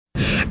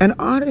An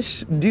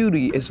artist's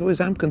duty, as far as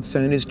I'm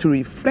concerned, is to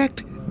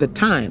reflect the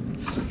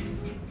times.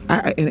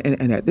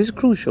 And at this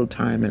crucial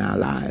time in our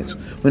lives,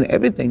 when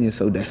everything is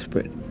so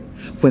desperate,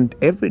 when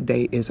every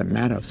day is a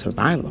matter of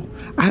survival,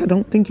 I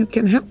don't think you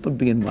can help but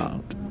be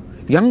involved.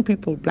 Young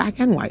people, black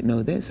and white,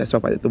 know this. That's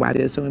why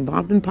they're so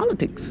involved in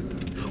politics.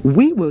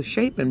 We will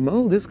shape and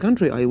mold this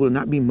country, or it will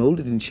not be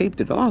molded and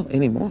shaped at all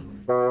anymore.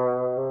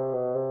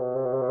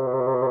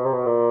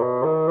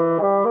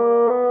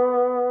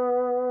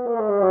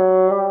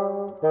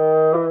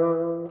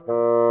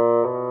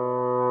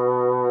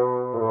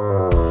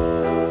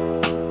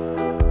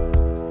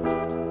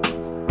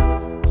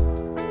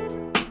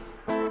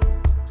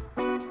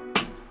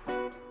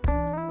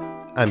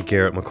 I'm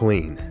Garrett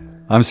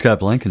McQueen. I'm Scott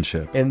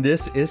Blankenship. And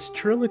this is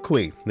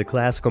Triloquy, the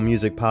classical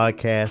music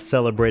podcast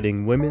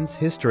celebrating Women's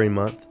History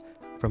Month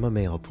from a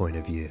male point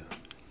of view.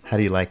 How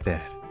do you like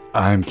that?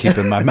 I'm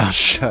keeping my mouth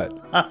shut.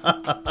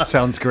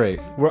 Sounds great.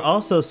 We're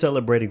also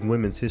celebrating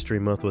Women's History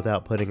Month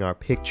without putting our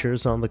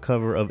pictures on the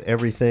cover of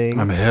everything.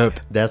 I'm hip.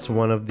 That's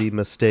one of the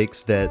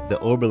mistakes that the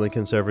Oberlin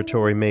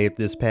Conservatory made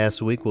this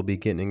past week. We'll be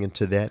getting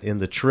into that in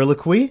the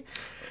Triloquy.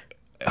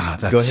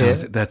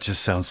 That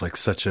just sounds like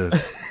such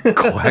a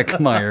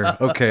quagmire.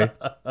 Okay.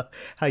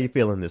 How you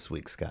feeling this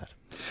week, Scott?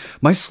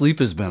 My sleep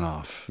has been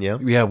off. Yeah?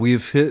 Yeah, we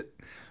have hit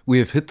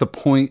the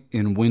point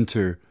in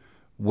winter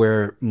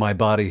where my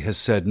body has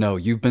said, no,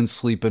 you've been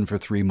sleeping for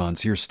 3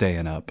 months. You're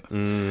staying up.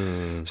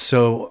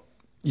 So,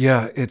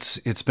 yeah,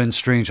 it's been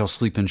strange. I'll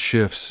sleep in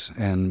shifts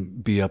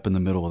and be up in the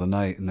middle of the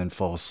night and then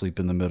fall asleep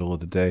in the middle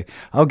of the day.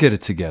 I'll get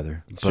it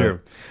together.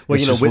 Sure. Well,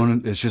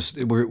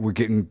 we're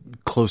getting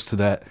close to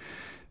that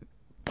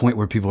point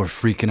where people are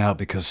freaking out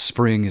because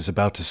spring is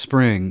about to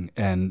spring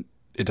and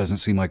it doesn't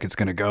seem like it's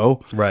going to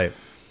go. Right.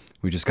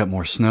 We just got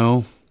more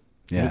snow.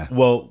 Yeah.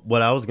 Well,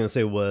 what I was going to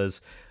say was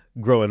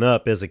growing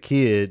up as a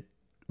kid,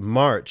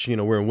 March,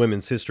 we're in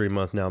Women's History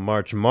Month now.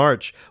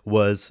 March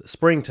was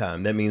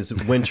springtime. That means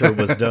winter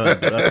was done.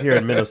 But up here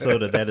in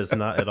Minnesota, that is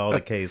not at all the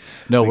case.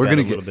 No, we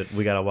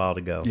got a while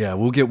to go. Yeah,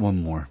 we'll get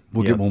one more.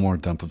 We'll get one more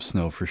dump of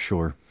snow for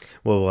sure.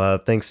 Well,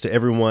 thanks to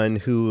everyone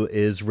who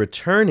is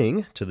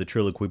returning to the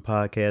Triloquy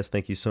podcast.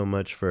 Thank you so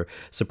much for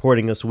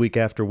supporting us week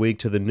after week.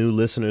 To the new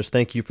listeners,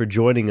 thank you for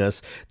joining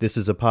us. This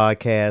is a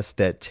podcast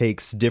that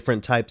takes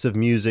different types of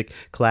music,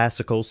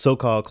 classical,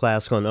 so-called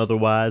classical and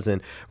otherwise,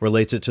 and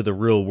relates it to the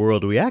real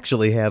world. We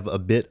actually have a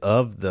bit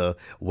of the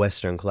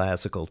Western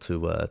classical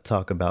to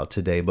talk about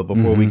today. But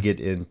before we get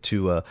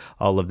into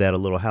all of that, a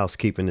little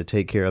housekeeping to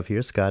take care of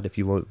here. Scott, if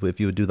you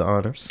would do the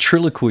honors.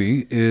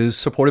 Triloquy is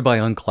supported by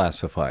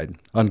Unclassified.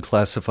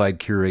 Unclassified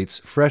curates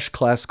fresh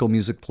classical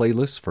music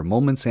playlists for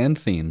moments and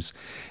themes,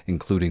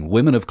 including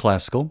Women of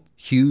Classical,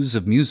 Hues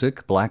of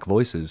Music, Black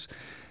Voices,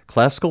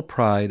 Classical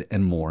Pride,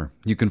 and more.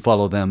 You can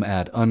follow them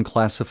at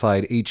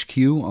Unclassified HQ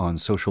on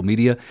social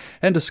media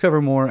and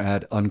discover more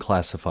at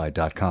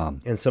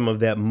unclassified.com. And some of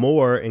that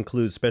more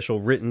includes special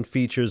written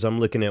features. I'm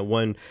looking at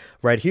one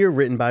right here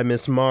written by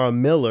Miss Mara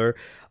Miller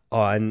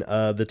on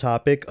the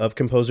topic of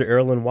composer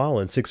Erilyn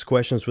Wallen. 6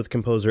 questions with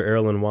composer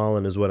Erilyn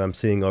Wallen is what I'm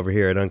seeing over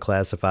here at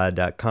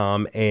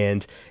unclassified.com.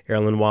 And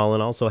Erilyn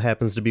Wallen also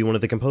happens to be one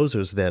of the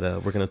composers that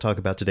we're going to talk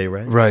about today,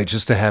 right? Right.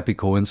 Just a happy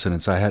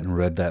coincidence. I hadn't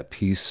read that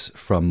piece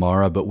from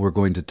Mara, but we're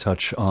going to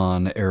touch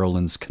on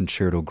Erilyn's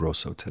Concerto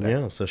Grosso today.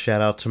 Yeah. So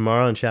shout out to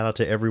Mara and shout out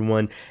to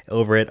everyone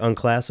over at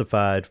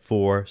Unclassified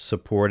for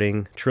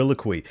supporting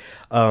Triloquy.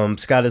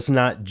 Scott, it's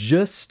not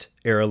just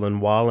Erilyn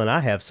Wallen.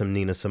 I have some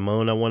Nina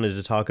Simone. I wanted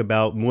to talk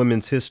about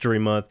Women's History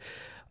Month.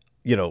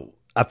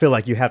 I feel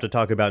like you have to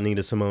talk about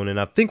Nina Simone, and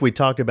I think we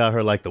talked about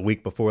her like the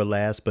week before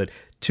last, but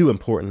too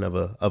important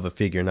of a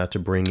figure not to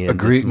bring in.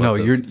 Agreed. No,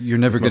 you're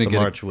never going to get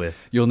March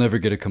with. You'll never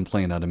get a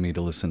complaint out of me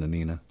to listen to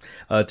Nina.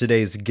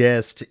 Today's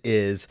guest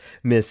is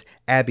Miss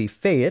Abby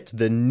Fayette,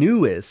 the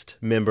newest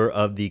member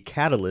of the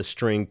Catalyst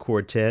String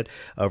Quartet,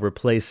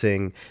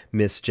 replacing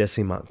Miss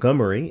Jessie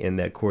Montgomery in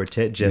that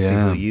quartet. Jessie,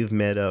 who you've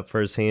met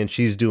firsthand,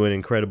 she's doing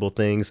incredible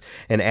things,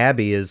 and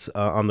Abby is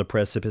on the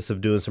precipice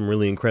of doing some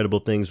really incredible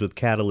things with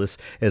Catalyst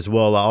as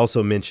well. I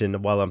also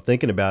mentioned, while I'm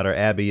thinking about her,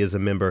 Abby is a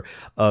member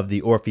of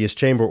the Orpheus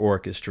Chamber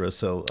Orchestra,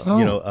 so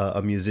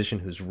a musician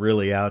who's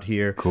really out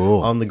here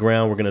on the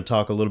ground. We're going to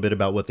talk a little bit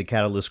about what the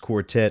Catalyst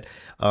Quartet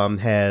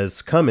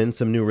has coming,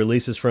 some new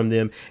releases from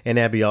them,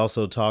 and Abby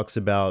also talks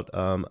about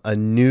a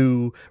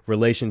new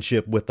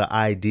relationship with the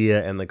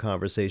idea and the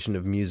conversation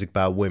of music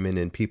by women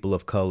and people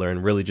of color,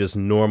 and really just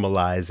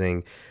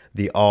normalizing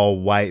the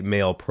all-white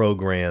male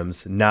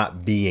programs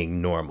not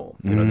being normal.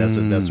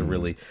 That's a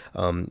really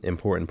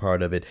important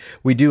part of it.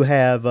 We do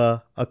have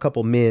a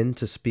couple men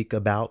to speak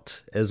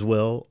about as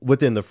well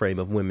within the frame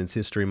of Women's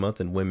History Month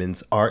and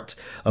women's art,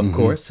 of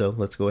course. So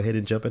let's go ahead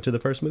and jump into the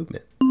first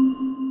movement.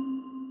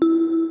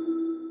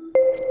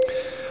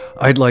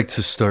 I'd like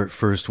to start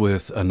first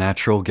with a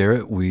natural,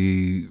 Garrett.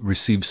 We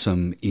received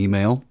some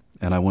email,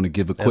 and I want to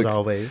give a quick, as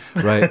always,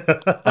 right.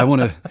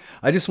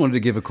 I just wanted to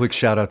give a quick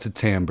shout out to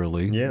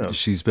Tamberly. Yeah,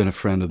 she's been a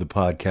friend of the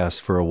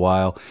podcast for a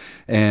while,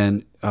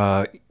 and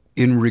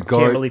in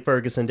regard... Tamberly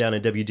Ferguson down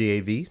in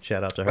WDAV.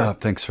 Shout out to her.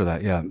 Thanks for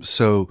that, yeah.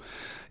 So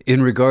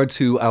in regard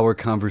to our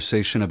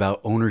conversation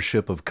about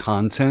ownership of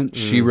content,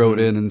 she wrote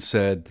in and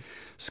said,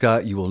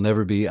 Scott, you will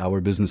never be our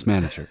business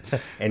manager.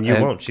 And you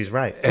won't. She's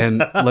right.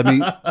 And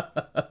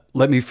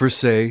let me first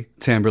say,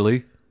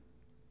 Tamberly,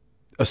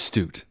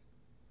 astute.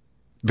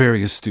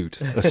 Very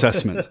astute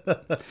assessment.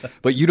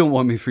 But you don't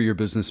want me for your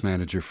business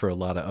manager for a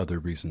lot of other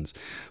reasons.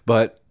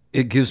 But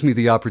it gives me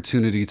the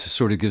opportunity to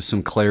sort of give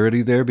some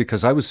clarity there,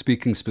 because I was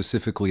speaking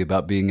specifically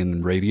about being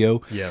in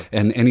radio. Yeah.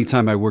 And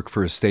anytime I work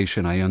for a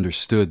station, I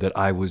understood that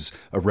I was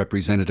a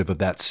representative of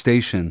that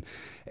station.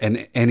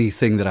 And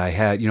anything that I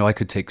had, I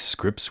could take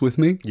scripts with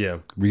me,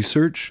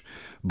 research,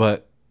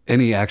 but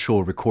any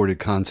actual recorded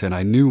content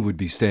I knew would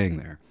be staying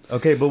there.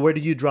 Okay, but where do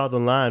you draw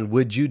the line?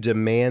 Would you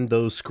demand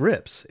those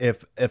scripts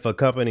if a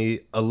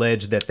company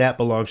alleged that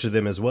belongs to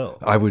them as well?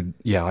 I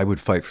would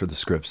fight for the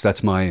scripts.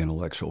 That's my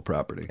intellectual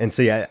property. And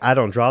see, I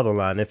don't draw the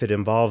line. If it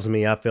involves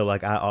me, I feel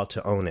like I ought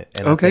to own it.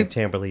 And I think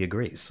Tamberly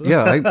agrees.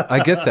 Yeah, I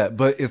get that.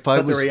 But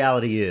the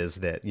reality is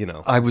that,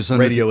 I was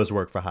radio is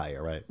work for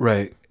hire, right?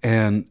 Right.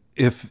 And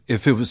if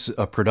it was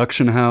a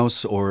production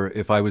house, or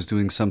if I was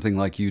doing something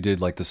like you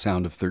did, like The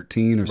Sound of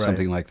 13 or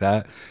something like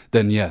that,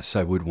 then yes,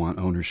 I would want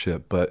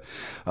ownership. But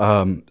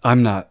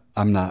I'm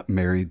not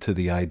married to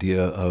the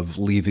idea of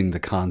leaving the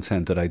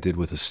content that I did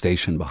with a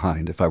station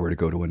behind if I were to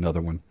go to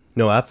another one.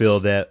 No, I feel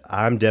that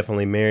I'm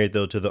definitely married,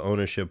 though, to the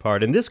ownership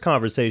part. And this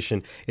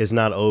conversation is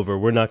not over.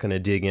 We're not going to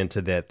dig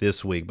into that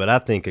this week. But I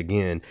think,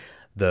 again,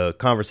 the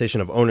conversation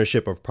of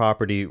ownership of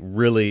property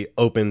really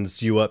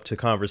opens you up to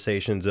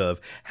conversations of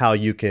how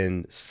you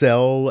can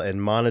sell and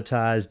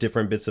monetize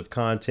different bits of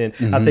content.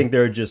 Mm-hmm. I think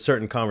there are just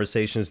certain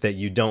conversations that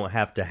you don't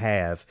have to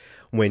have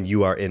when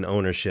you are in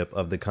ownership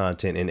of the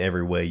content in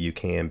every way you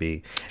can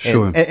be.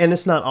 Sure. And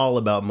it's not all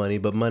about money,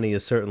 but money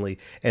is certainly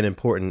an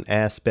important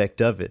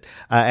aspect of it.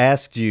 I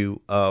asked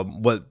you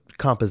what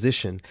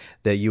composition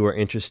that you were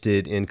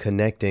interested in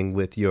connecting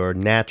with your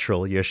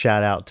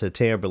shout out to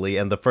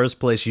Tamberly, and the first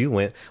place you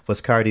went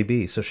was Cardi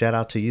B. So shout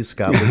out to you,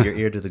 Scott, with your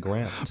ear to the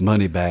ground.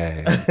 Money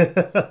bag.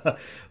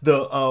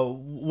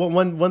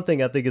 One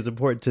thing I think is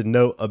important to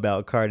note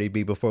about Cardi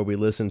B before we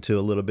listen to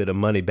a little bit of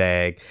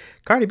Moneybag,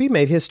 Cardi B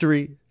made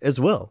history as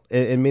well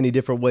in many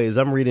different ways.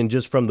 I'm reading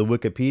just from the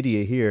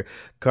Wikipedia here.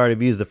 Cardi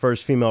B is the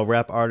first female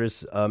rap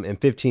artist in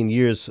 15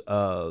 years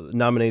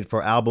nominated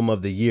for Album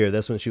of the Year.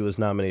 That's when she was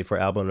nominated for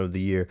Album of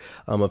the Year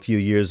a few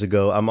years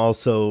ago. I'm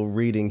also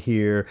reading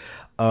here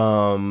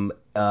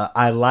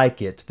I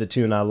Like It. The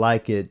tune I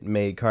Like It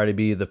made Cardi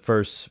B the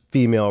first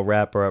female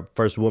rapper,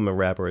 first woman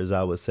rapper, as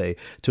I would say,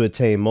 to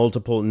attain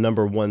multiple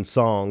 #1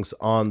 songs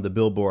on the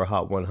Billboard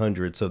Hot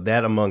 100. So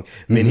that, among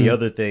many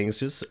other things,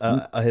 just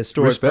a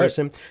historic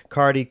person.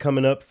 Cardi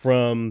coming up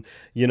from,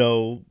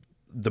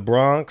 the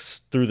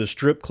Bronx through the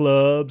strip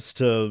clubs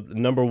to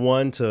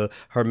 #1 to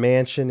her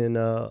mansion in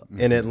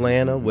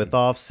Atlanta with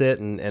Offset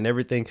and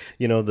everything,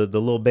 the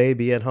little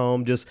baby at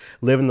home, just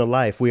living the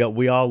life.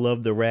 We all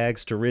love the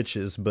rags to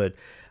riches, but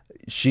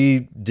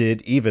she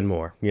did even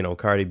more.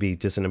 Cardi B,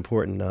 just an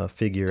important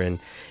figure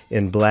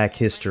in Black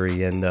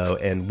history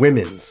and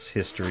women's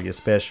history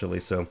especially.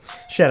 So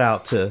shout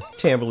out to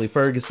Tamberly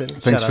Ferguson.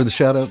 Thanks for the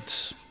shout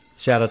outs.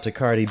 Shout out to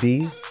Cardi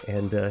B,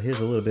 and here's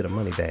a little bit of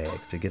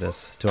Moneybag to get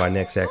us to our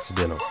next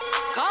accidental.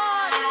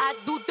 I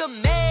do the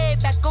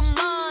Maybach on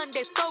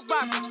Monday, Rock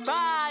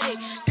Friday.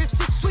 This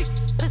is sweet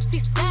pussy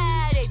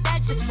Saturday.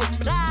 That's just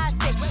what I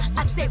say.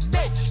 I say,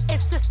 babe,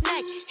 it's a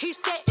snack. He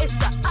said it's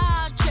an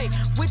entree.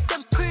 With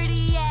them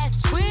pretty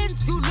ass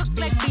twins, you look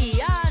like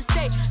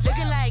Beyonce.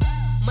 Looking like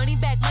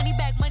Moneybag,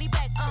 Moneybag,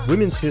 Moneybag.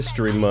 Women's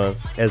History Month,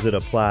 as it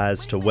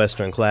applies to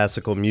Western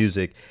classical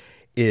music,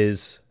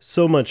 is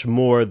so much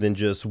more than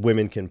just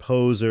women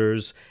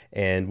composers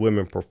and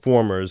women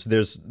performers.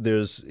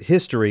 There's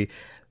history,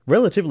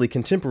 relatively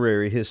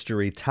contemporary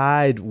history,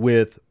 tied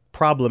with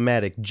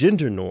problematic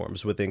gender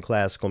norms within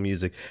classical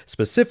music,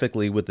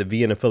 specifically with the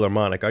Vienna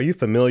Philharmonic. Are you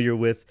familiar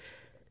with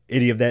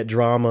any of that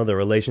drama, the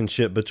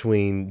relationship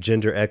between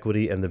gender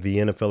equity and the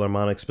Vienna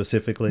Philharmonic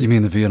specifically? You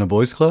mean the Vienna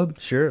Boys Club?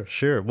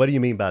 Sure. What do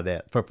you mean by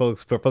that? For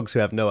folks who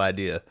have no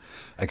idea.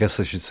 I guess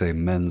I should say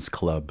men's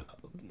club.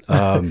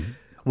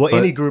 Well,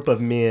 any group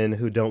of men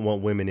who don't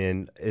want women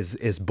in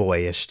is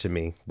boyish to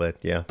me, but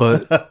yeah.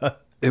 But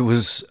it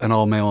was an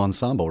all-male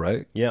ensemble,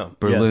 right? Yeah.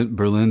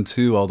 Berlin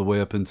too, all the way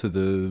up into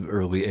the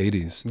early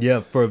 80s.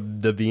 Yeah, for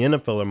the Vienna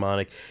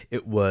Philharmonic,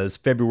 it was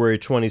February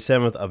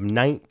 27th of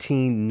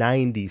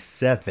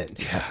 1997.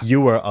 Yeah.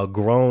 You were a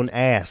grown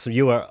ass.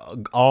 You were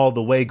all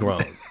the way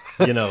grown.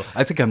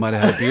 I think I might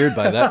have had a beard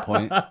by that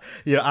point.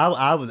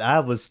 I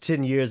was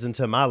 10 years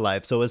into my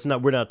life, so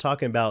we're not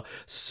talking about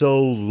so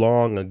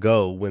long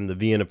ago when the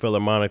Vienna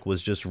Philharmonic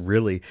was just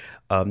really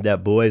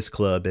that boys'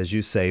 club, as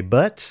you say.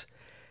 But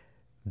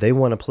they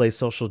want to play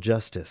social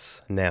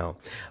justice now.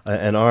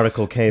 An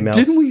article came out.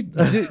 Didn't we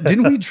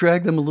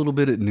drag them a little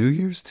bit at New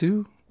Year's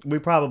too? We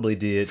probably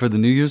did. For the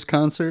New Year's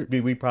concert?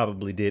 We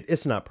probably did.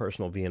 It's not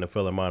personal, Vienna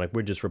Philharmonic.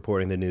 We're just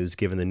reporting the news,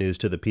 giving the news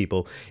to the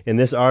people. In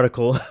this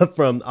article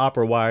from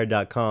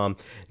operawire.com,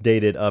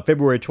 dated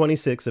February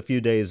 26, a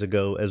few days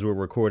ago, as we're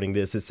recording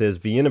this, it says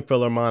Vienna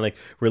Philharmonic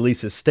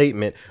releases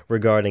statement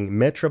regarding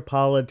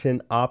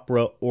Metropolitan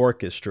Opera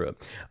Orchestra.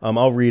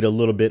 I'll read a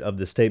little bit of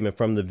the statement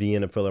from the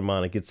Vienna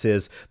Philharmonic. It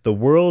says, the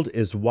world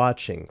is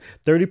watching.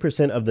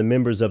 30% of the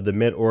members of the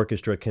Met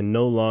Orchestra can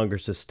no longer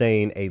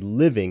sustain a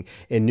living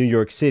in New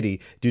York City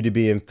due to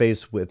being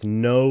faced with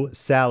no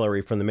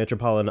salary from the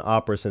Metropolitan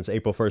Opera since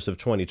April 1st of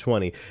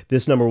 2020.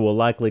 This number will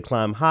likely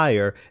climb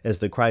higher as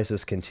the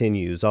crisis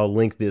continues. I'll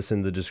link this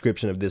in the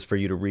description of this for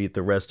you to read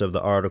the rest of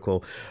the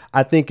article.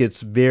 I think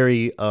it's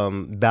very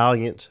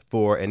valiant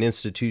for an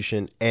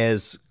institution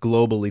as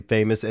globally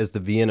famous as the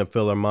Vienna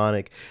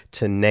Philharmonic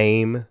to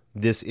name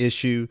this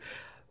issue.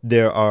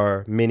 There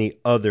are many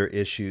other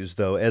issues,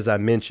 though. As I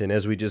mentioned,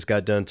 as we just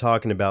got done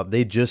talking about,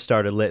 they just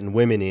started letting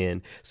women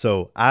in.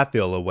 So I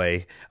feel a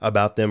way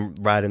about them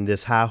riding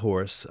this high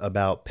horse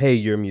about pay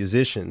your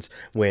musicians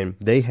when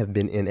they have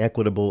been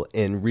inequitable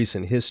in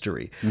recent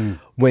history.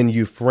 When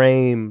you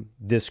frame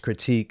this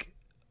critique,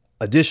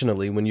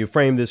 additionally, when you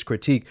frame this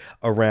critique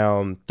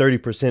around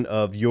 30%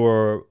 of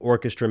your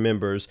orchestra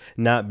members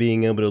not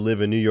being able to live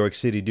in New York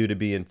City due to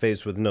being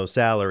faced with no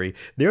salary,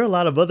 there are a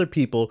lot of other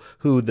people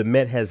who the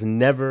Met has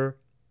never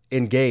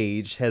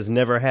engaged, has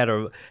never had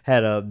a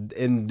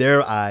in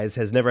their eyes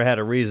has never had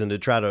a reason to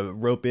try to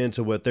rope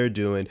into what they're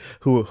doing,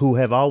 who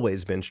have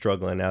always been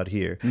struggling out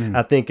here.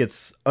 I think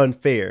it's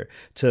unfair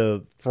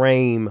to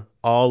frame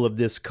all of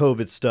this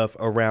COVID stuff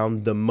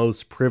around the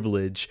most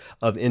privilege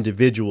of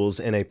individuals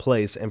in a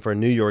place. And for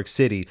New York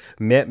City,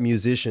 Met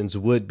musicians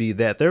would be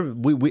that.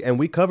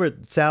 We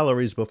covered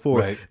salaries before.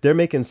 Right. They're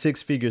making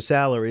six-figure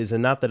salaries,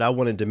 and not that I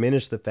want to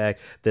diminish the fact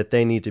that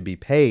they need to be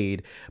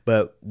paid,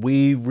 but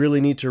we really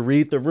need to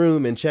read the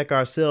room and check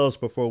ourselves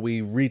before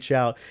we reach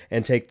out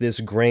and take this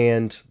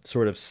grand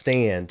sort of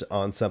stand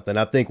on something.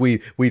 I think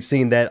we've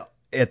seen that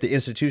at the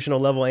institutional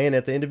level and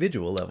at the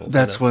individual level.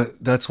 That's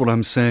what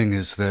I'm saying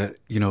is that,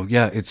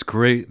 yeah, it's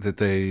great that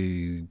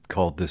they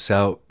called this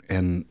out.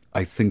 And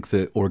I think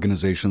that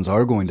organizations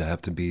are going to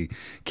have to be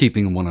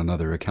keeping one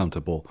another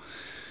accountable,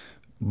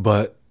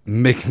 but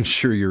making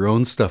sure your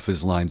own stuff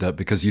is lined up,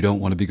 because you don't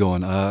want to be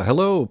going,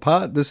 hello,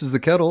 pot, this is the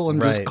kettle. I'm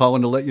just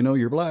calling to let you know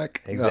you're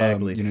black.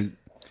 Exactly.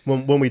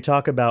 When we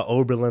talk about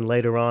Oberlin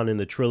later on in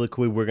the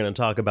Trilloquy, we're going to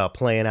talk about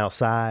playing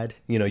outside.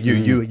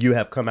 You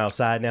have come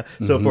outside now.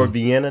 So for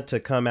Vienna to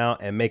come out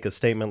and make a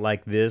statement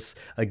like this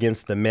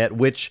against the Met,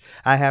 which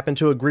I happen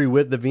to agree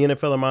with, the Vienna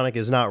Philharmonic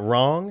is not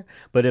wrong.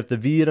 But if the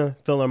Vienna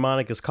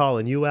Philharmonic is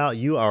calling you out,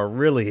 you are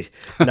really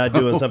not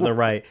doing something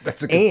right.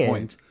 That's a good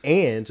point.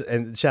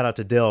 And shout out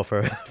to Dell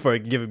for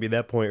giving me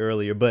that point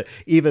earlier. But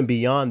even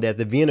beyond that,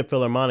 the Vienna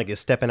Philharmonic is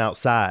stepping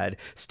outside,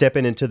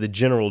 stepping into the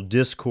general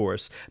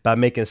discourse by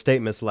making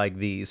statements like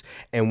these.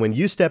 And when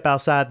you step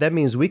outside, that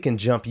means we can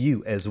jump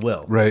you as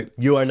well. Right.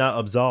 You are not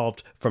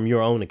absolved from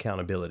your own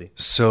accountability.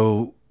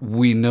 So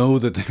we know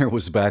that there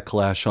was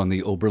backlash on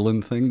the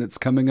Oberlin thing that's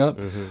coming up.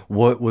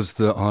 What was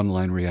the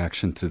online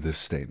reaction to this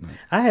statement?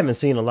 I haven't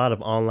seen a lot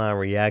of online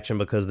reaction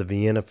because the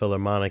Vienna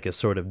Philharmonic is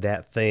sort of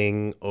that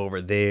thing over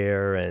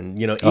there. And,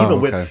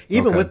 even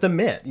with the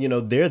Met,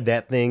 they're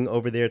that thing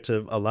over there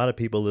to a lot of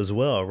people as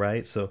well.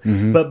 Right. So,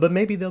 but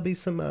maybe there'll be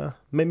some,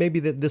 maybe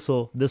this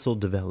will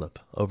develop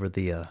over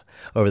the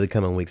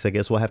coming weeks. I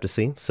guess we'll have to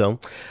see. So,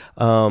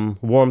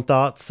 warm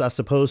thoughts, I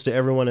suppose, to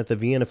everyone at the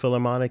Vienna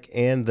Philharmonic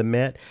and the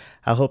Met.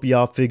 I hope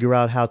y'all figure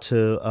out how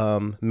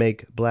to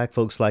make black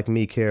folks like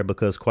me care,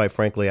 because quite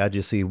frankly, I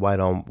just see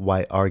white on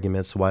white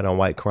arguments, white on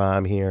white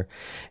crime here.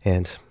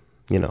 And,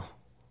 you know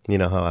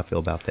how I feel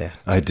about that.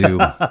 I do.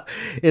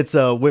 It's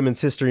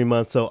Women's History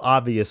Month, so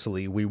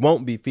obviously we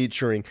won't be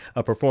featuring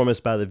a performance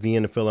by the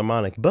Vienna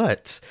Philharmonic,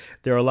 but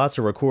there are lots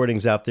of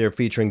recordings out there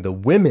featuring the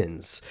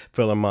Women's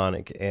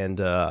Philharmonic, and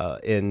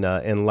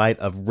in light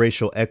of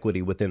racial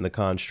equity within the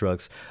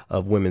constructs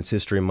of Women's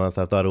History Month,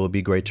 I thought it would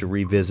be great to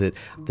revisit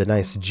the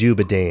nice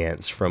Juba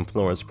dance from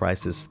Florence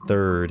Price's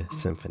Third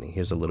Symphony.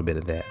 Here's a little bit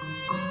of that.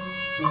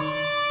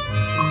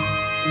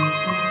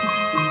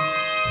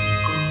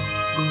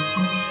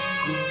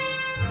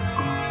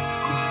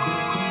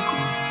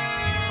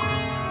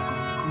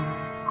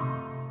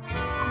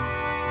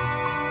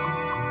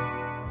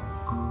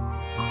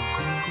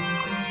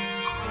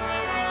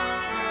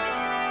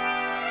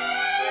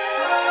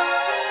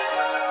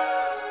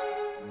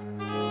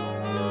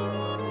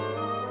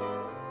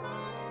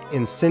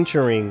 In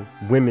centering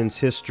women's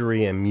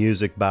history and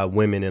music by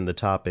women in the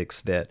topics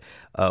that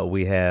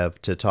we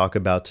have to talk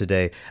about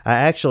today. I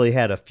actually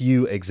had a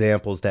few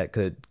examples that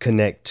could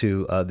connect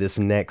to this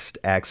next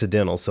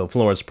accidental. So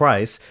Florence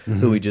Price,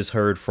 who we just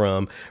heard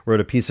from, wrote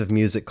a piece of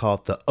music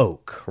called The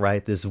Oak,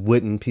 right? This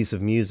wooden piece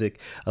of music.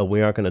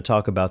 We aren't going to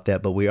talk about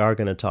that, but we are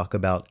going to talk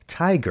about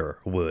Tiger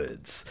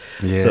Woods.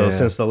 Yeah. So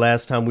since the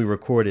last time we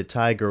recorded,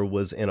 Tiger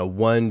was in a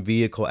one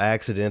vehicle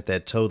accident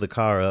that towed the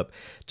car up,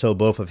 towed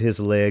both of his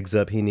legs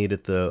up. He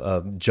needed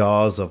the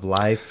jaws of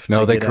life.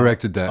 No, they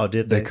corrected that. Oh,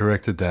 did they? They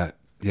corrected that.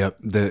 Yep.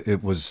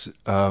 It was,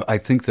 I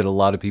think that a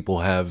lot of people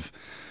have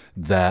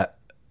that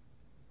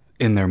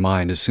in their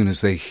mind as soon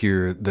as they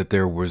hear that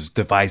there was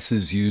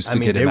devices used to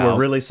get him out. They were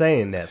really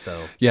saying that,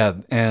 though. Yeah,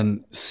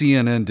 and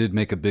CNN did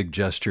make a big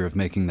gesture of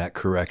making that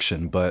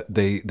correction, but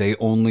they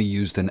only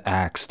used an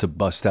axe to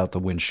bust out the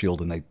windshield,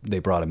 and they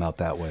brought him out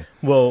that way.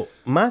 Well,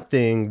 my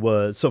thing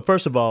was, so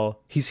first of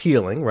all, he's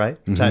healing, right?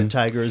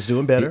 Tiger is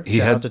doing better.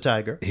 Shout out to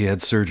Tiger. He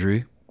had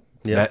surgery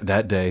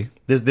that day.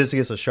 This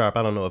gets a sharp.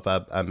 I don't know if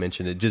I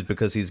mentioned it just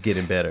because he's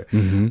getting better.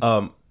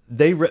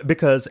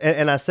 Because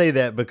I say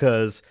that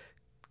because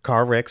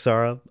car wrecks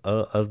are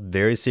a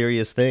very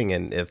serious thing,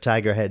 and if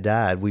Tiger had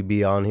died, we'd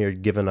be on here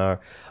giving our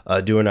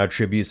doing our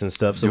tributes and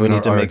stuff. So we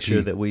need to make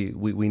sure that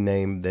we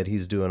name that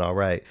he's doing all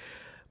right.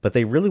 But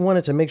they really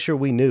wanted to make sure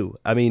we knew.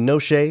 I mean, no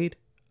shade.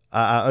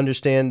 I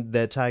understand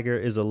that Tiger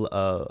is a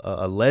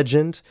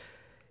legend.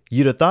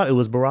 You'd have thought it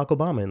was Barack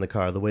Obama in the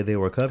car, the way they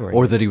were covering.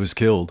 Or that he was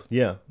killed.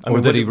 Yeah. Or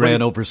that he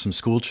ran over some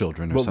school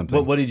children or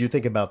something. What did you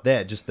think about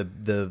that? Just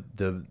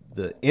the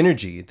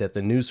energy that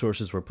the news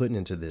sources were putting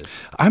into this.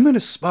 I'm in a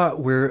spot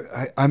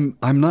where I'm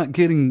not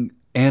getting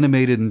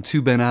animated and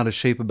too bent out of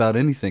shape about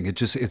anything.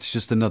 It's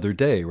just another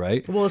day,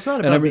 right? Well, it's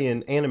not about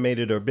being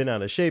animated or bent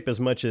out of shape as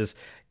much as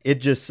it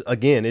just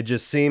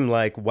seemed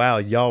like, wow,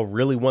 y'all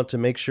really want to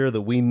make sure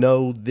that we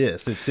know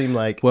this. It seemed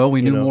like, well,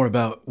 we knew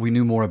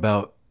more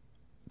about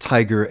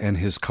Tiger and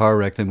his car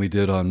wreck than we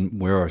did on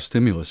where our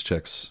stimulus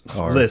checks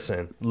are.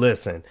 Listen.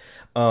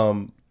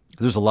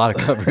 There's a lot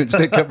of coverage.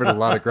 They covered a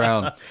lot of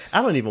ground.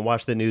 I don't even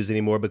watch the news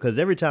anymore because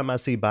every time I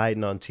see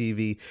Biden on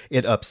TV,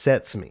 it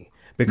upsets me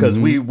because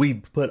we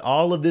put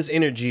all of this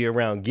energy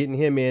around getting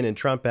him in and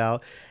Trump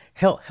out.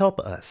 Help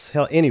us.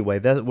 Anyway,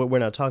 that's what we're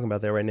not talking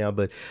about that right now.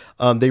 But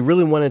they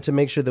really wanted to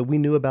make sure that we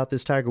knew about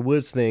this Tiger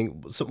Woods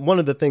thing. So one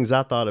of the things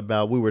I thought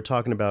about, we were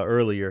talking about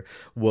earlier,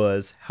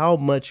 was how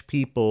much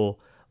people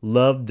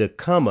love the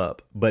come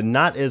up, but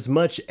not as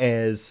much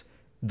as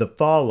the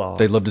fall off.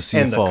 They love to see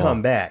and the fall.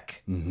 come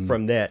back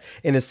from that.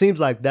 And it seems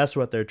like that's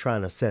what they're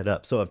trying to set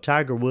up. So if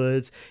Tiger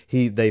Woods,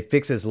 they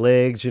fix his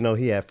legs,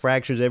 he had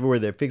fractures everywhere.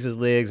 They fix his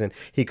legs, and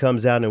he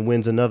comes out and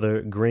wins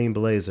another green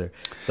blazer.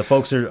 The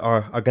folks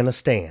are going to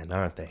stand,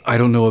 aren't they? I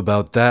don't know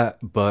about that,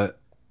 but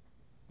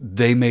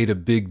they made a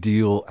big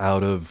deal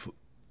out of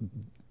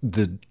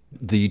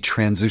the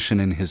transition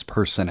in his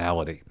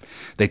personality.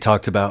 They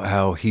talked about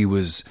how he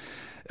was.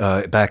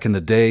 Back in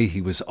the day,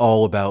 he was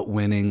all about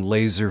winning,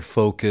 laser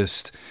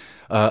focused,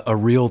 a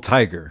real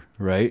tiger,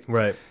 right?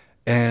 Right.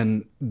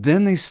 And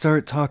then they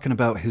start talking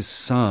about his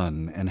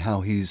son and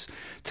how he's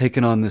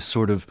taken on this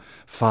sort of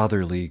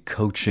fatherly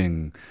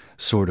coaching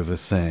sort of a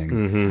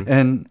thing.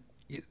 And,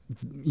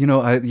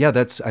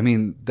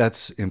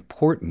 that's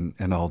important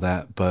and all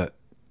that, but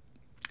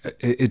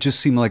it just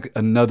seemed like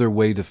another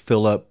way to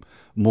fill up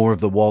more of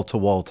the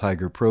wall-to-wall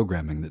Tiger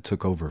programming that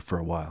took over for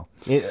a while.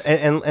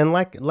 And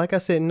like I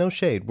said, no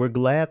shade. We're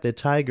glad that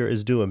Tiger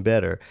is doing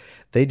better.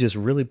 They just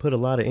really put a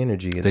lot of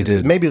energy into it. They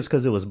did. Maybe it's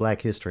because it was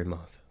Black History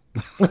Month.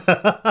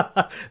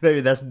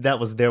 Maybe that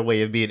was their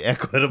way of being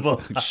equitable.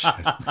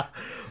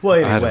 Well,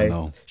 anyway, I don't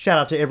know. Shout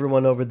out to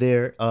everyone over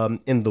there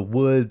in the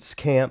Woods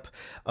camp.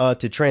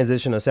 To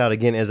transition us out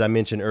again, as I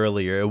mentioned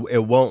earlier,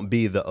 it won't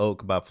be The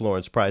Oak by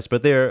Florence Price,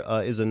 but there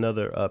is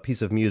another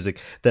piece of music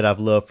that I've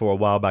loved for a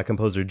while by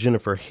composer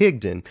Jennifer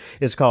Higdon.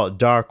 It's called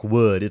Dark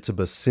Wood. It's a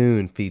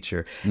bassoon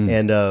feature,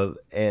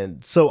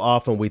 and so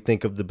often we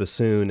think of the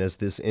bassoon as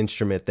this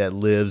instrument that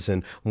lives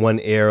in one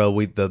era.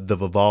 The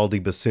Vivaldi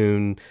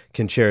bassoon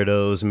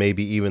concertos,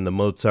 maybe even the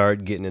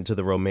Mozart, getting into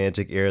the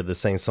Romantic era, the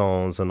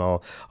Saint-Saëns and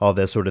all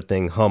that sort of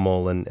thing,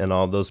 Hummel and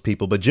all those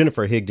people. But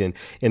Jennifer Higdon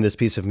in this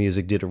piece of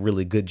music did a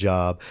really good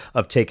job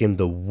of taking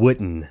the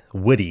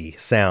woody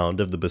sound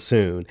of the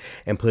bassoon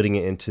and putting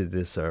it into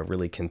this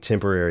really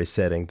contemporary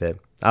setting that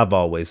I've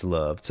always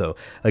loved. So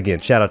again,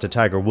 shout out to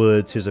Tiger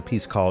Woods. Here's a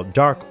piece called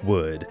Dark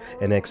Wood,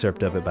 an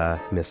excerpt of it by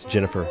Miss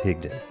Jennifer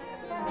Higdon.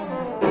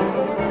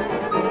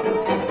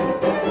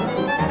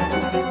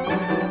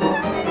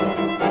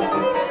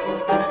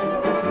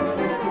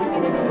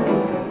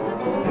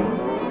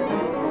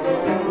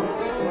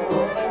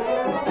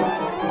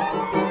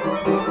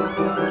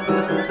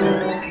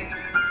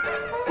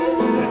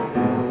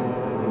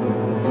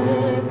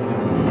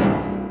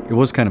 It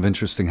was kind of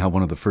interesting how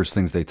one of the first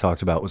things they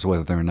talked about was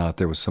whether or not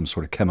there was some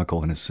sort of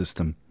chemical in his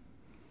system.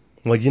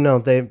 Well,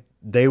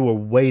 they were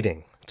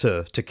waiting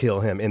to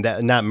kill him, and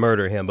that not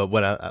murder him, but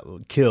what I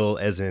kill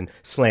as in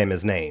slam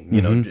his name,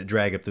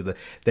 drag him through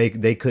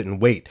they couldn't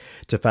wait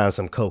to find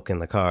some coke in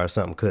the car or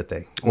something, could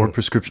they? Or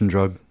prescription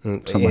drug,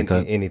 something like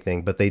that.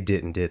 Anything, but they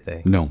didn't, did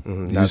they? No,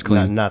 he was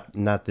clean.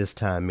 Not this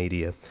time,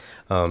 media.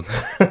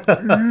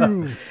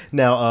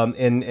 Now,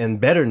 in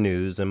better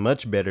news, and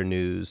much better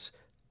news,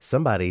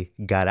 somebody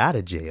got out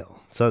of jail.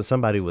 So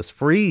somebody was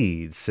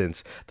freed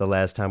since the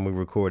last time we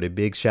recorded.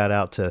 Big shout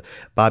out to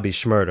Bobby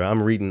Shmurda.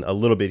 I'm reading a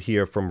little bit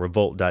here from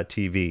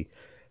Revolt.tv.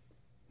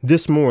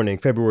 This morning,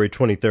 February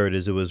 23rd,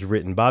 as it was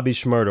written, Bobby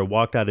Shmurda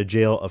walked out of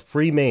jail a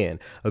free man.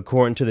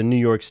 According to the New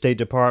York State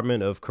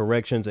Department of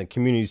Corrections and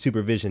Community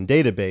Supervision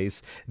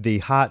database, the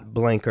Hot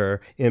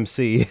Blanker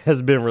MC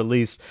has been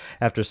released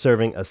after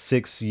serving a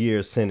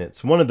 6-year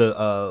sentence. One of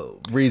the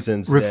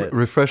reasons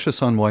refresh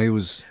us on why he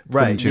was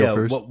put in jail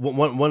first.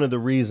 One of the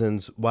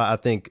reasons why I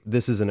think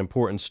this is an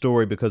important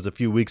story, because a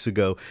few weeks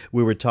ago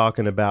we were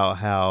talking about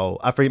how,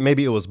 I forget,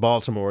 maybe it was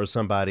Baltimore or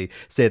somebody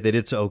said that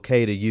it's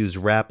okay to use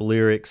rap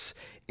lyrics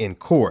in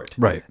court.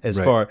 Right.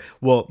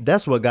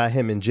 That's what got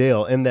him in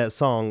jail. In that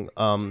song,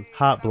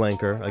 Hot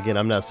Blanker, again,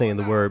 I'm not saying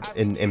the word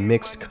in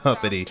mixed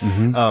company,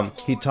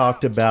 he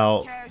talked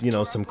about,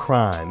 some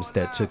crimes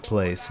that took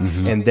place,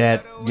 and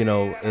that,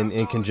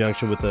 in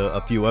conjunction with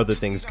a few other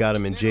things, got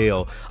him in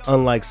jail.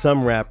 Unlike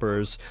some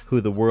rappers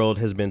who the world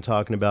has been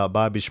talking about,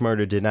 Bobby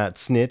Shmurda did not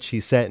snitch. He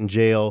sat in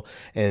jail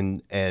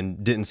and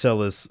didn't sell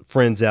his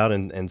friends out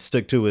and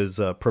stuck to his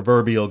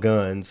proverbial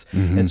guns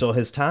until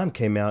his time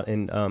came out,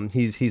 and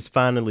he's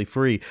finally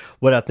free.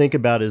 What I think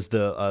about is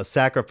the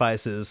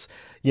sacrifices,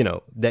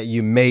 that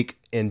you make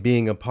in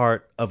being a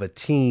part of a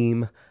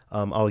team.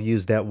 I'll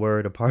use that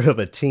word, a part of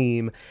a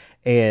team,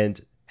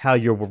 and how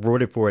you're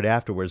rewarded for it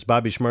afterwards.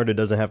 Bobby Shmurda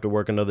doesn't have to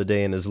work another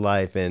day in his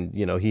life, and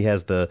he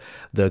has the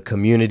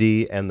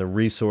community and the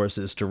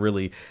resources to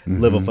really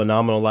live a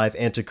phenomenal life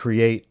and to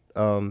create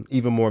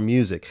even more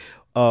music.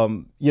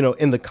 In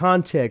the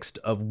context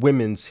of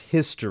Women's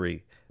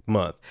History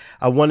Month,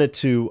 I wanted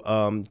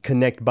to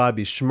connect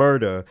Bobby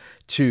Shmurda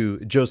to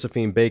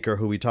Josephine Baker,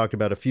 who we talked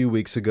about a few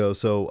weeks ago.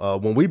 So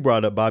when we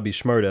brought up Bobby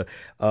Shmurda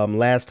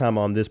last time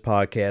on this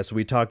podcast,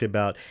 we talked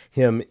about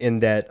him in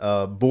that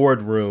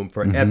boardroom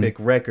for Epic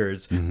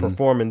Records,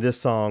 performing this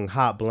song,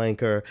 Hot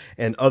Blanker,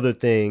 and other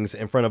things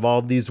in front of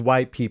all these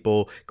white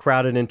people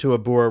crowded into a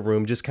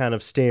boardroom, just kind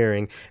of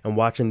staring and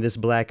watching this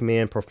black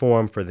man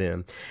perform for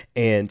them.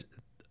 And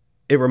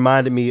it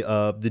reminded me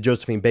of the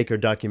Josephine Baker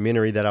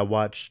documentary that I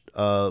watched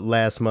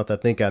last month. I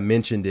think I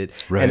mentioned it.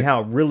 Right. And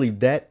how really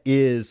that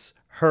is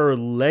her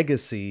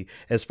legacy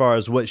as far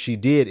as what she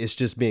did. It's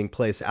just being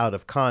placed out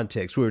of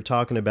context. We were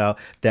talking about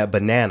that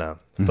banana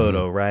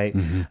photo, right?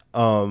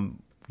 Can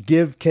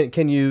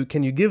you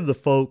give the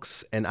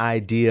folks an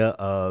idea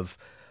of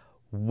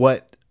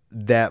what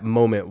that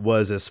moment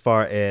was as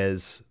far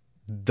as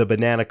the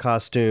banana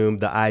costume,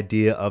 the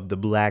idea of the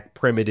black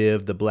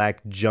primitive, the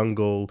black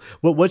jungle?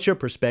 What's your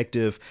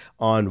perspective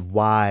on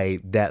why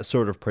that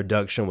sort of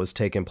production was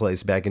taking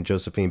place back in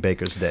Josephine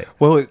Baker's day?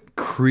 Well, it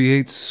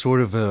creates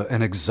sort of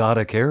an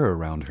exotic air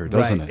around her,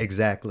 doesn't it?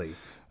 Exactly.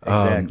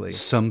 I know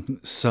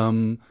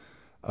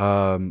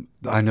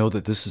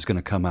that this is going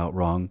to come out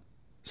wrong.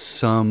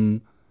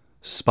 Some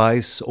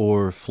spice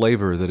or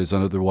flavor that is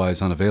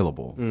otherwise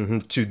unavailable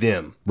to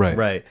them.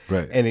 Right.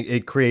 And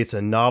it creates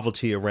a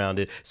novelty around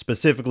it,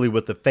 specifically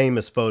with the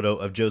famous photo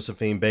of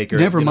Josephine Baker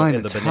in the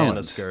banana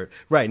talent. skirt.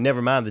 Right.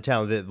 Never mind the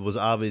talent that was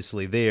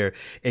obviously there.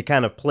 It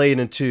kind of played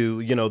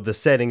into, the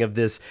setting of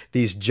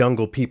these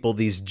jungle people,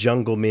 these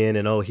jungle men.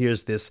 And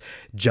here's this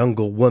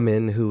jungle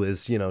woman who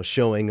is,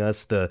 showing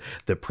us the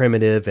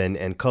primitive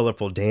and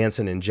colorful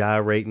dancing and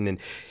gyrating. And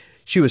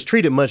she was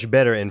treated much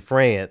better in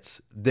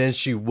France than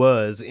she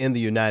was in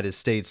the United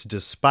States,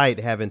 despite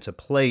having to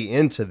play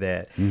into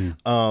that.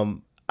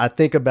 I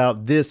think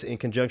about this in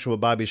conjunction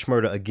with Bobby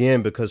Shmurda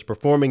again, because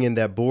performing in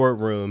that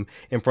boardroom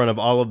in front of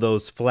all of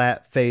those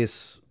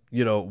flat-faced,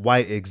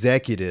 white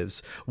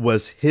executives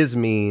was his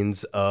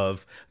means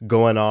of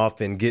going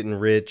off and getting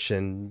rich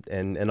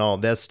and all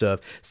that stuff.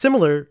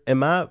 Similar,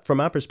 from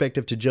my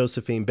perspective, to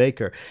Josephine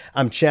Baker.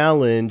 I'm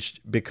challenged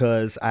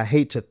because I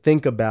hate to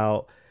think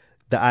about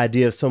the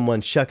idea of someone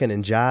shucking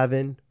and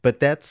jiving, but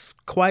that's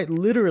quite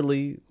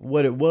literally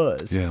what it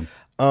was. Yeah.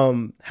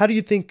 How do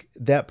you think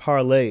that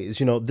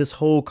parlays, this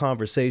whole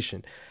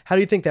conversation, how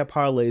do you think that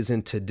parlays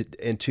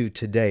into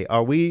today?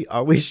 Are we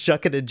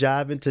shucking and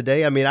jiving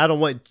today? I mean, I don't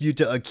want you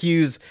to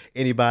accuse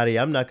anybody.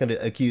 I'm not going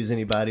to accuse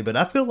anybody, but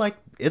I feel like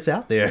it's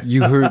out there.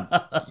 You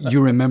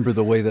remember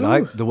the way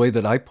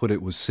that I put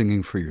it was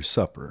singing for your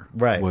supper.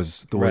 Right.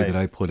 Was the way that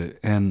I put it.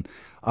 And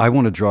I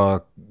want to draw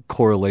a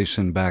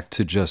correlation back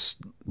to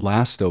just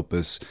last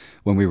opus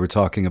when we were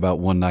talking about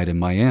One Night in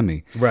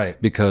Miami. Right.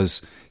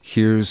 Because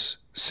here's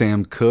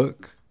Sam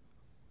Cooke,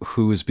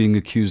 who is being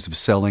accused of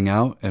selling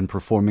out and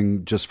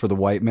performing just for the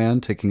white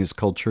man, taking his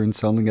culture and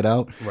selling it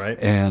out. Right.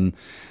 And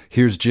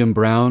here's Jim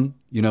Brown.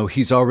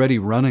 He's already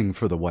running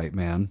for the white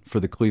man, for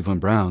the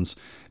Cleveland Browns.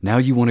 Now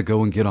you want to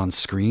go and get on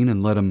screen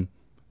and let him,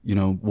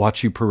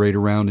 watch you parade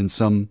around in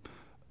some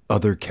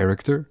other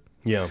character.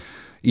 Yeah.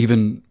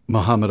 Even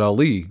Muhammad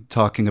Ali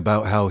talking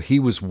about how he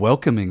was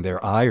welcoming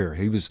their ire.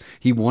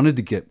 He wanted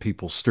to get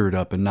people stirred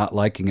up and not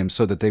liking him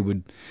so that they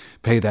would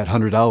pay that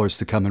 $100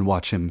 to come and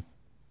watch him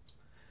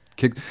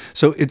kick.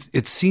 So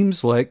it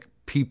seems like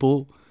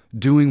people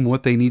doing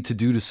what they need to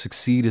do to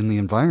succeed in the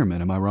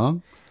environment. Am I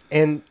wrong?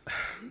 And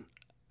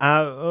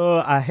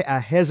I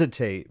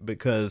hesitate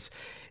because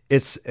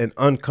it's an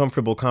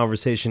uncomfortable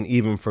conversation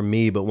even for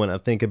me. But when I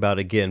think about,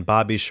 again,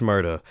 Bobby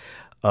Shmurda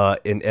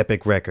in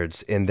Epic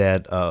Records in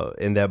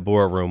that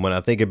boardroom, when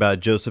I think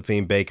about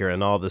Josephine Baker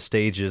and all the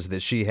stages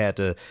that she had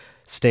to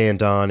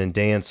stand on and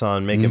dance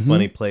on, making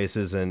funny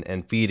places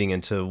and feeding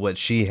into what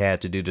she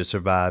had to do to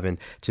survive and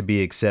to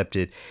be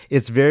accepted.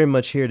 It's very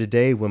much here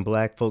today when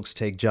Black folks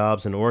take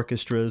jobs in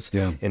orchestras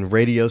and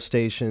radio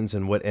stations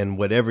and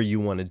whatever you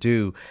want to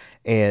do.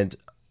 And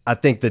I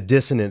think the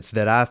dissonance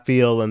that I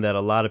feel and that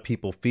a lot of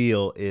people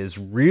feel is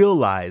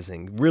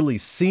realizing, really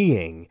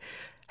seeing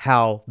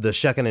how the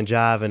shucking and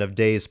jiving of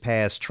days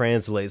past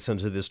translates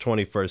into this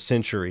 21st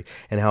century,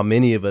 and how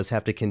many of us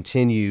have to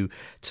continue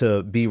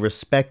to be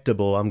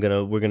respectable.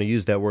 We're gonna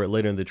use that word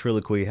later in the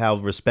triloquy. How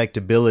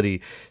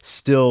respectability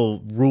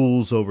still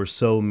rules over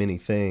so many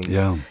things.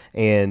 Yeah.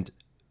 And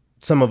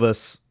some of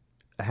us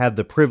have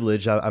the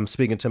privilege, I'm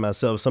speaking to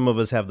myself, some of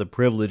us have the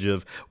privilege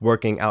of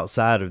working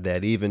outside of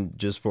that, even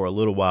just for a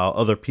little while.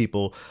 Other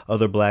people,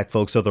 other Black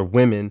folks, other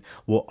women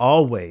will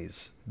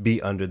always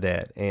be under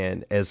that.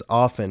 And as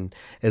often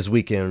as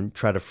we can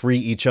try to free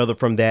each other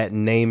from that,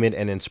 name it,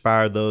 and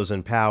inspire those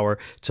in power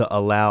to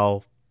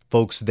allow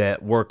folks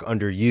that work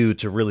under you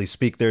to really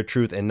speak their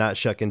truth and not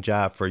shuck and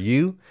jive for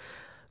you,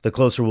 the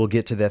closer we'll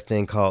get to that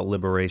thing called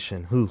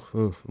liberation.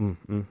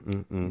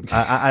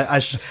 I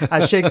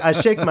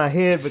shake my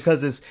head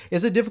because it's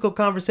a difficult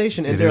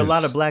conversation, and there are a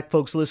lot of Black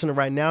folks listening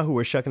right now who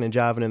are shucking and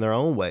jiving in their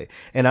own way.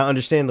 And I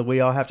understand that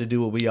we all have to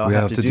do what we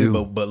have to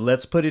do. But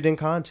let's put it in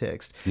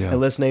context, and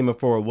let's name it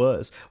for what it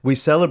was. We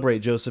celebrate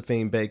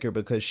Josephine Baker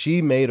because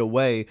she made a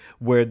way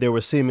where there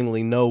was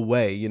seemingly no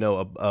way. You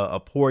know, a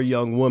poor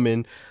young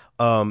woman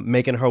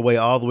making her way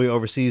all the way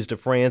overseas to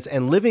France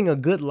and living a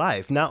good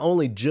life, not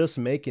only just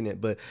making it,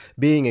 but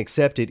being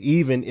accepted,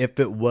 even if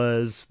it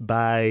was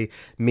by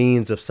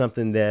means of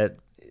something that,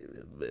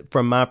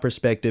 from my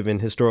perspective in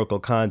historical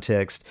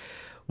context,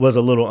 was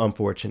a little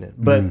unfortunate.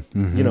 But,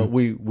 you know,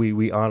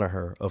 we honor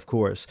her, of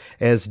course,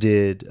 as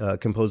did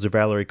composer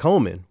Valerie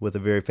Coleman with a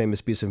very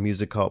famous piece of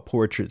music called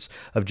Portraits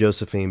of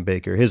Josephine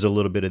Baker. Here's a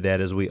little bit of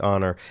that as we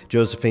honor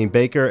Josephine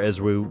Baker,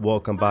 as we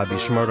welcome Bobby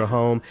Shmurda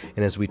home,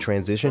 and as we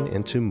transition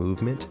into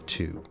Movement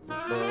 2.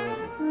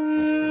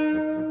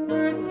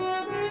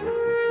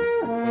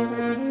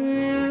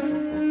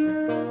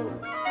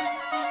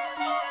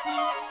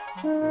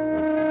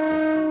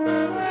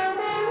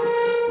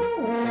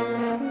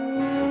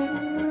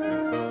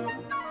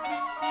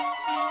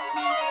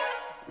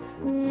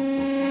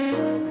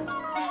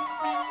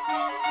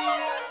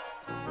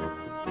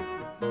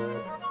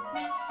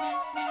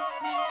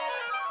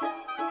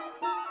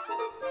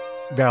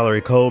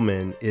 Valerie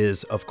Coleman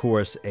is, of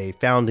course, a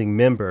founding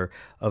member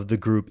of the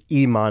group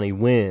Imani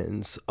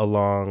Winds,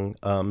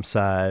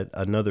 alongside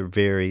another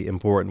very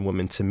important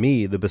woman to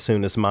me, the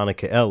bassoonist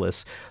Monica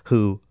Ellis,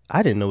 who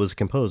I didn't know was a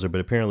composer,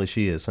 but apparently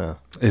she is, huh?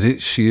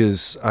 She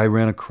is. I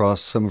ran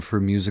across some of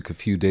her music a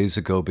few days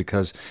ago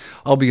because,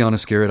 I'll be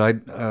honest, Garrett,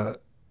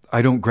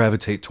 I don't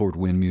gravitate toward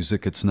wind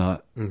music. It's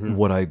not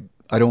what I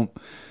don't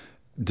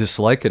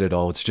dislike it at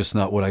all. It's just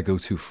not what I go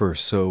to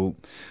first. So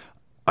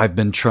I've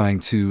been trying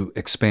to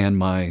expand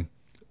my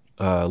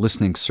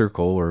listening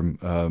circle or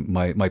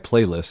my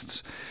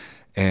playlists,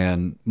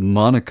 and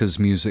Monica's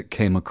music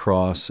came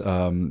across.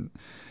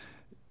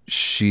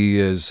 She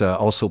is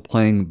also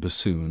playing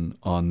bassoon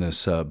on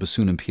this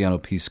bassoon and piano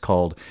piece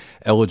called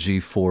Elegy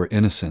for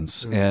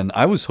Innocence. And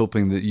I was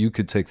hoping that you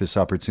could take this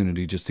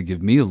opportunity just to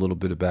give me a little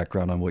bit of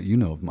background on what you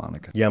know of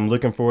Monica. Yeah, I'm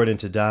looking forward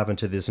to dive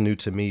into this new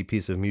to me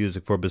piece of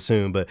music for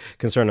bassoon. But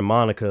concerning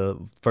Monica,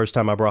 first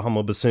time I brought home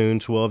a bassoon,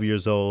 12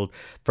 years old,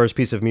 first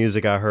piece of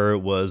music I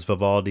heard was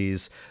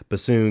Vivaldi's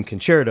Bassoon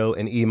Concerto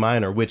in E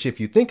minor, which, if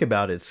you think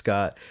about it,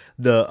 Scott,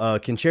 the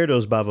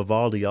concertos by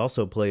Vivaldi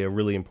also play a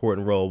really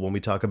important role when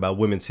we talk about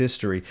women's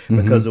history,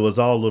 because it was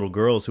all little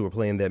girls who were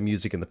playing that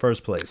music in the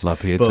first place. La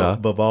Pietà.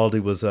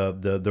 Vivaldi was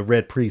the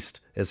Red Priest,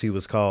 as he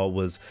was called,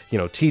 was, you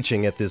know,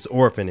 teaching at this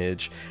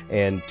orphanage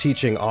and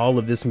teaching all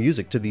of this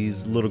music to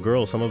these little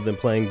girls, some of them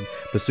playing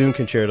bassoon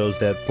concertos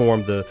that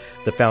formed the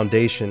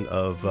foundation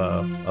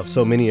of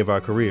so many of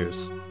our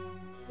careers.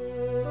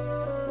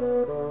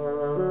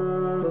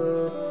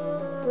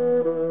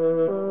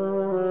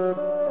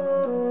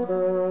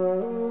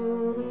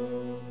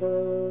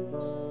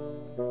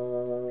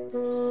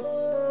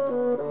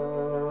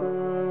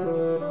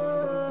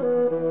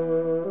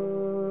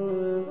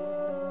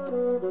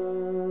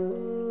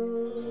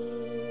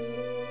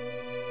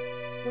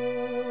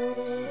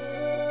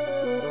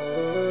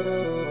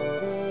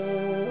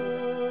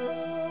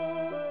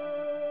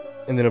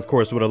 And then, of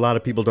course, what a lot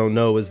of people don't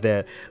know is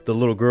that the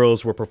little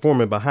girls were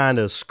performing behind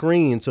a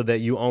screen so that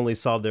you only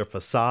saw their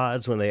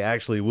facades when they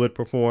actually would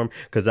perform.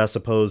 Because I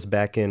suppose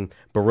back in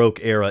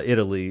Baroque era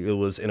Italy, it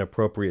was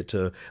inappropriate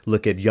to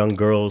look at young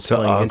girls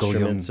playing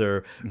instruments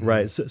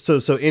right.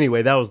 So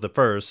anyway, that was the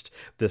first.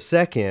 The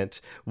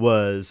second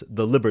was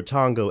the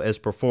Libertango as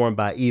performed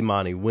by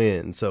Imani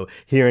Wynn. So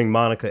hearing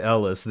Monica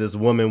Ellis, this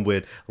woman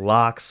with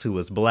locks who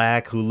was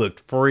black, who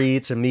looked free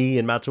to me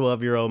in my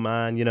 12-year-old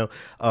mind,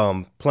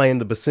 playing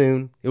the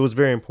bassoon. It was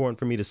very important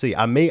for me to see.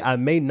 I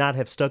may not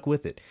have stuck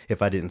with it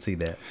if I didn't see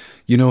that.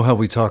 You know how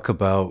we talk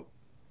about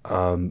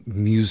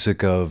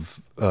music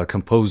of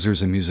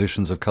composers and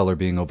musicians of color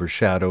being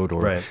overshadowed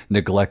or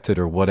neglected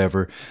or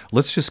whatever.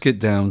 Let's just get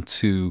down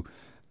to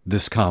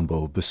this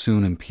combo,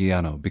 bassoon and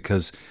piano,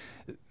 because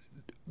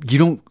you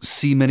don't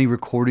see many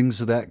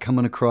recordings of that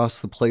coming across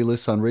the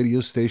playlist on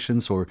radio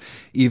stations, or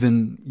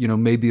even,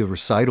 maybe a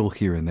recital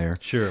here and there.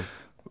 Sure.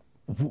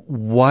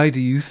 Why do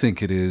you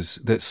think it is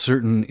that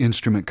certain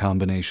instrument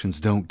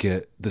combinations don't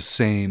get the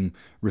same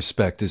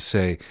respect as,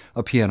 say,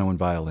 a piano and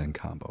violin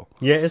combo?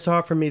 Yeah, it's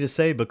hard for me to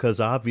say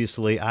because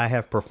obviously I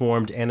have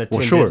performed and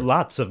attended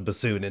lots of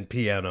bassoon and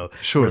piano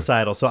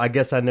recitals. So I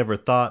guess I never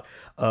thought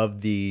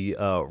of the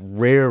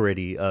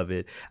rarity of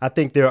it. I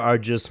think there are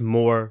just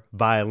more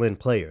violin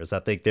players.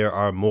 I think there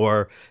are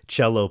more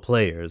cello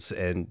players.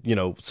 And,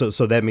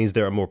 so that means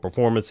there are more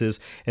performances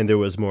and there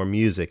was more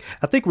music.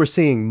 I think we're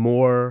seeing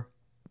more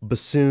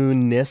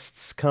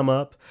bassoonists come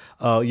up.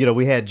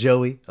 We had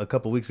Joey a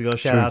couple weeks ago.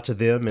 Shout out to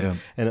them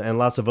and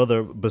lots of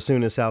other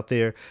bassoonists out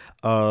there.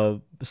 I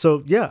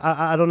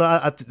don't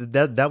know.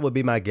 That would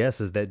be my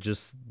guess, is that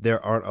just there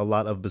aren't a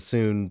lot of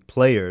bassoon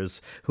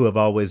players who have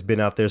always been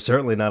out there.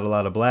 Certainly not a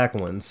lot of black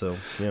ones. So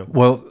yeah.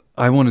 Well,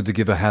 I wanted to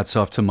give a hats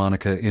off to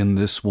Monica in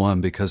this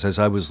one because as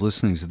I was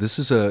listening to this,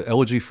 is a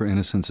Elegy for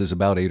Innocence is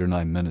about 8 or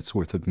 9 minutes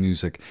worth of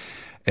music.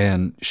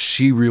 And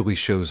she really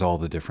shows all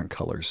the different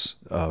colors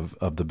of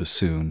the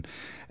bassoon,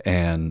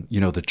 and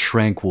the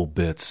tranquil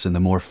bits and the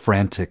more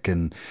frantic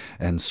and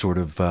sort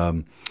of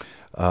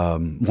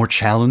more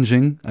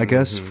challenging, I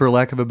guess, for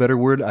lack of a better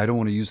word. I don't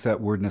want to use that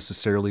word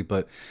necessarily,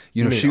 but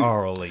she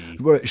orally.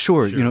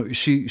 Sure.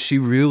 She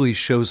really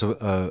shows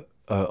a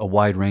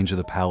wide range of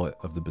the palette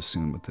of the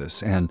bassoon with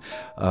this, and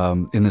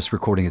in this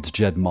recording, it's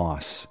Jed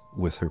Moss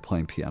with her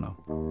playing piano.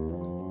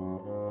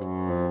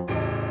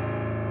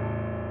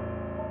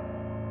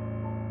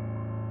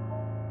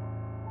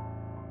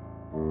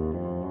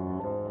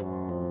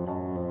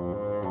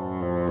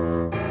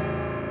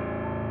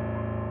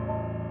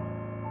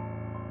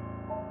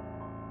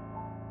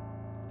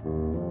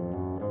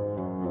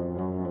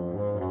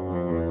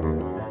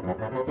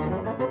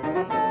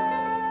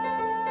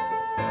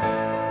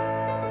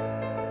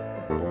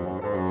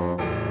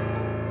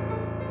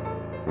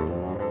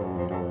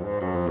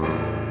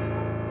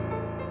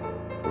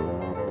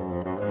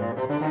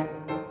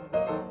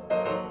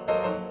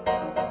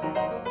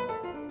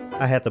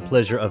 I had the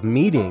pleasure of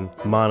meeting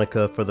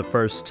Monica for the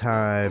first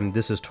time.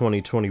 This is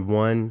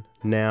 2021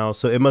 now,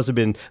 so it must have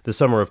been the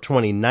summer of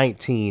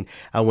 2019.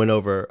 I went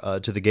over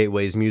to the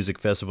Gateways Music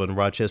Festival in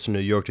Rochester, New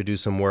York to do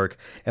some work,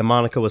 and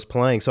Monica was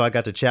playing, so I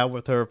got to chat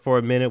with her for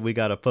a minute. We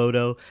got a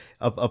photo,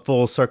 a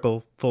full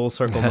circle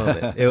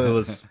moment. It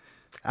was...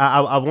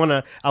 I want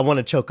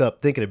to choke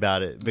up thinking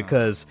about it,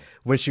 because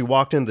when she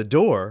walked in the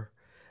door,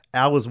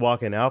 I was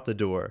walking out the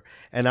door,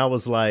 and I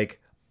was like,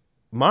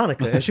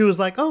 Monica, and she was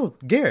like, "Oh,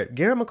 Garrett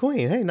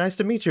McQueen. Hey, nice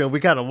to meet you." And we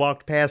kind of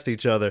walked past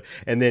each other,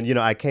 and then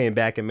I came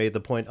back and made the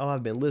point, "Oh,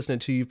 I've been listening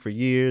to you for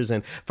years,"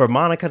 and for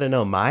Monica to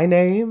know my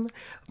name,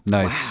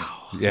 nice,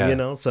 wow.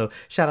 Yeah. So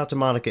shout out to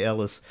Monica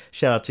Ellis,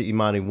 shout out to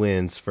Imani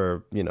Wins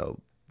for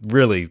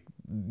really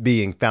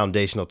being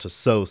foundational to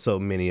so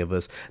many of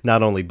us,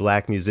 not only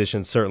black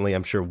musicians, certainly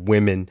I'm sure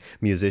women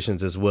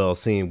musicians as well,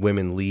 seeing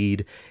women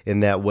lead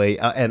in that way,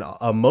 and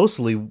a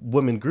mostly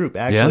women group.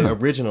 Actually,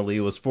 originally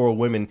it was 4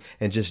 women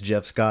and just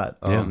Jeff Scott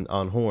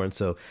on horn.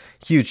 So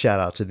huge shout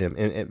out to them,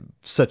 and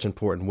such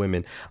important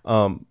women.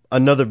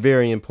 Another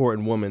very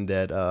important woman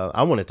that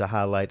I wanted to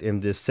highlight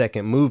in this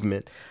second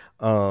movement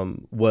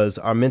was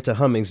Arminta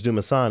Hummings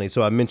Dumasani.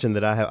 So I mentioned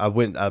that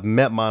I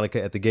met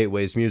Monica at the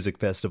Gateways Music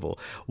Festival.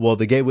 Well,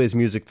 the Gateways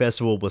Music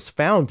Festival was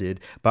founded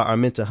by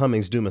Arminta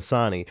Hummings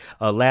Dumasani.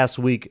 Last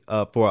week,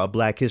 for a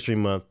Black History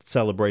Month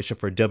celebration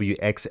for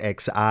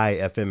WXXI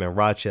FM in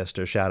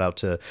Rochester, shout out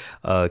to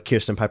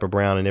Kirsten Piper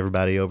Brown and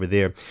everybody over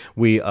there,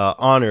 we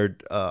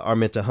honored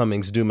Arminta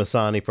Hummings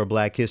Dumasani for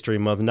Black History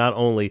Month, not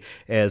only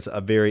as a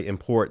very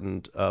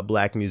important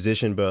black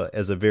musician, but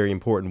as a very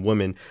important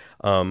woman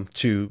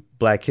to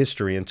Black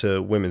history and to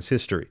women's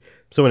history.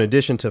 So in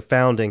addition to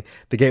founding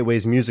the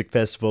Gateways Music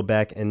Festival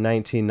back in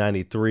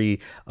 1993,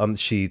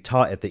 she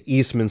taught at the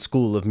Eastman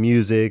School of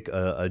Music,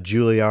 a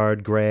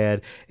Juilliard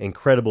grad,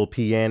 incredible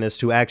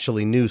pianist who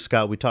actually knew,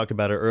 Scott, we talked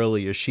about her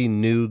earlier, she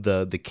knew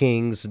the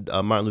Kings,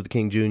 Martin Luther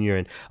King Jr.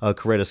 and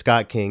Coretta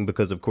Scott King,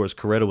 because of course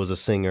Coretta was a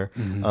singer,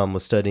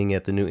 was studying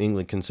at the New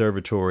England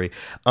Conservatory.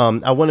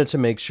 I wanted to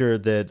make sure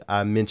that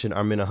I mentioned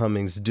Arminta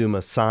Hummings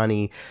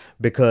Dumasani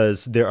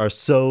because there are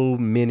so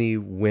many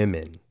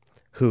women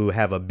who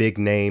have a big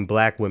name,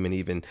 black women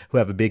even, who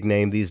have a big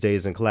name these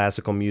days in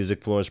classical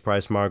music, Florence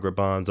Price, Margaret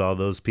Bonds, all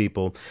those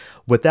people.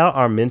 Without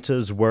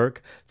Arminta's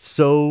work,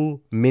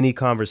 so many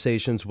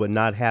conversations would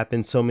not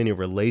happen, so many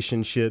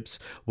relationships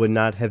would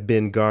not have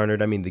been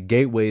garnered. I mean, the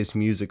Gateways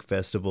Music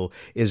Festival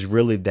is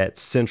really that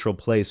central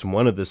place,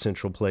 one of the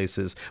central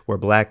places where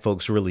black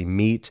folks really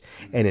meet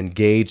and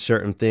engage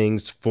certain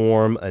things,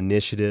 form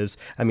initiatives.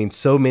 I mean,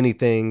 so many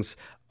things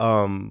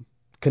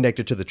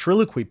connected to the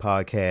Triloquy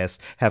podcast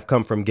have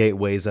come from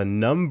Gateways. A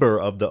number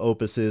of the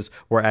opuses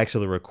were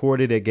actually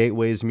recorded at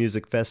Gateways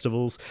music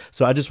festivals.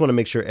 So I just want to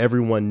make sure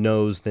everyone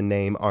knows the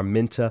name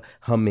Arminta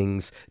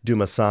Hummings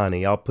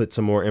Dumasani. I'll put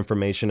some more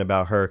information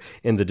about her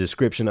in the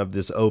description of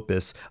this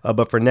opus.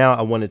 But for now,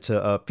 I wanted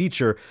to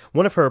feature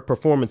one of her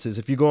performances.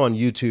 If you go on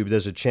YouTube,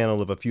 there's a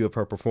channel of a few of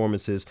her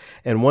performances.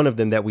 And one of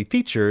them that we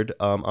featured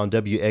on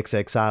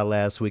WXXI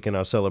last week in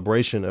our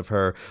celebration of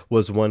her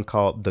was one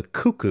called The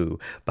Cuckoo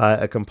by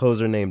a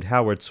composer named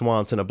Howard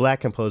Swanson, a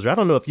black composer. I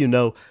don't know if you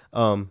know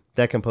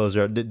that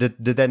composer.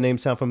 Did that name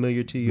sound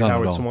familiar to you, Not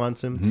Howard at all.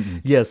 Swanson?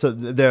 Mm-mm. Yeah, so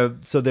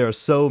there are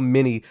so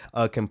many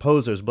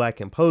composers, black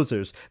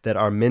composers, that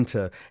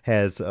Arminta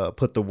has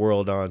put the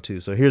world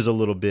onto. So here's a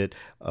little bit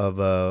of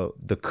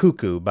The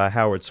Cuckoo by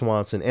Howard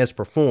Swanson as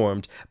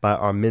performed by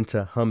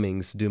Arminta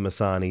Hummings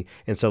Dumasani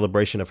in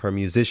celebration of her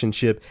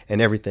musicianship and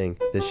everything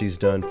that she's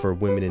done for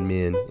women and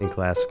men in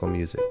classical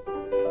music.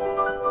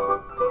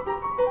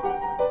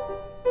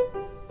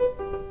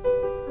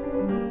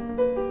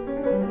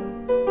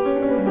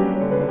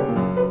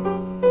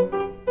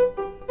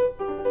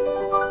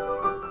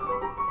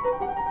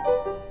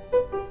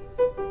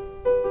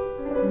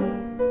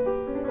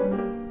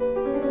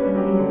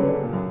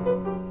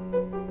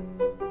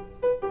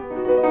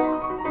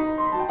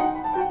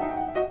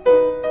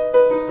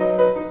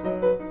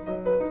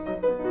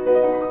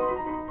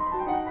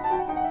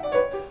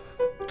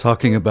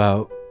 Talking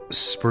about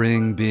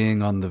spring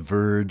being on the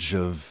verge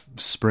of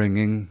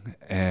springing,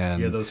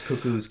 and Yeah, those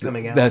cuckoos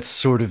coming out. that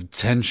sort of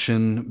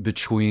tension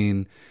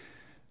between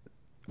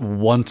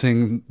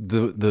wanting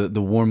the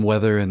warm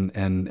weather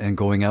and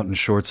going out in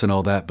shorts and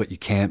all that, but you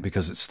can't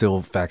because it's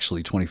still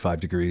factually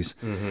 25 degrees.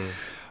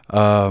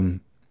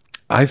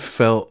 I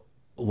felt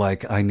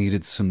like I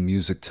needed some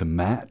music to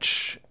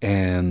match,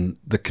 and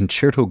the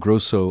Concerto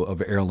Grosso of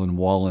Erilyn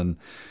Wallen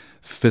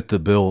fit the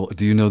bill.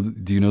 Do you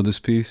know this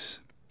piece?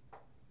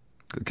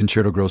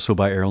 Concerto Grosso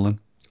by Erilyn?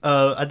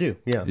 I do,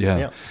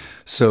 yeah.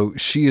 So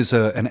she is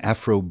an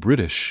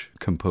Afro-British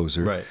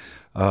composer. Right.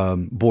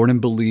 Born in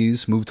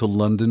Belize, moved to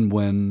London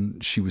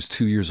when she was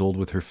 2 years old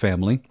with her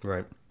family.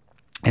 Right.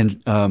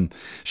 And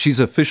she's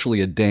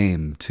officially a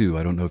dame, too.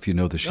 I don't know if you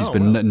know this. She's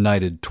been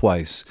knighted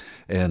twice.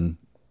 And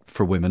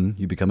for women,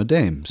 you become a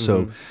dame.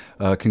 So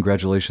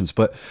congratulations.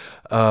 But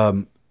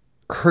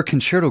her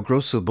Concerto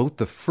Grosso, both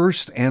the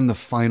first and the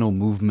final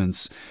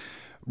movements,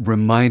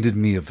 reminded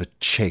me of a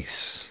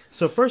chase.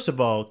 So first of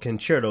all,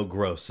 Concerto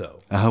Grosso.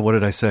 What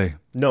did I say?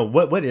 No,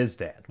 what is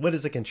that? What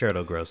is a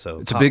Concerto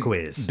Grosso? It's a Pop big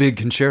quiz. big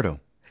concerto.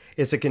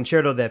 It's a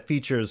concerto that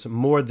features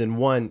more than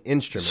one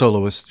instrument.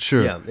 Soloist,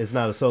 sure. Yeah, it's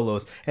not a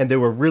soloist. And they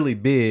were really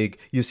big.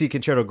 You see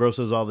Concerto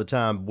Grossos all the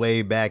time,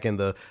 way back in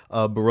the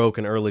Baroque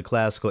and early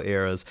classical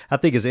eras. I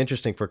think it's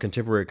interesting for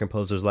contemporary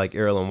composers like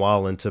Erilyn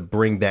Wallen to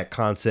bring that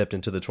concept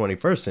into the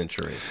 21st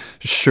century.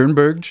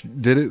 Schoenberg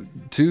did it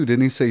too,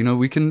 didn't he? Say,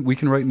 we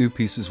can write new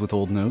pieces with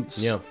old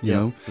notes. Yeah,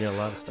 you yeah, a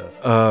lot of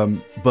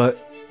stuff.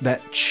 But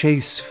that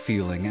chase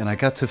feeling, and I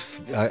got the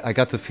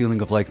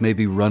feeling of like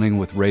maybe running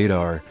with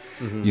radar,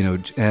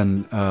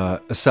 and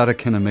Asada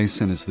Kenna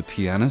Mason is the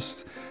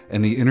pianist,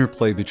 and the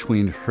interplay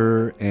between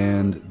her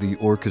and the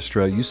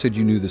orchestra. You said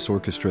you knew this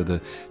orchestra, the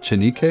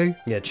Chinike?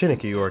 Yeah,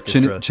 Chinike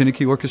Orchestra.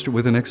 Chinike Orchestra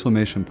with an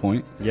exclamation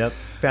point. Yep.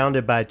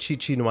 Founded by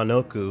Chichi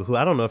Nwanoku, who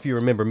I don't know if you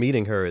remember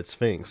meeting her at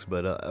Sphinx,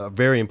 but a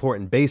very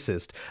important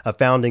bassist, a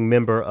founding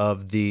member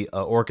of the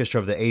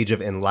Orchestra of the Age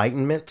of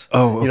Enlightenment.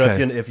 Oh,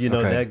 okay. If you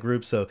know that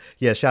group. So,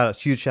 yeah,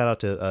 huge shout out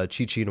to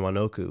Chichi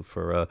Nwanoku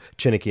for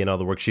Chinike and all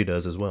the work she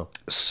does as well.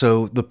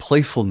 So the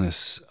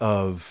playfulness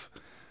of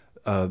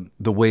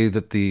the way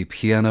that the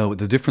piano,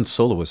 the different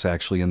soloists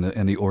actually, and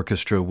the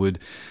orchestra would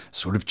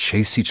sort of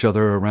chase each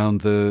other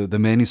around the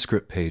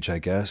manuscript page, I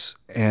guess.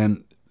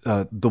 And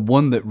the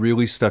one that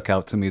really stuck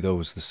out to me, though,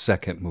 was the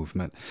second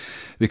movement,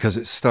 because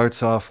it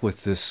starts off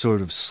with this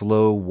sort of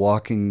slow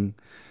walking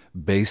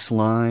bass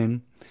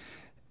line,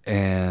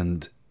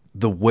 and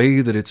the way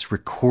that it's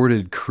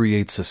recorded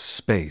creates a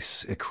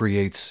space. It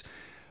creates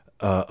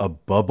a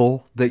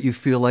bubble that you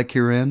feel like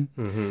you're in.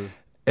 Mm-hmm.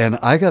 And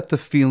I got the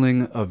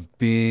feeling of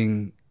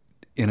being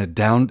in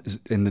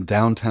the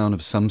downtown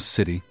of some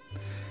city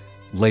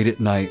late at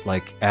night,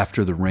 like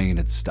after the rain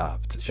had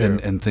stopped. Sure.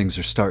 And things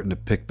are starting to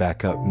pick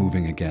back up,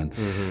 moving again.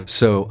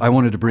 So I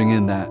wanted to bring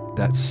in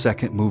that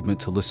second movement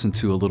to listen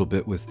to a little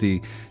bit with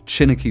the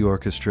Chiniki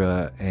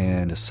Orchestra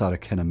and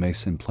Asada Kenna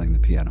Mason playing the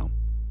piano.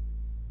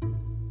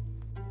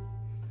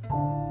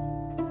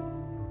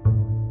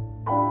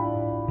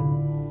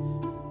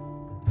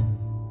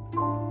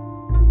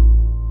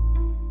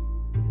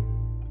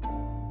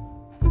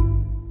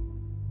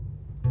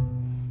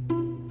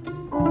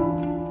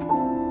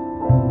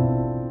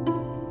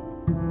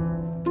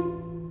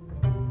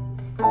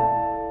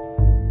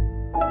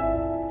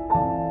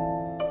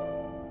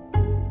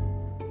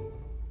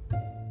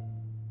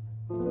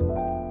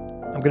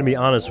 I'm going to be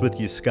honest with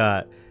you,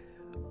 Scott.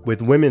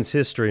 With Women's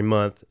History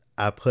Month,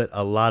 I put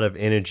a lot of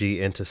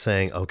energy into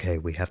saying, okay,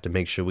 we have to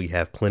make sure we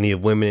have plenty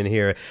of women in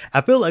here.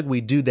 I feel like we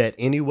do that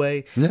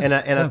anyway.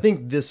 I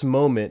think this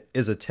moment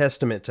is a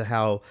testament to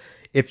how,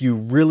 if you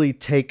really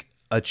take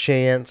a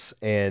chance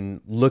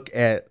and look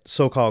at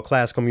so-called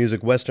classical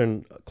music,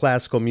 Western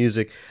classical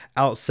music,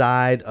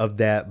 outside of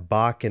that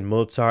Bach and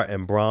Mozart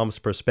and Brahms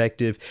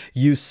perspective,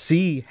 you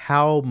see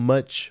how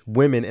much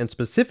women, and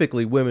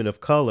specifically women of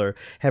color,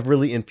 have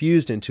really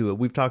infused into it.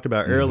 We've talked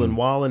about Earlyn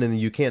Wallen, and then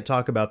you can't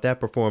talk about that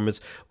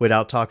performance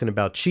without talking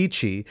about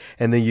Chi-Chi,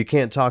 and then you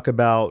can't talk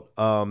about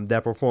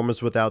that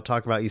performance without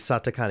talking about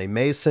Asada Kenna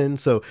Mason.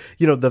 So,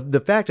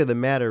 the fact of the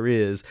matter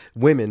is,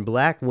 women,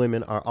 black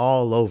women, are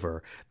all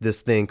over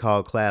this thing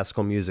called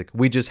classical music.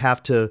 We just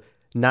have to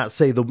not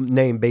say the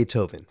name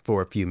Beethoven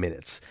for a few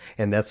minutes,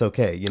 and that's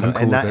okay, I'm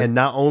cool and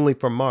not only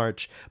for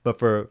March, but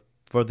for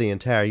the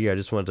entire year. I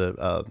just wanted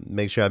to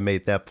make sure I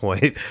made that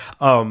point.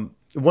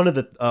 One of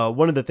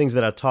the things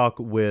that I talk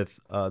with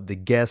the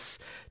guests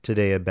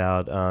today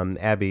about,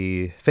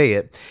 Abby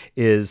Fayette,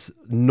 is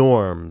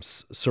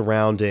norms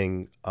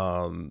surrounding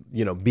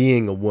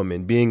being a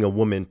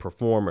woman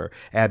performer.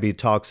 Abby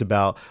talks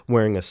about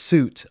wearing a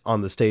suit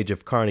on the stage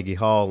of Carnegie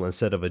Hall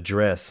instead of a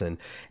dress, and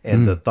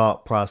the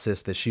thought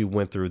process that she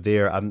went through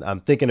there.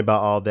 I'm thinking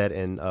about all that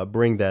and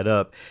bring that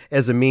up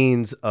as a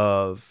means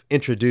of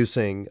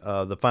introducing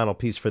the final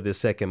piece for this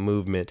second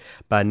movement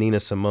by Nina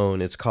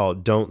Simone. It's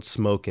called "Don't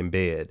Smoke in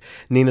Bed."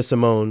 Nina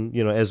Simone,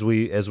 as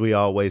we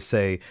always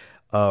say,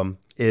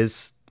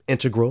 is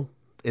integral,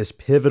 is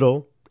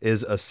pivotal,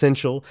 is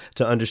essential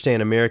to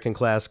understand American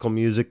classical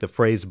music. The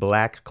phrase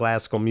black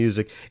classical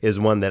music is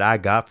one that I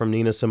got from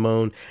Nina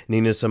Simone.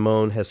 Nina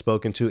Simone has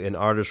spoken to an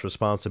artist's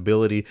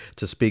responsibility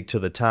to speak to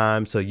the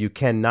time. So you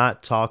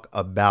cannot talk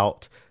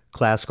about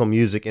classical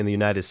music in the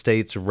United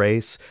States,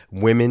 race,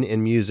 women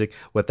in music,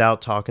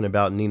 without talking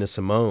about Nina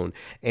Simone.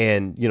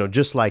 And,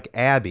 just like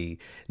Abby,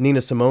 Nina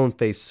Simone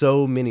faced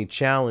so many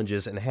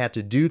challenges and had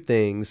to do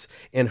things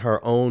in her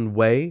own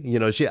way.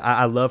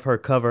 I love her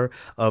cover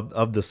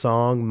of the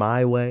song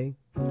My Way.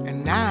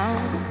 And now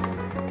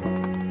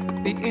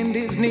the end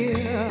is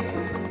near,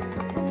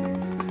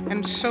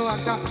 and so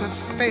I got to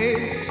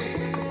face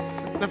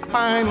the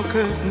final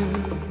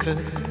curtain.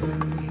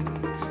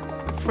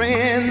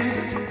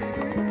 Friends,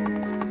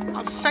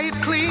 I'll say it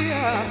clear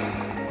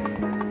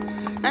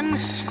and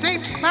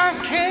state my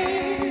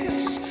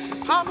case,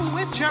 of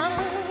which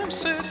I'm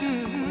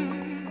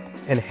certain.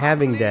 And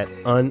having that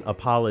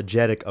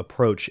unapologetic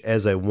approach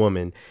as a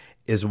woman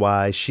is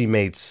why she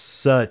made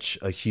such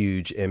a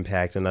huge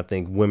impact. And I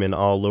think women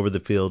all over the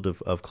field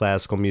of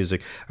classical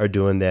music are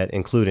doing that,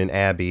 including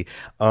Abby.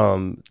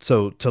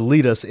 So to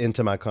lead us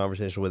into my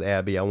conversation with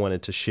Abby, I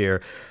wanted to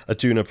share a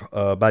tune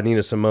by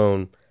Nina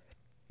Simone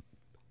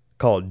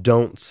called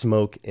 "Don't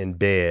Smoke in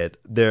Bed."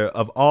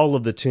 Of all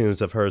of the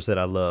tunes of hers that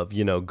I love,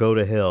 Go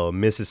to Hell,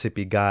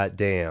 Mississippi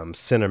Goddamn,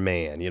 Sinner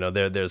Man,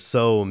 there's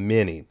so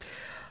many.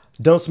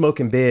 "Don't Smoke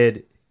in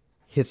Bed"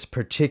 hits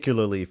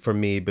particularly for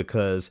me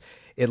because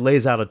it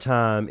lays out a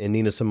time in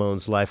Nina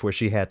Simone's life where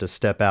she had to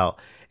step out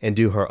and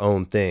do her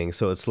own thing.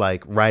 So it's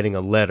like writing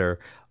a letter,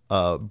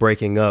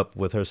 breaking up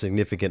with her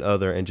significant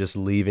other and just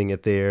leaving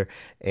it there,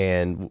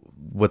 and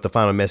with the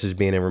final message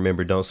being, and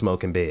remember, don't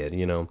smoke in bed,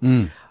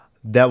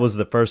 That was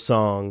the first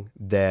song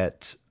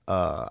that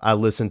I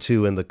listened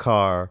to in the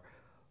car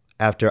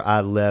after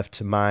I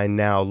left my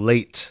now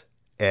late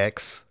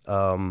ex.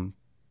 And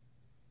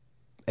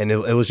it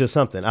was just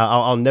something.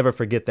 I'll never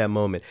forget that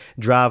moment.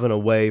 Driving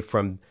away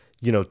from,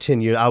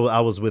 10 years. I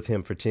was with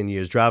him for 10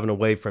 years. Driving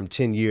away from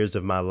 10 years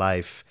of my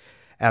life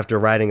after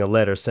writing a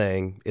letter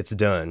saying it's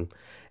done.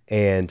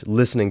 And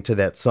listening to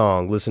that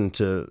song, listening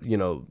to,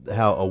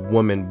 how a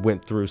woman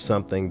went through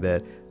something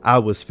that I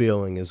was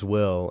feeling as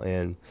well.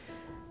 And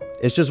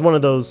it's just one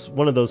of those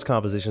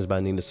compositions by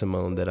Nina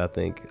Simone that I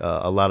think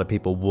a lot of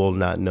people will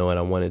not know, and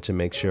I wanted to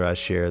make sure I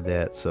share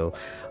that. So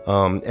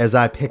as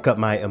I pick up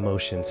my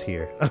emotions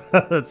here,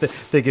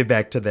 thinking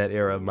back to that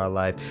era of my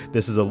life,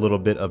 this is a little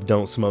bit of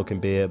 "Don't Smoke in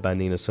Bed" by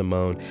Nina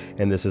Simone,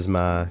 and this is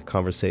my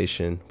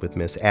conversation with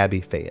Miss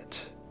Abby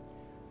Fayette.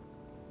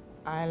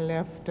 I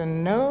left a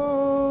note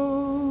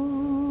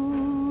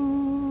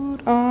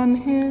on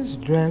his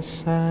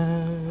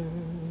dresser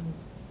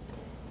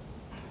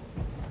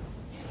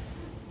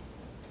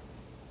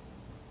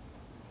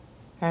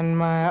and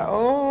my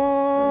old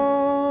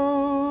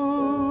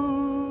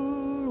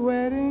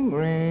wedding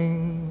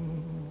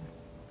ring.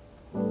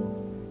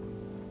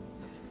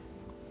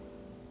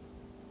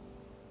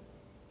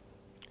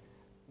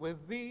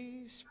 With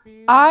these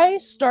I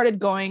started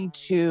going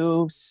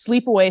to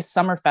sleepaway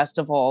summer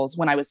festivals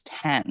when I was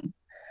 10.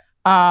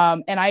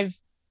 And I've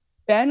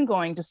been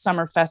going to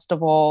summer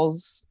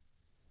festivals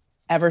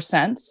ever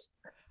since.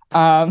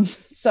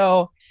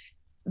 So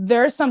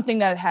there's something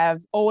that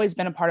have always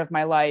been a part of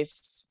my life.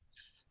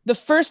 The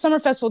first summer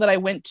festival that I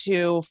went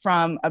to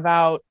from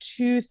about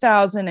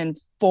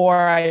 2004,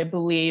 I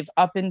believe,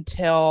 up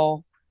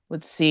until,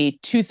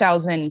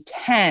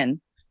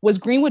 2010 was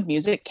Greenwood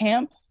Music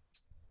Camp,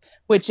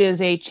 which is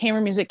a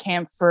chamber music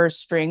camp for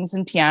strings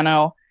and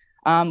piano,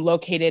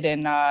 located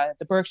in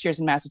the Berkshires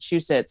in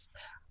Massachusetts.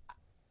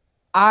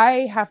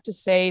 I have to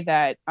say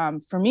that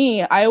for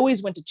me, I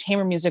always went to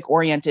chamber music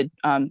oriented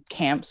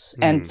camps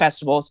and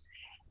festivals.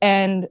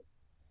 And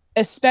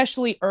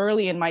especially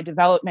early in my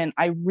development,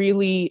 I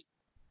really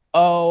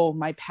owe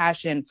my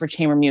passion for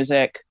chamber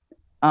music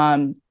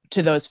to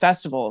those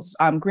festivals.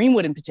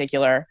 Greenwood in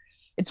particular,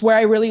 it's where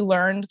I really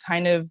learned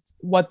kind of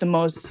what the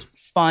most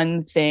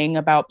fun thing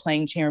about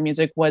playing chamber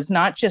music was,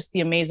 not just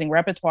the amazing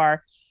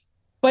repertoire,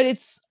 but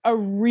it's a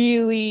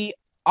really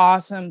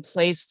awesome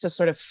place to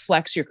sort of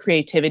flex your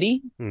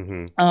creativity.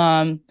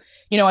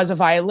 As a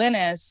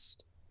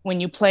violinist, when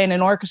you play in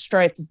an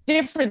orchestra, it's a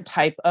different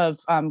type of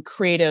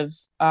creative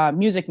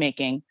music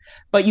making,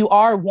 but you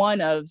are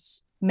one of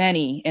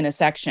many in a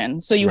section.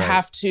 So you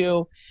have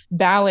to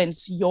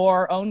balance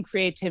your own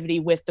creativity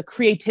with the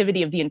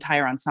creativity of the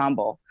entire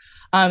ensemble.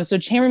 So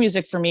chamber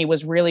music for me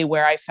was really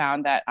where I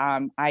found that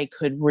I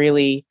could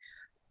really,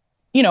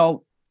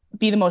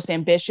 be the most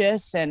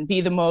ambitious and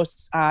be the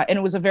most, and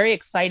it was a very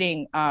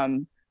exciting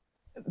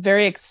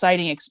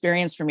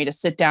experience for me to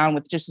sit down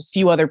with just a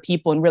few other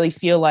people and really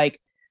feel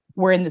like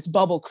we're in this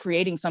bubble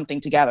creating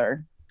something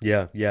together.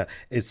 Yeah.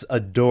 It's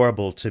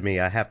adorable to me.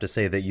 I have to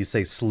say that you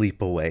say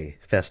sleepaway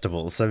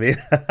festivals. I mean,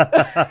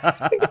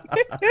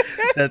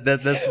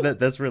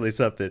 that's really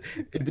something.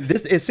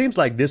 It seems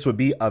like this would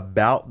be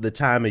about the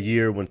time of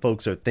year when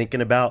folks are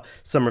thinking about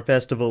summer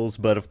festivals.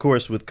 But of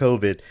course, with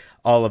COVID,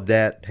 all of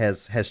that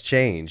has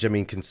changed. I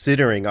mean,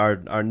 considering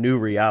our new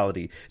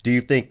reality, do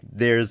you think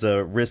there's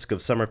a risk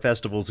of summer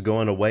festivals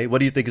going away? What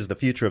do you think is the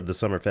future of the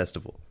summer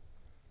festival?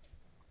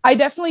 I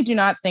definitely do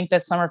not think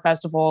that summer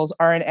festivals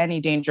are in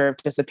any danger of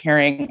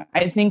disappearing.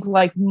 I think,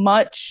 like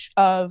much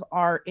of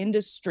our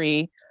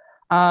industry,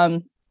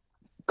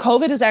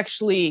 COVID has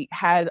actually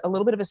had a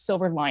little bit of a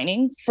silver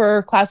lining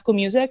for classical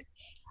music.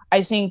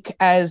 I think,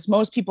 as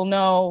most people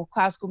know,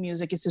 classical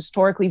music is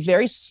historically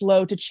very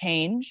slow to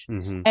change.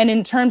 And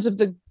in terms of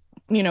the,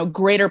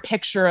 greater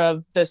picture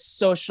of the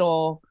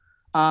social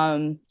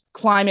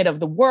climate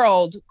of the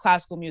world,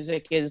 classical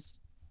music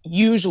is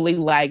usually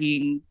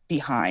lagging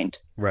behind.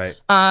 Right.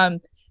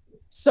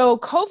 So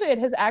COVID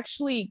has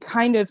actually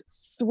kind of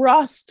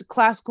thrust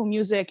classical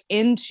music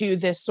into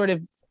this sort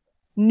of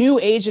new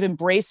age of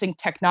embracing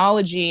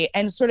technology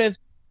and sort of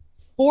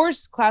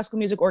forced classical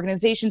music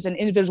organizations and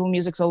individual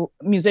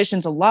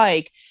musicians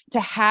alike to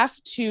have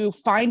to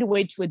find a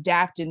way to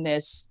adapt in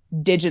this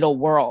digital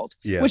world,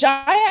 which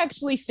I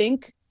actually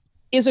think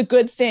is a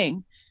good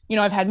thing.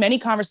 I've had many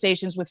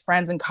conversations with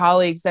friends and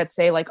colleagues that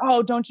say like,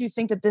 oh, don't you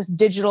think that this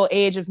digital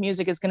age of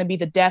music is going to be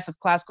the death of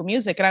classical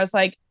music? And I was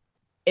like,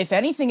 if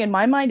anything, in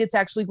my mind, it's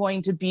actually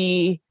going to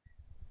be,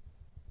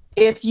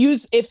 if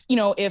used in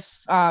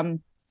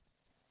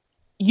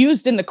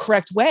the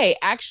correct way,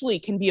 actually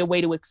can be a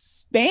way to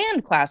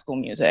expand classical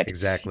music.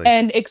 Exactly.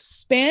 And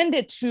expand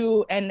it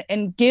to,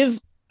 and give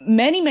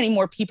many, many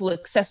more people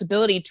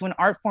accessibility to an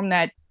art form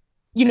that,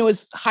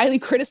 is highly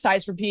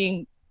criticized for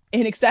being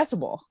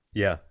inaccessible.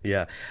 Yeah.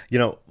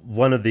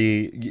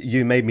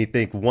 You made me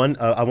think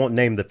I won't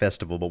name the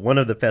festival, but one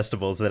of the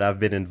festivals that I've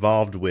been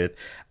involved with,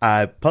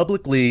 I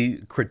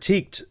publicly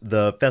critiqued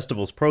the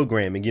festival's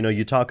programming.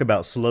 You talk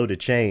about slow to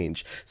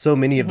change. So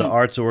many of the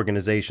arts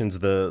organizations,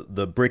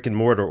 the brick and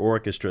mortar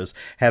orchestras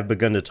have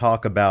begun to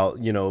talk about,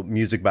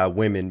 music by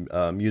women,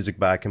 music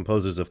by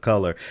composers of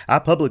color. I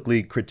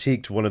publicly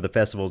critiqued one of the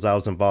festivals I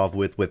was involved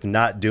with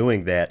not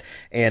doing that.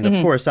 And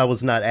of course, I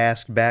was not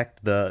asked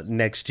back the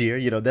next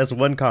year. That's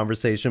one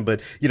conversation.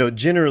 But,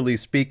 generally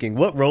speaking,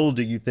 what role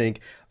do you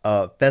think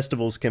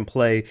festivals can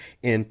play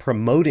in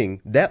promoting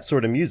that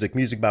sort of music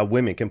by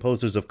women,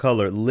 composers of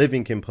color,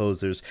 living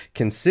composers,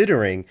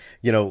 considering,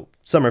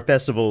 summer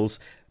festivals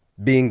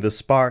being the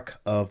spark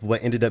of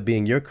what ended up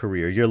being your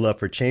career, your love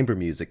for chamber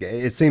music?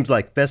 It seems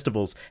like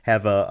festivals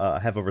have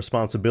a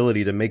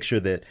responsibility to make sure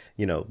that,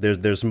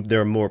 there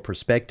are more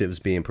perspectives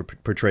being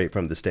portrayed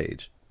from the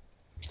stage.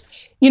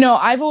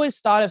 I've always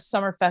thought of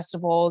summer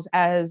festivals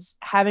as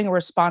having a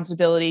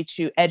responsibility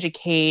to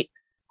educate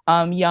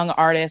young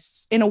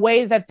artists in a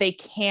way that they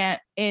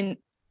can't, in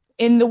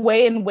the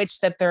way in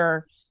which that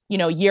their,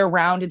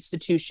 year-round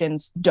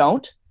institutions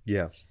don't.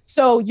 Yeah.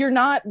 So you're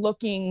not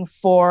looking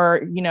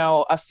for,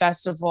 a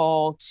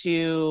festival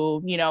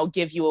to,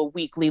 give you a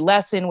weekly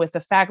lesson with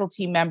a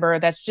faculty member.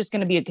 That's just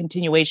going to be a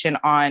continuation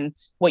on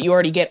what you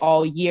already get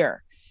all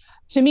year.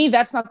 To me,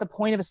 that's not the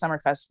point of a summer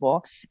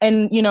festival.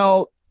 And,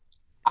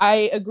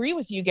 I agree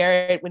with you,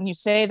 Garrett, when you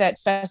say that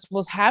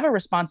festivals have a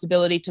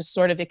responsibility to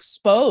sort of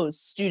expose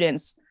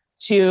students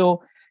to,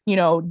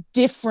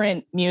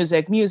 different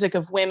music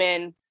of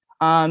women,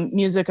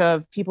 music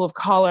of people of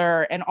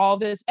color, and all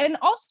this. And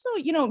also,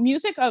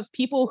 music of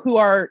people who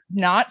are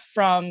not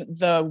from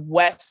the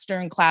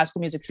Western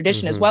classical music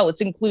tradition as well. Let's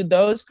include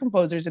those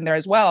composers in there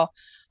as well.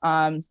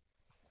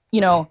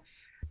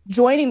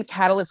 Joining the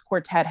Catalyst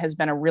Quartet has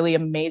been a really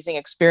amazing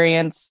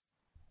experience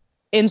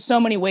in so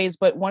many ways.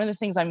 But one of the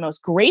things I'm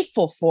most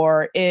grateful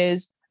for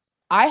is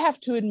I have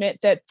to admit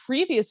that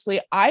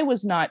previously I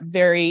was not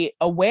very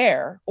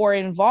aware or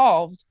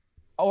involved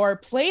or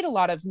played a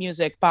lot of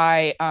music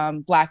by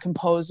Black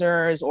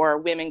composers or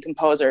women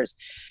composers.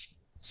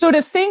 So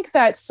to think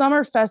that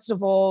summer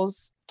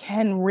festivals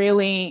can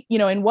really,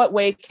 in what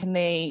way can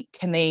they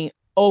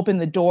open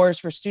the doors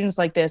for students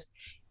like this?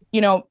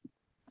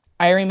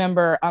 I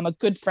remember a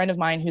good friend of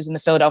mine who's in the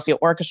Philadelphia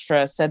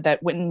Orchestra said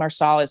that Wynton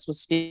Marsalis was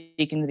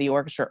speaking to the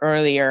orchestra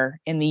earlier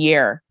in the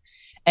year.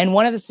 And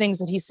one of the things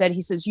that he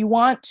says, you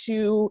want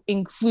to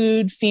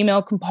include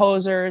female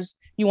composers,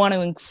 you want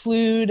to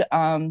include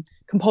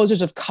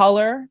composers of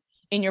color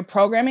in your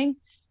programming.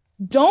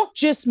 Don't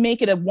just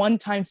make it a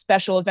one-time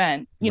special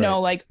event,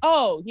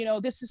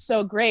 this is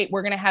so great.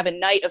 We're going to have a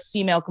night of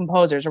female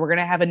composers, or we're going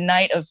to have a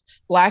night of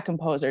Black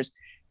composers.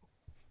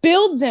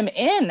 Build them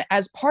in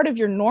as part of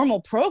your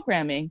normal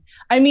programming.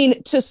 I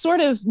mean, to sort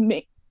of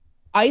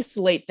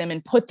isolate them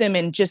and put them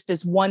in just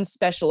this one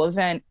special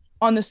event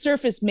on the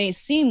surface may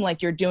seem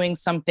like you're doing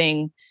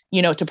something,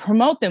 to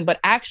promote them, but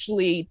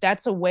actually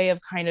that's a way of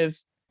kind of,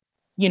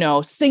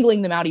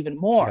 singling them out even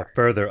more.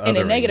 Further in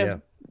a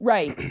negative,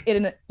 right?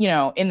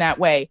 In that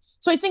way.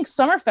 So I think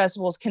summer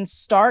festivals can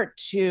start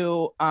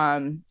to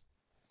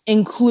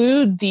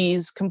include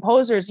these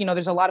composers.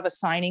 There's a lot of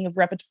assigning of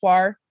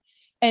repertoire.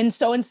 And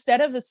so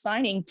instead of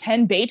assigning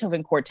 10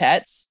 Beethoven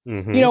quartets,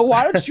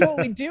 why don't you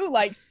only do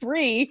like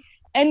 3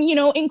 and,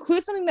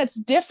 include something that's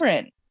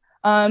different,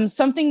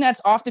 something that's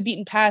off the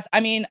beaten path.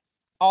 I mean,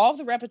 all of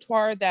the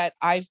repertoire that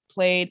I've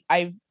played,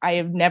 I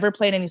have never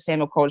played any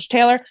Samuel Coleridge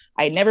Taylor.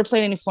 I had never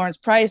played any Florence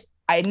Price.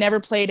 I had never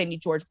played any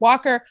George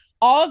Walker.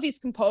 All of these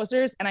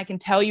composers, and I can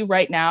tell you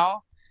right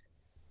now,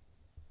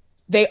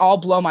 they all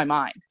blow my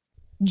mind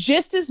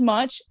just as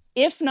much,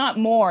 if not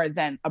more,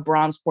 than a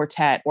Brahms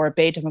quartet or a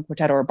Beethoven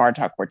quartet or a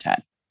Bartok quartet.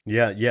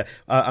 Yeah.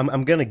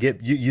 I'm going to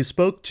get you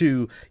spoke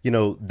to,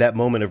 that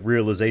moment of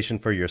realization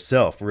for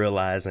yourself,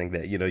 realizing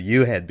that,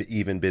 you had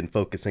even been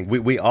focusing.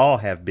 We all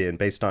have been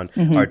based on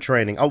our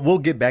training. We'll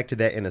get back to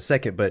that in a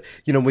second. But,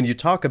 when you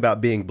talk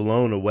about being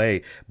blown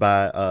away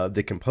by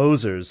the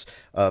composers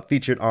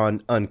featured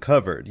on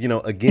Uncovered,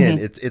 again,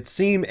 it's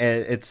seen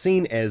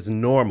as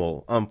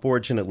normal,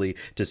 unfortunately,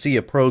 to see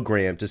a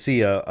program, to see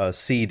a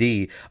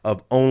CD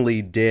of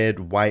only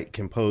dead white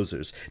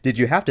composers. Did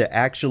you have to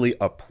actually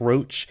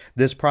approach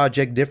this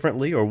project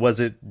differently, or was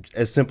it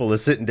as simple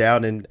as sitting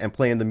down and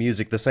playing the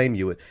music in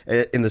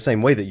the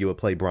same way that you would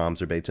play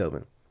Brahms or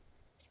Beethoven?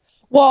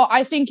 Well,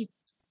 I think,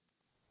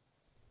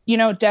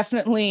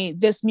 definitely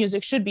this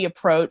music should be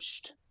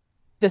approached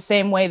the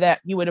same way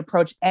that you would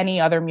approach any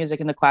other music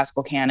in the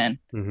classical canon.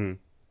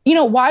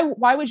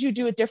 Why would you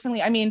do it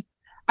differently? I mean,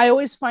 I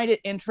always find it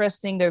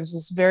interesting. There's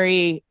this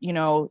very,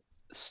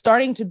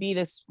 starting to be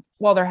this,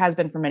 well, there has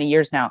been for many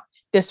years now,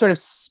 this sort of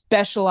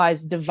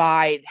specialized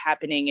divide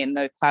happening in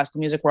the classical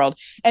music world.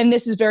 And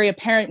this is very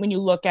apparent when you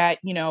look at,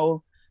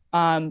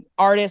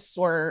 artists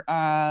or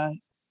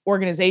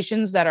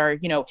organizations that are,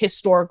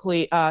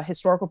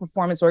 historical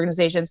performance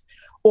organizations,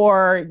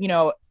 or,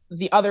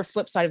 the other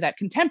flip side of that,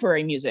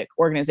 contemporary music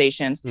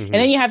organizations. And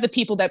then you have the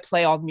people that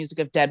play all the music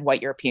of dead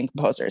white European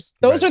composers.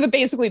 Those are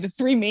basically the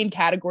 3 main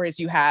categories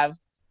you have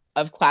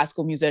of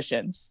classical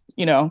musicians,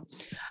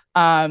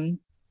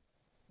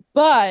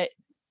 but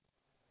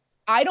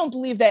I don't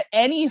believe that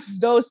any of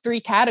those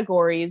 3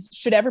 categories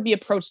should ever be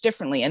approached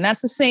differently. And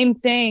that's the same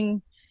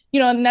thing,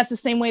 and that's the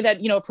same way that,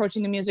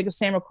 approaching the music of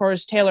Samuel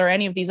Coleridge Taylor or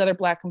any of these other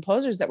Black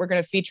composers that we're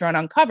going to feature on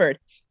Uncovered.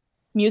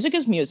 Music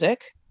is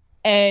music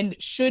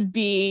and should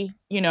be,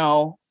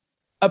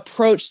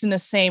 approached in the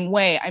same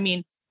way. I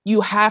mean,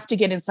 you have to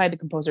get inside the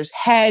composer's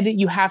head.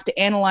 You have to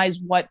analyze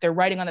what they're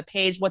writing on the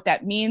page, what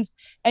that means,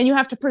 and you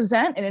have to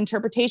present an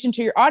interpretation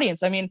to your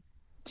audience. I mean,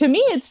 to me,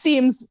 it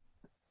seems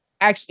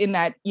actually in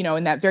that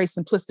very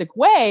simplistic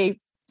way,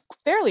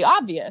 fairly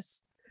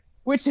obvious,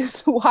 which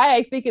is why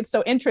I think it's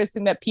so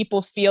interesting that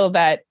people feel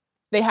that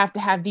they have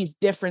to have these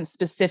different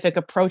specific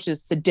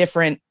approaches to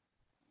different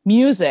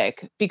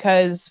music,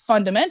 because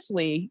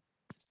fundamentally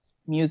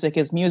music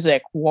is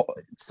music.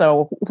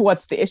 So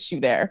what's the issue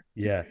there?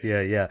 Yeah,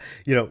 yeah, yeah.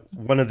 You know,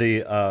 one of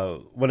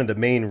the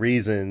main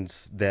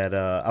reasons that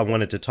I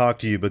wanted to talk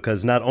to you,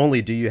 because not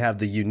only do you have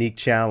the unique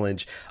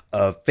challenge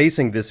of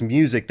facing this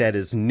music that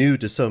is new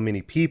to so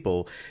many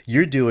people,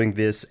 you're doing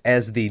this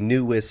as the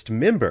newest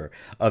member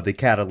of the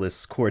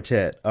Catalyst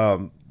Quartet.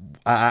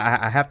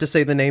 I have to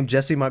say the name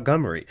Jessie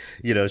Montgomery.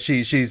 You know,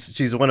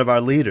 she's one of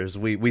our leaders.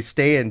 We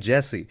stay in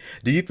Jessie.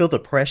 Do you feel the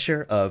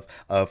pressure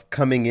of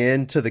coming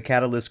into the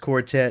Catalyst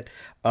Quartet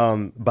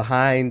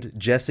behind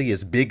Jessie,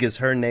 as big as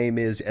her name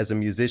is as a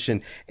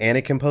musician and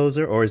a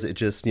composer, or is it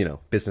just, you know,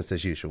 business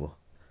as usual?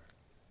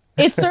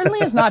 It certainly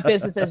is not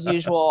business as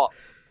usual.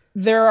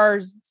 There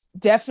are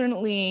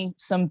definitely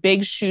some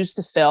big shoes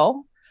to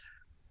fill,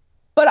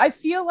 but I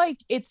feel like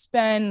it's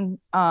been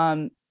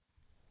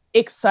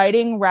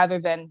exciting rather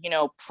than, you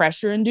know,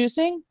 pressure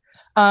inducing.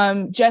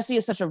 Jessie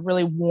is such a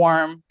really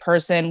warm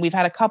person. We've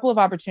had a couple of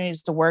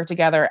opportunities to work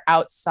together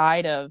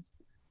outside of,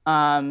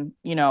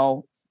 you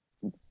know,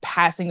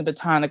 passing the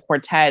baton of the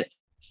quartet,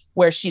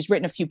 where she's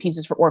written a few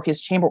pieces for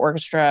Orpheus Chamber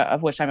Orchestra,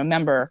 of which I'm a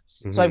member.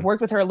 Mm-hmm. So I've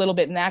worked with her a little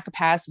bit in that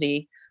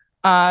capacity.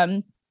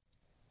 And,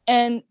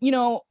 you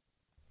know,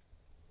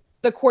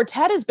 the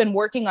quartet has been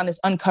working on this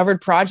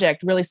Uncovered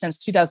project really since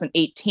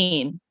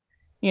 2018,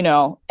 you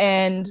know,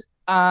 and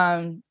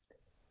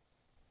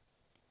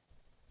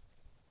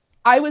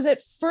I was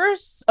at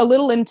first a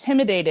little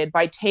intimidated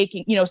by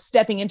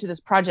stepping into this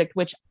project,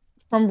 which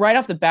from right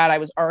off the bat, I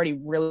was already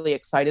really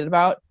excited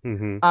about.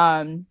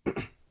 Mm-hmm.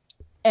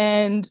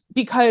 And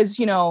because,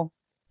 you know,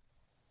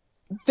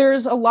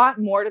 there's a lot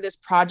more to this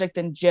project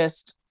than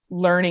just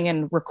learning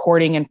and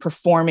recording and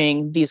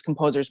performing these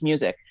composers'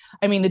 music.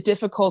 I mean, the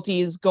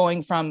difficulties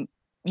going from,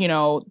 you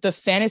know, the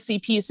fantasy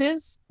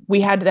pieces,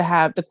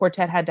 the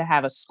quartet had to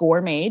have a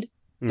score made.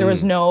 There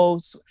was no,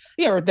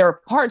 you know, there are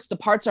parts, the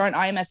parts are on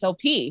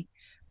IMSLP,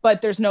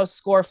 but there's no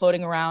score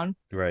floating around.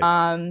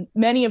 Right.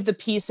 Many of the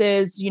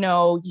pieces, you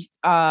know,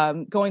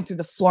 going through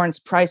the Florence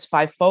Price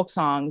 5 folk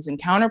songs and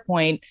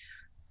Counterpoint,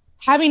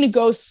 having to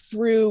go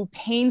through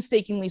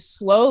painstakingly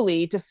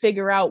slowly to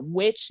figure out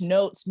which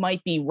notes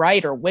might be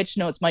right or which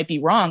notes might be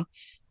wrong.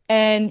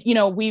 And, you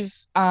know, we've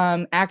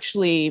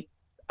actually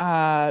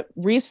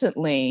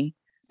recently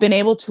been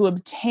able to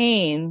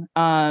obtain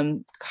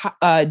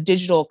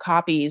digital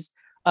copies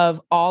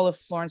of all of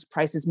Florence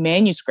Price's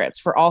manuscripts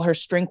for all her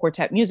string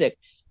quartet music,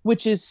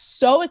 which is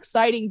so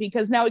exciting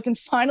because now we can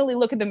finally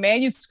look at the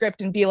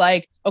manuscript and be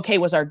like, okay,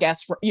 was our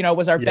best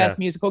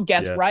musical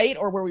guess right,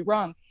 or were we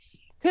wrong?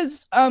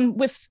 Because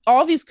with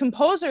all these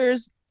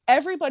composers,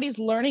 everybody's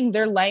learning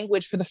their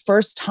language for the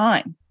first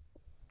time.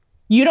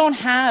 You don't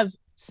have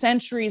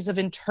centuries of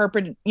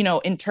interpretation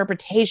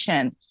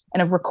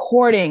and of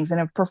recordings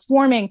and of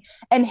performing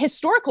and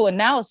historical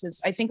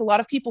analysis. I think a lot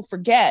of people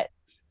forget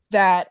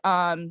that,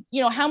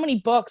 you know, how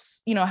many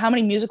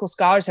musical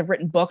scholars have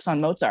written books on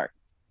Mozart,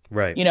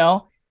 right? You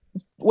know,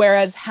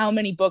 whereas how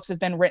many books have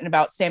been written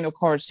about Samuel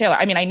Coleridge Taylor?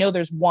 I mean, I know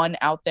there's one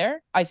out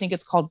there. I think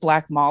it's called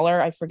Black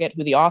Mahler. I forget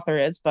who the author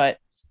is, but,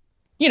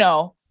 you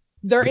know,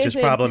 Which is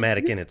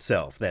problematic in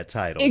itself, that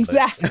title.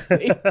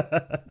 Exactly.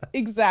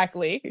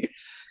 Exactly.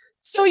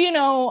 So, you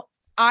know,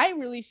 I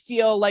really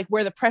feel like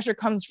where the pressure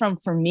comes from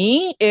for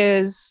me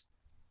is,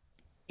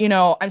 you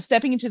know, I'm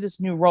stepping into this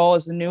new role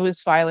as the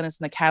newest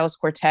violinist in the Catalyst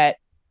Quartet,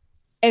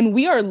 and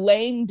we are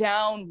laying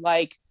down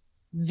like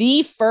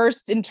the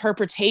first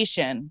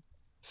interpretation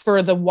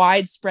for the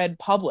widespread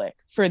public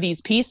for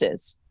these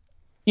pieces,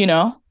 you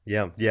know?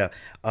 Yeah, yeah.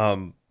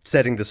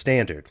 Setting the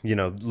standard, you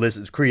know,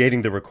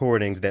 creating the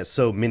recordings that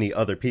so many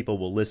other people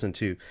will listen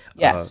to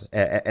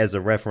as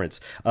a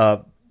reference.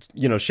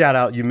 You know, shout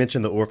out, you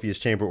mentioned the Orpheus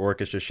Chamber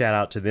Orchestra, shout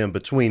out to them.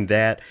 Between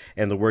that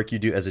and the work you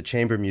do as a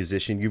chamber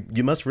musician,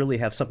 you must really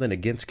have something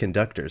against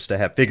conductors to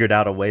have figured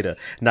out a way to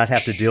not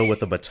have to deal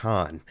with a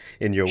baton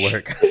in your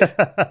work.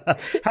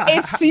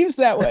 It seems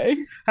that way.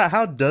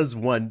 How does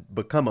one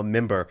become a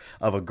member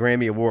of a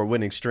Grammy Award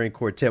winning string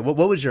quartet? What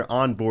was your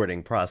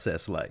onboarding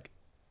process like?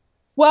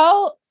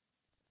 Well,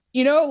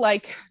 you know,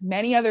 like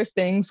many other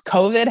things,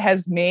 COVID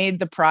has made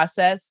the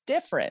process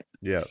different.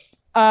 Yeah.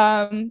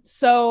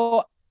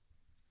 So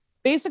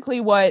basically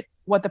what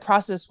the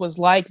process was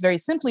like, very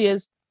simply,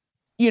 is,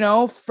 you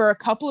know, for a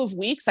couple of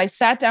weeks, I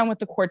sat down with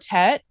the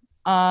quartet,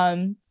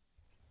 and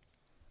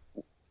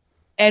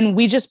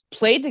we just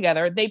played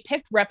together. They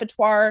picked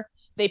repertoire.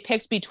 They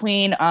picked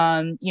between,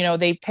 you know,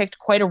 they picked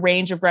quite a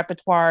range of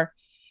repertoire.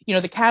 You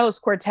know, the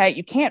Catalyst Quartet,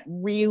 you can't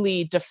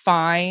really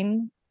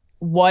define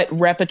what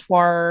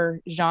repertoire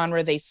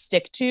genre they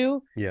stick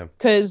to. Yeah.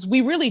 Because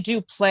we really do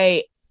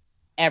play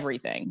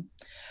everything.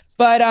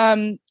 But,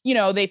 you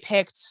know, they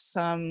picked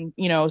some,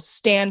 you know,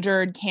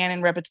 standard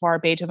canon repertoire,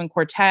 Beethoven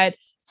quartet,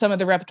 some of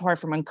the repertoire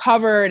from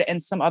Uncovered,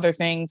 and some other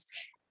things.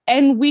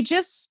 And we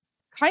just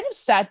kind of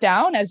sat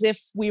down as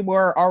if we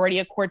were already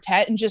a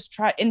quartet and just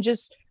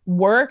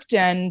worked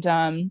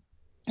and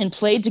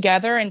played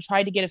together and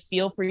tried to get a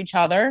feel for each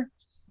other.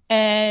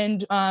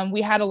 And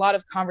we had a lot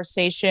of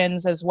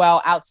conversations as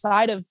well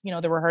outside of, you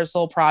know, the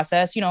rehearsal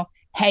process, you know,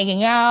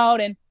 hanging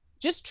out and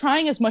just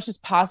trying as much as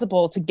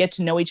possible to get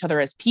to know each other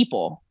as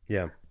people.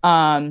 Yeah.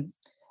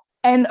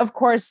 And of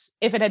course,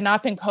 if it had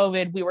not been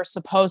COVID, we were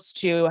supposed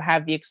to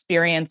have the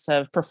experience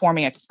of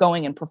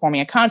going and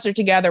performing a concert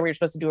together. We were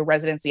supposed to do a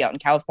residency out in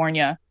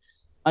California.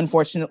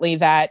 Unfortunately,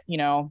 that,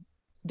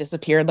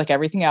 disappeared like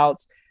everything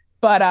else.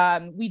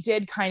 But we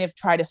did kind of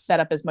try to set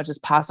up as much as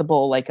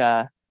possible, like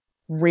a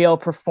real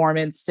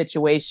performance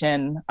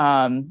situation,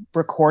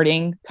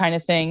 recording kind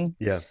of thing.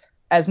 Yeah.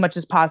 As much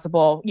as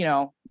possible,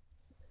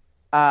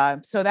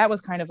 so that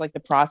was kind of like the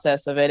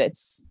process of it.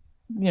 It's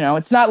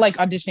not like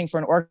auditioning for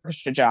an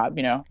orchestra job,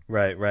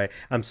 Right.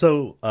 I'm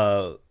so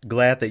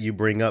glad that you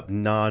bring up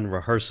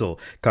non-rehearsal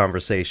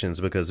conversations,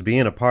 because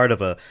being a part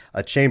of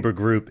a chamber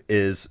group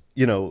is,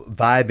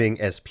 vibing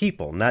as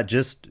people, not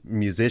just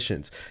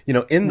musicians.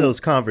 In those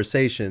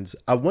conversations,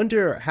 I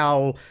wonder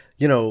how,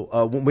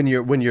 when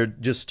you're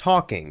just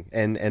talking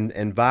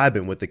and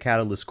vibing with the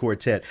Catalyst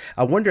Quartet,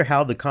 I wonder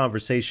how the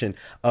conversation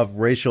of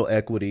racial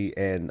equity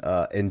and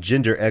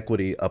gender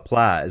equity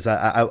applies.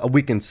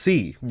 We can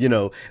see,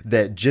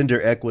 that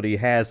gender equity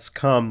has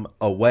come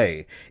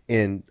away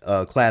in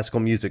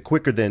classical music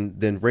quicker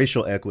than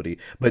racial equity.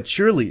 But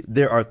surely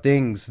there are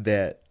things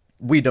that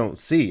we don't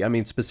see. I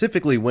mean,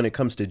 specifically when it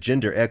comes to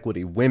gender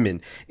equity,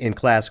 women in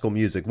classical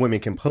music, women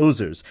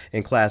composers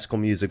in classical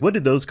music. What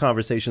did those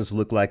conversations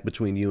look like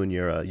between you and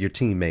your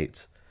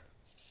teammates?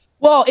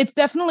 Well, it's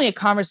definitely a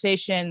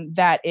conversation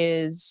that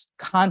is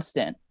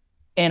constant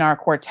in our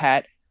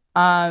quartet.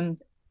 As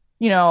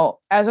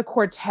a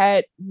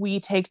quartet,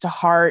 we take to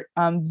heart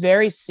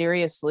very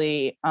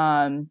seriously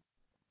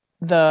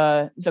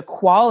the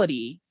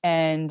quality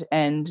and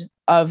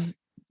of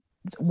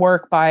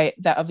work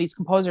of these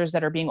composers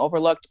that are being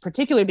overlooked,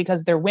 particularly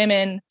because they're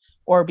women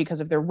or because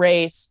of their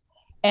race.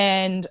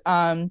 And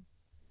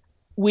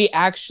we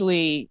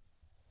actually,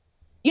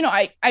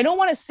 I don't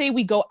want to say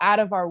we go out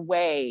of our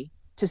way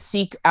to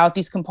seek out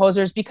these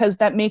composers, because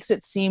that makes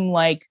it seem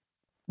like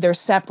they're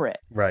separate.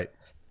 Right.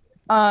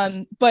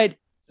 But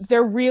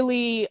they're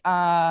really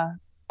a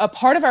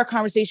part of our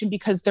conversation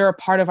because they're a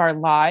part of our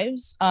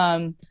lives.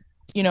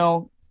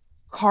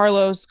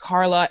 Carlos,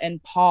 Carla,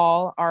 and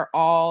Paul are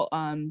all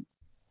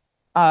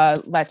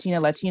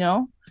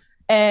Latino.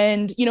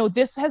 And,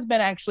 this has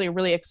been actually a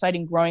really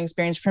exciting growing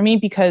experience for me,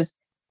 because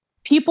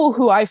people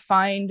who I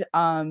find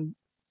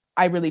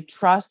I really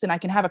trust, and I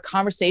can have a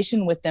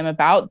conversation with them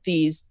about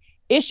these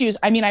issues.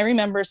 I mean, I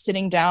remember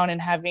sitting down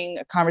and having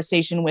a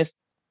conversation with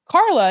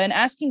Carla and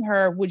asking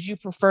her, would you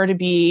prefer to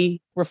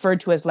be referred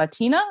to as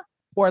Latina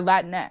or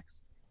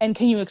Latinx? And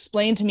can you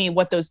explain to me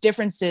what those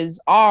differences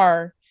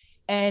are?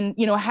 And,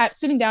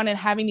 sitting down and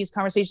having these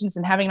conversations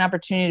and having an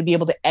opportunity to be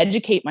able to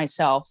educate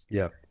myself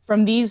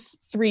from these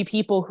three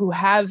people who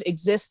have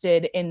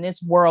existed in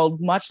this world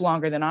much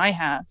longer than I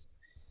have.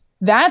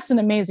 That's an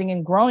amazing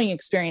and growing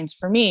experience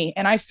for me.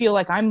 And I feel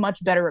like I'm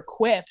much better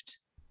equipped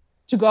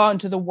to go out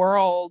into the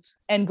world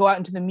and go out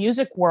into the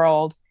music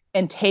world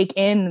and take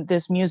in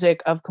this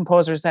music of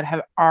composers that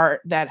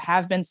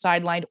have been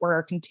sidelined or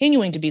are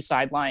continuing to be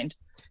sidelined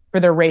for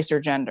their race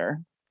or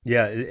gender.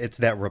 Yeah, it's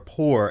that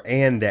rapport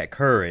and that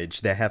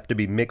courage that have to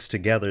be mixed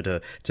together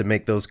to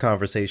make those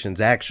conversations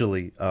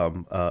actually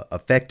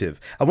effective.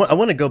 I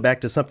want to go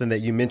back to something that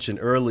you mentioned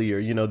earlier,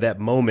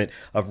 that moment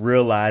of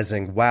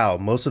realizing, wow,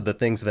 most of the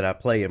things that I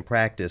play in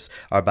practice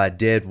are by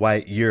dead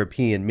white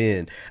European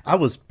men. I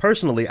was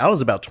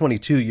about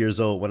 22 years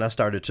old when I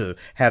started to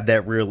have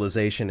that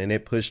realization, and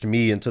it pushed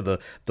me into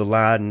the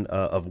line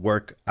of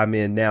work I'm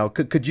in now.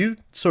 Could you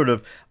sort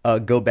of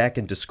go back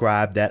and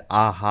describe that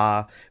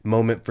aha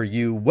moment for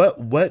you?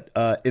 What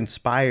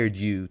inspired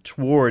you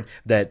toward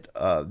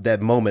that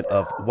moment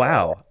of,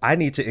 wow, I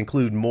need to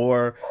include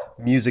more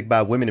music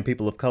by women and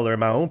people of color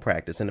in my own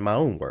practice and in my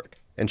own work?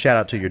 And shout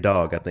out to your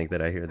dog. I think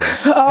that I hear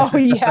that. Oh,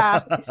 yeah.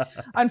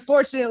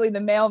 Unfortunately,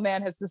 the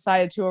mailman has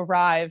decided to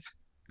arrive.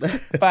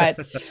 But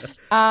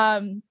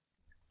I'm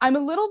a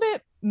little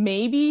bit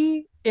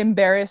maybe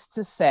embarrassed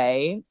to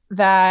say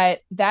that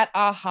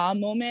aha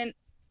moment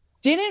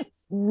didn't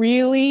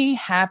really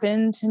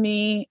happened to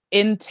me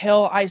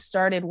until I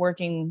started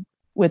working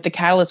with the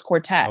Catalyst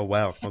Quartet. Oh,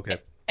 wow. Okay.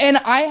 And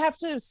I have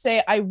to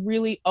say, I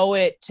really owe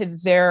it to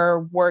their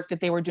work that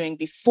they were doing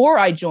before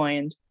I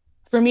joined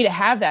for me to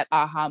have that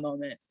aha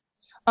moment.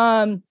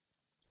 I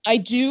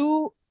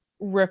do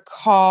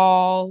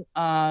recall,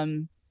 a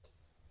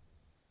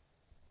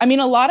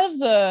lot of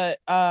the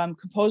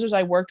composers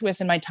I worked with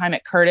in my time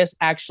at Curtis,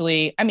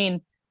 actually,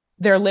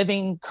 they're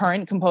living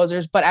current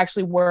composers, but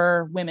actually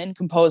were women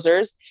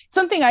composers.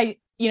 Something I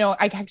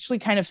actually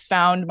kind of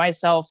found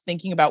myself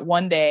thinking about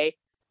one day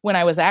when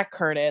I was at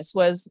Curtis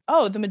was,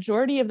 the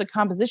majority of the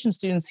composition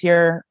students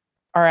here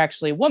are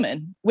actually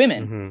women.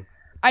 Mm-hmm.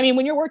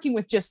 When you're working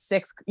with just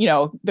 6,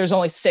 there's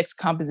only 6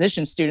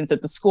 composition students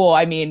at the school.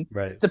 Right.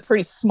 It's a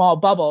pretty small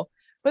bubble,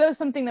 but that was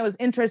something that was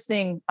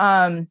interesting.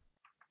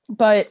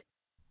 But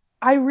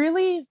I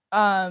really,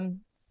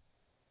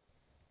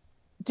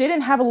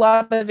 didn't have a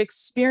lot of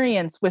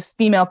experience with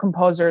female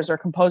composers or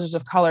composers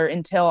of color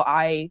until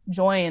I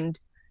joined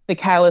the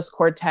Catalyst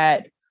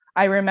Quartet.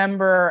 I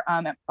remember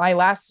my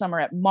last summer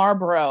at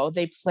Marlborough,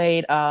 they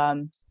played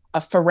a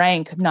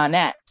Ferenc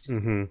Nanette.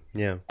 Mm-hmm.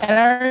 Yeah. And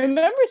I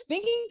remember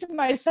thinking to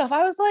myself,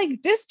 I was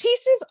like, this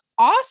piece is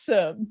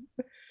awesome.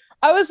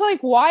 I was like,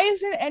 why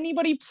isn't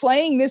anybody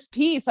playing this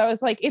piece? I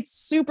was like, it's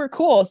super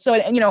cool. So,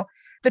 and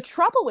the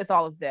trouble with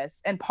all of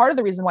this, and part of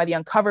the reason why the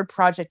Uncovered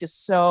project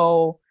is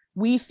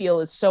we feel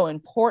is so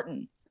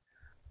important,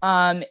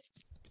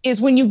 is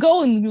when you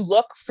go and you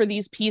look for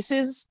these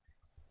pieces,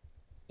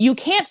 you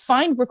can't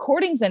find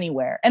recordings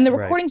anywhere. And the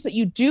recordings that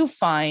you do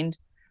find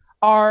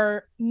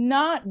are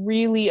not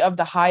really of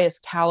the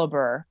highest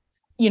caliber.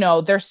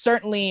 There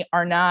certainly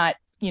are not,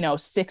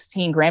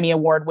 16 Grammy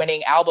Award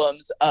winning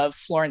albums of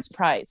Florence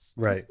Price.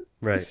 Right.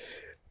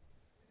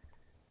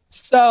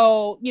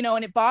 So,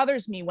 and it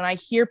bothers me when I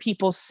hear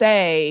people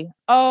say,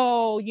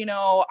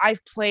 oh,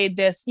 I've played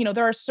this,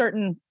 there are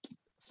certain,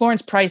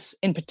 Florence Price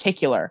in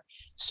particular,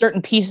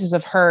 certain pieces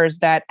of hers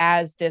that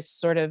as this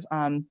sort of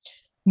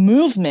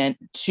movement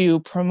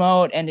to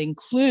promote and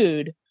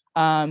include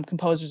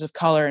composers of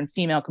color and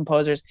female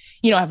composers,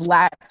 have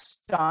latched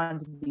on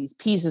to these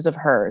pieces of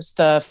hers.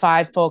 The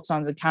 5 folk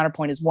songs and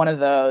counterpoint is one of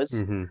those.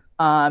 Mm-hmm.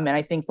 And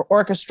I think for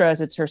orchestras,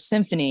 it's her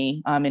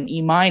symphony in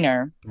E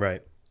minor.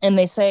 Right. And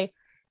they say,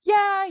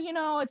 yeah,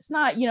 it's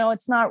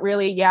not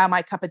really,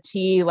 my cup of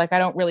tea. Like, I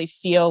don't really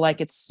feel like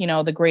it's,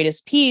 the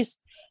greatest piece.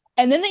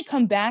 And then they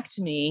come back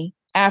to me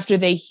after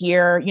they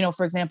hear,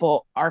 for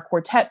example, our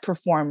quartet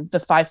perform the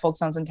 5 folk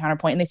songs and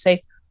counterpoint, and they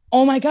say,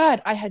 oh my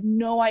God, I had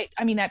no idea.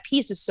 I mean, that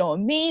piece is so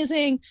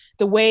amazing.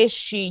 The way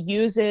she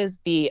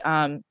uses the,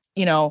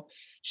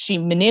 she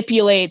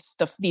manipulates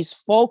these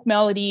folk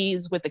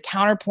melodies with the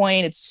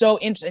counterpoint. It's so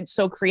interesting,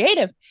 so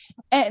creative.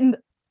 And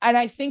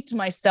I think to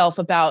myself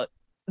about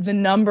the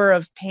number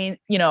of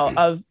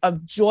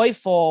of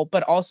joyful,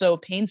 but also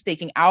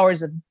painstaking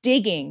hours of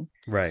digging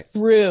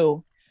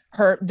through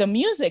the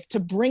music to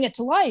bring it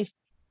to life.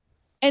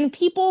 And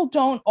people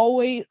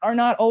are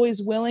not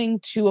always willing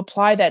to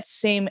apply that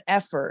same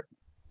effort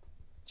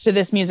to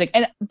this music.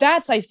 And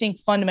that's, I think,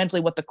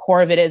 fundamentally what the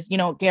core of it is.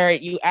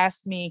 Garrett, you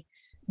asked me,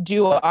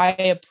 do I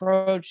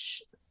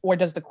approach, or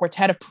does the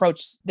quartet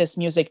approach this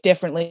music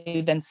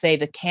differently than, say,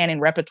 the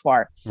canon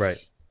repertoire? Right.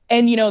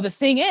 And, the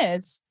thing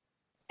is,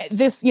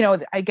 this,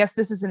 I guess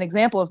this is an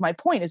example of my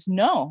point, is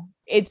no,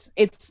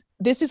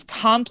 this is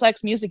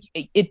complex music.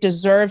 It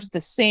deserves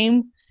the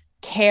same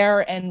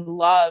care and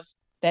love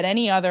that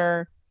any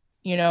other,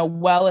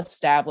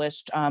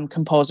 well-established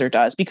composer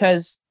does,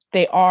 because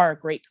they are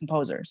great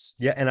composers.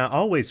 Yeah, and I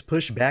always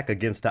push back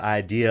against the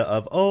idea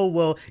of, oh,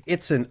 well,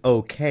 it's an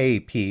okay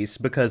piece,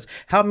 because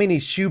how many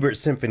Schubert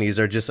symphonies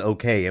are just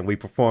okay and we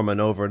perform them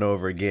over and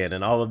over again,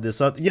 and all of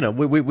this other,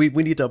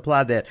 we need to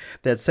apply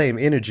that same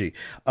energy.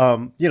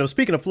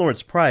 Speaking of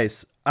Florence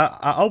Price,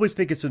 I always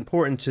think it's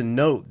important to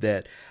note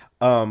that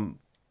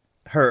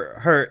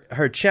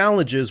her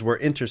challenges were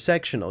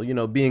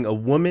intersectional, being a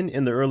woman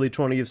in the early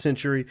 20th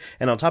century,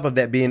 and on top of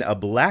that, being a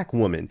Black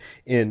woman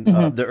in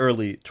the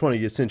early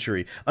 20th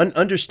century.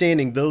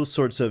 Understanding those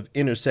sorts of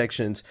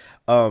intersections,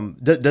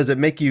 does it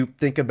make you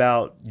think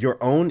about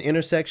your own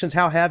intersections?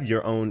 How have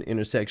your own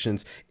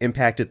intersections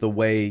impacted the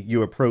way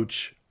you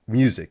approach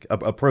music,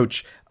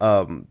 approach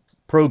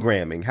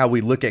programming, how we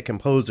look at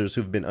composers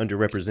who've been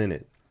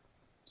underrepresented?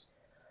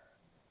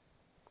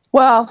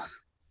 Well,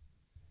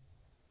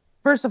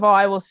 first of all,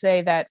 I will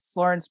say that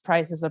Florence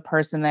Price is a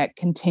person that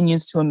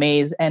continues to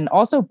amaze and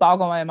also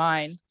boggle my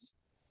mind.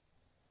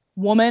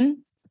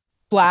 Woman,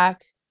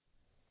 Black,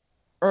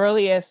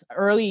 early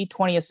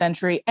 20th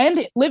century,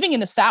 and living in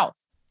the South.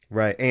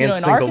 Right. And in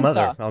single Arkansas.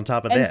 Mother on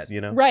top of that,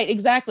 Right,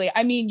 exactly.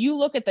 I mean, you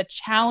look at the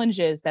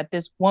challenges that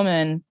this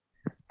woman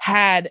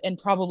had and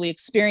probably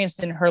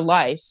experienced in her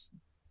life,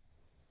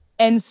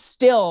 and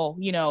still,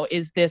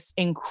 is this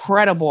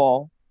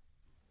incredible,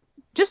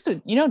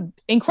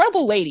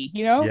 incredible lady,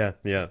 Yeah.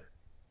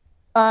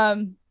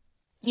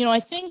 I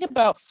think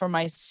about for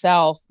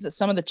myself that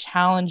some of the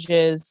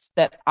challenges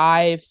that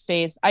I've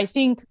faced, I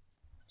think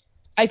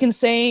I can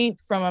say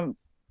from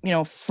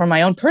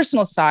my own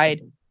personal side,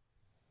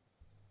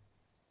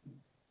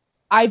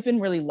 I've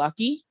been really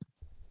lucky,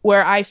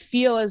 where I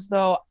feel as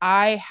though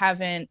I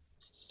haven't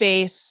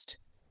faced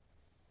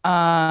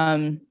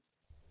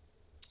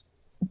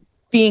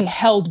being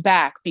held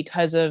back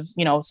because of,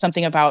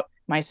 something about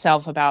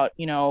myself, about,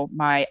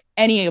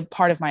 any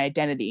part of my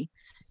identity.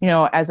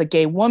 As a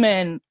gay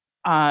woman,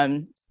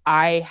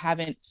 I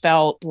haven't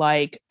felt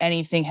like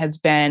anything has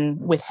been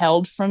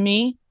withheld from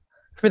me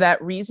for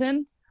that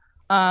reason.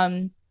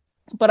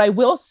 But I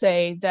will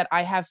say that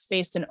I have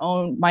faced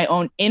my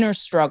own inner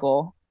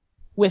struggle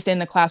within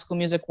the classical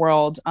music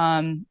world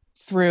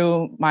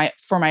for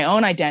my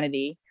own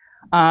identity.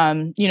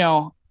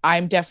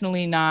 I'm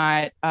definitely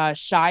not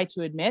shy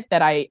to admit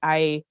that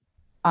I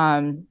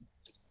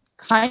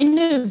kind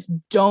of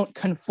don't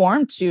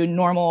conform to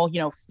normal,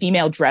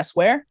 female dress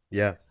wear.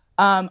 Yeah.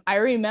 I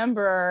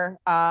remember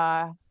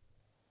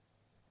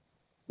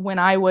when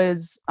I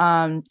was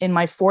in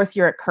my 4th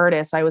year at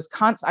Curtis, I was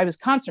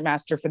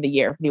concertmaster for the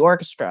year for the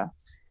orchestra.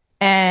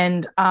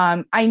 And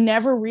I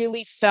never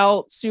really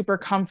felt super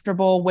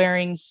comfortable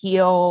wearing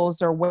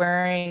heels or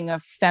wearing a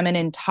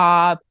feminine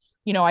top.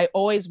 You know, I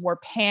always wore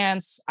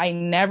pants. I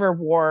never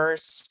wore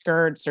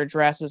skirts or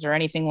dresses or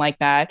anything like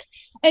that.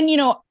 And, you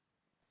know,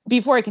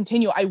 before I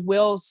continue, I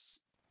will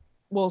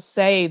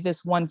say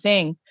this one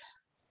thing.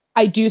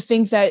 I do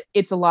think that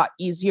it's a lot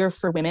easier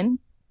for women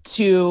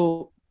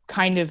to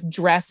kind of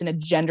dress in a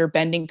gender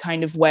bending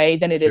kind of way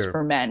than it is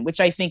for men, which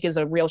I think is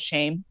a real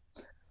shame.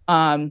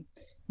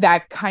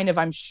 That kind of,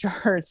 I'm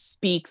sure,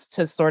 speaks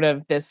to sort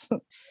of this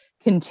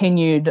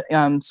continued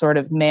sort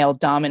of male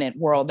dominant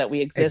world that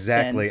we exist in.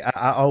 Exactly.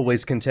 I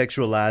always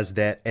contextualize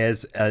that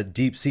as a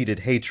deep-seated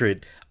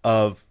hatred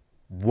of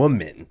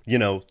woman, you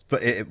know,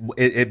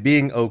 it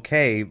being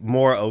okay,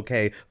 more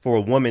okay for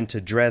a woman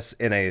to dress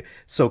in a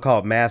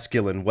so-called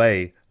masculine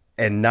way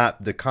and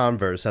not the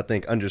converse, I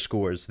think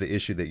underscores the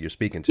issue that you're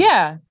speaking to.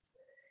 Yeah.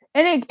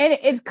 And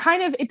it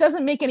kind of, it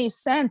doesn't make any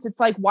sense. It's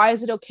like, why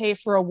is it okay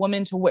for a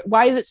woman to wear,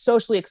 why is it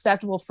socially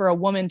acceptable for a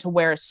woman to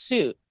wear a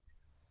suit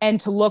and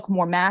to look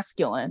more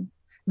masculine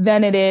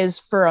than it is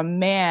for a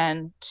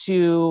man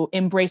to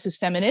embrace his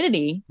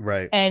femininity,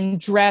 right, and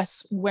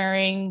dress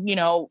wearing, you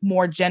know,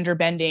 more gender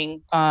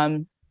bending,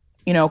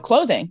 you know,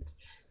 clothing.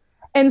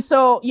 And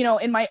so, you know,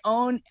 in my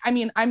own, I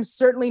mean, I'm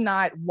certainly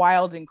not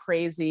wild and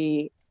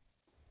crazy,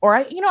 or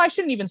I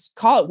shouldn't even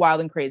call it wild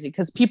and crazy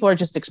because people are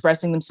just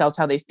expressing themselves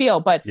how they feel.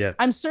 But yeah,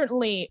 I'm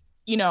certainly,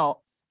 you know,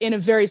 in a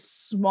very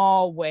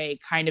small way,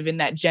 kind of in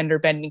that gender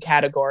bending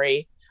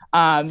category.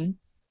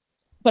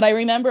 But I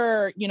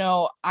remember, you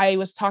know, I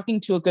was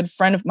talking to a good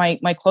friend of my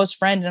close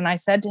friend, and I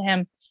said to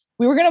him,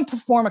 we were going to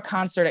perform a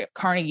concert at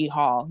Carnegie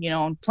Hall, you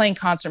know, and playing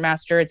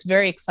Concertmaster. It's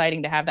very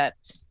exciting to have that,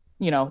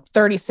 you know,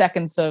 30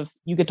 seconds of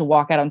you get to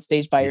walk out on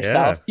stage by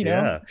yourself, you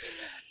know?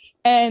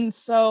 And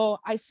so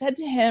I said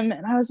to him,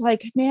 and I was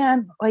like,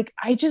 man, like,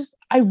 I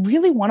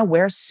really want to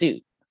wear a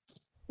suit.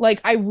 Like,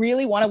 I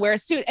really want to wear a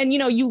suit. And, you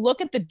know, you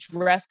look at the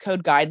dress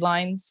code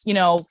guidelines, you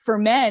know, for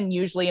men,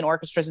 usually in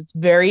orchestras, it's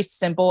very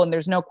simple and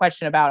there's no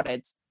question about it.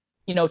 It's,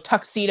 you know,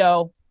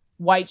 tuxedo,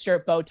 white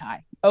shirt, bow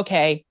tie.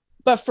 Okay.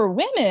 But for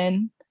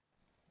women,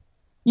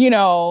 you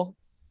know,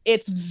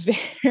 it's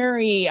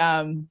very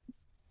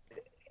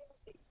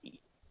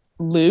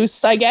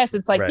loose, I guess.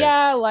 It's like, right,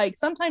 yeah, like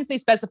sometimes they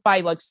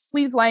specify like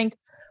sleeve length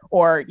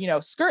or, you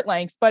know, skirt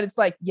length, but it's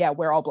like, yeah,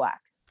 we're all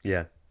black.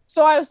 Yeah.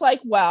 So I was like,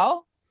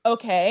 well,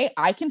 okay,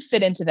 I can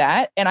fit into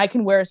that and I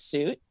can wear a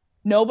suit.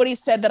 Nobody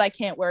said that I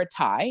can't wear a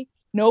tie.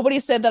 Nobody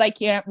said that I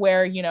can't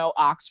wear, you know,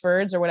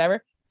 Oxfords or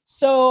whatever.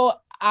 So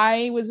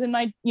I was in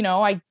my, you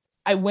know,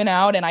 I went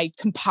out and I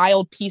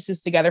compiled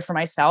pieces together for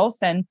myself,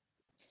 and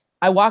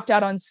I walked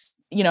out on,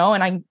 you know,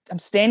 and I'm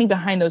standing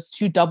behind those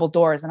two double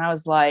doors, and I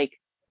was like,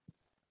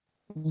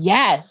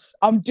 yes,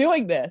 I'm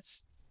doing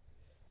this.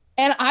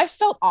 And I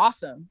felt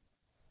awesome.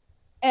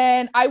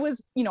 And I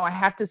was, you know, I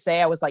have to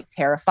say, I was like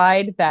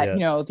terrified that,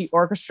 you know, the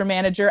orchestra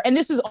manager, and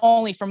this is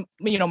only from,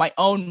 you know, my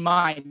own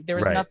mind. There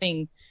was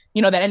nothing,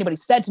 you know, that anybody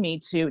said to me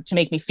to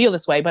make me feel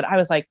this way. But I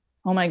was like,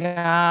 oh my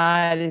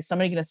God, is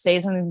somebody going to say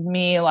something to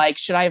me? Like,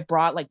 should I have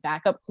brought like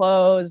backup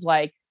clothes?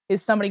 Like,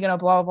 is somebody going to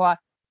blah, blah, blah?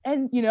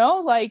 And, you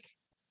know, like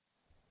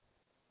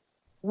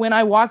when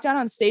I walked out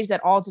on stage,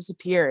 that all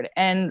disappeared.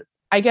 And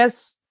I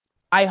guess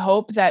I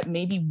hope that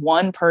maybe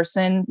one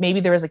person, maybe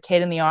there was a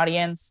kid in the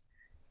audience,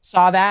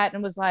 saw that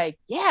and was like,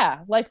 yeah,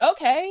 like,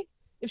 okay,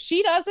 if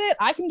she does it,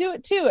 I can do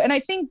it too. And I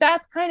think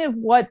that's kind of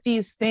what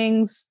these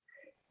things,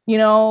 you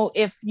know,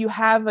 if you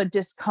have a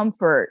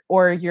discomfort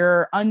or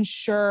you're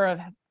unsure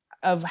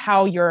of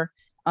how your,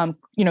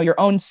 you know, your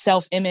own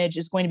self-image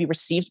is going to be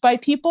received by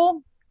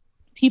people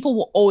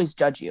will always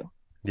judge you.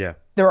 Yeah.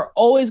 There are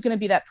always going to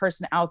be that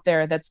person out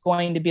there that's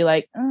going to be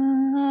like,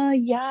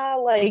 yeah,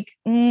 like,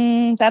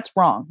 that's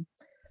wrong.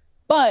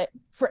 But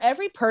for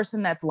every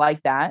person that's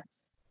like that,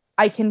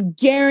 I can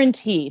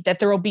guarantee that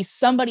there will be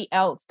somebody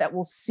else that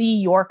will see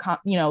your,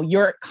 you know,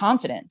 your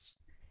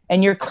confidence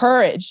and your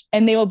courage.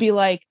 And they will be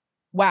like,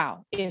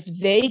 wow, if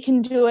they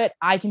can do it,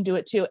 I can do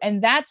it too.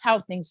 And that's how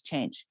things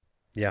change.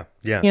 Yeah.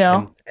 Yeah. You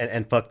know,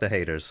 and fuck the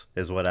haters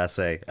is what I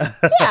say.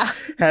 Yeah.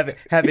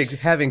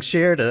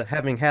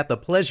 having had the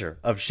pleasure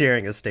of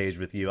sharing a stage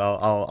with you,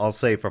 I'll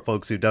say, for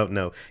folks who don't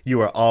know,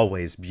 you are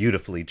always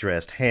beautifully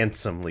dressed,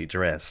 handsomely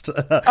dressed.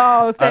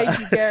 Oh, thank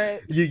you,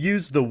 Garrett. You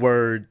use the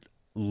word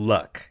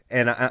luck,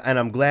 and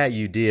I'm glad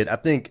you did. I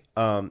think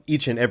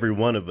each and every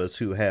one of us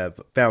who have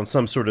found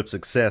some sort of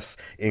success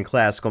in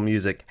classical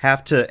music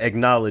have to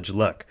acknowledge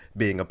luck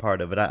being a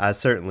part of it. I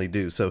certainly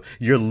do. So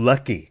you're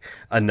lucky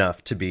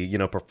enough to be, you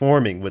know,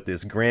 performing with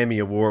this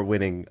Grammy Award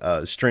winning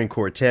string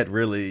quartet,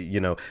 really, you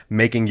know,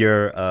 making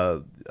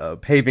your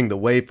paving the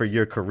way for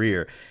your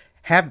career.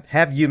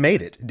 Have you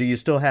made it? Do you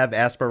still have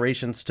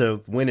aspirations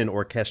to win an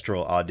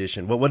orchestral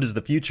audition? What does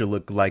the future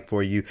look like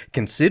for you,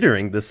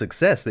 considering the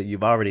success that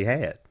you've already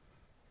had?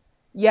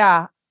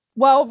 Yeah.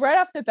 Well, right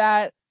off the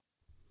bat,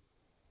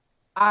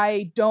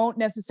 I don't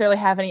necessarily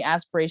have any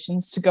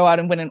aspirations to go out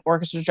and win an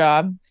orchestra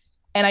job.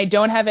 And I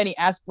don't have any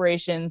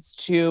aspirations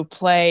to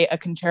play a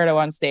concerto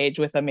on stage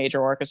with a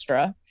major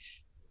orchestra.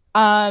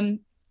 I've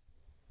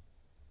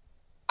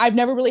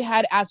never really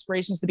had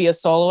aspirations to be a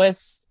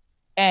soloist,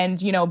 and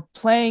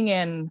playing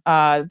in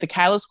the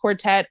Catalyst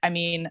Quartet. I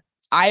mean,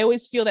 I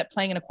always feel that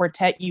playing in a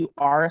quartet, you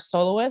are a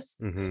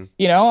soloist. Mm-hmm.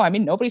 I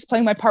mean, nobody's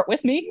playing my part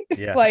with me.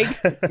 Yeah. I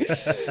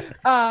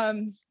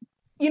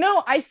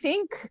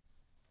think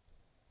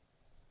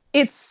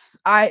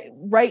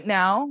right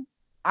now,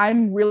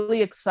 I'm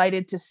really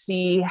excited to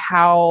see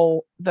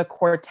how the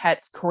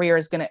quartet's career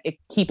is going to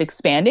keep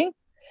expanding.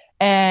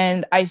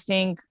 And I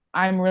think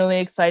I'm really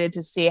excited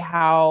to see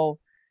how,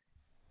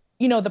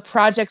 the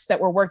projects that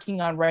we're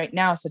working on right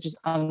now, such as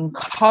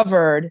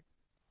Uncovered,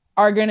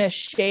 are going to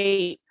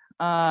shape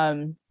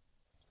our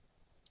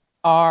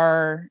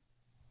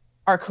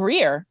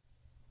career.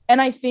 And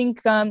I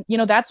think,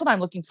 that's what I'm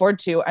looking forward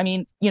to. I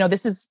mean,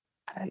 this is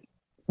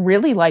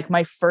really like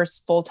my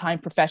first full-time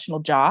professional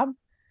job,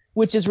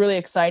 which is really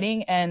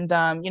exciting. And,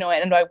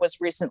 and I was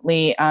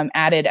recently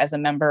added as a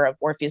member of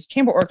Orpheus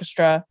Chamber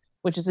Orchestra,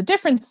 which is a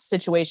different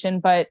situation,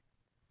 but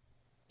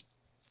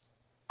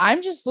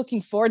I'm just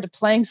looking forward to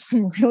playing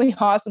some really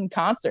awesome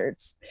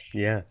concerts.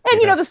 Yeah.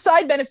 And, the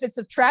side benefits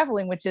of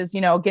traveling, which is,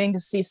 getting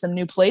to see some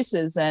new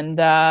places and,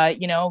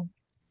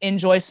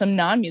 enjoy some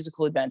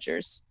non-musical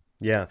adventures.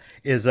 Yeah.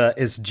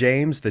 Is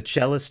James, the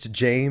cellist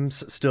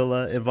James, still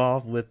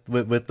involved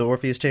with the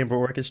Orpheus Chamber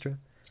Orchestra?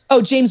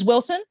 Oh, James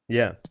Wilson?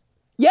 Yeah.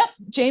 Yep.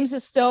 James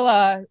is still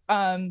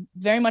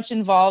very much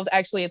involved.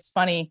 Actually, it's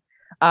funny.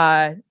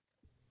 Him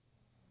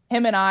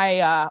and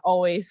I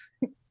always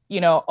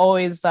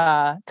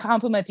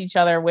compliment each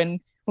other when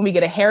we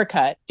get a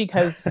haircut,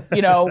 because,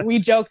 we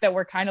joke that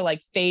we're kind of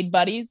like fade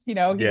buddies,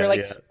 we're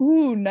like,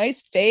 ooh,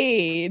 nice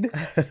fade.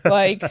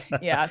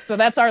 So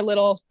that's our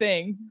little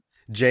thing.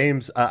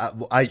 James,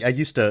 I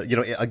used to,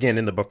 again,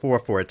 in the before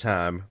for a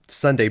time,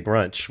 Sunday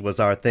brunch was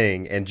our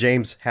thing. And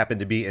James happened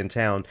to be in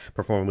town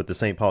performing with the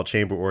St. Paul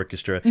Chamber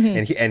Orchestra.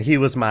 Mm-hmm. And he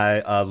was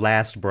my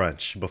last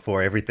brunch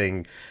before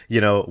everything,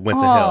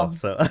 went to hell.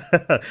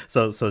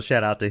 So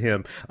shout out to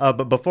him.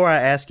 But before I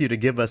ask you to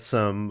give us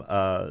some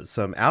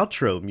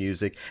outro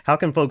music, how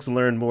can folks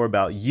learn more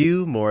about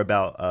you, more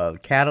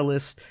about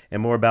Catalyst,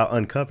 and more about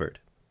Uncovered?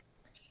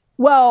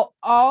 Well,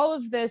 all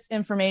of this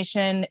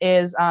information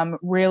is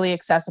really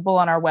accessible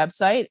on our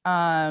website,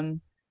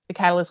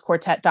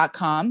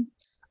 thecatalystquartet.com.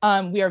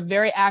 We are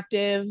very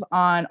active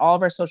on all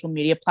of our social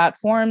media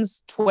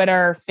platforms: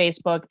 Twitter,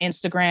 Facebook,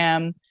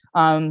 Instagram.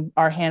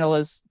 Our handle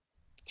is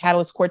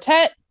Catalyst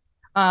Quartet.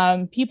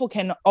 People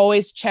can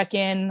always check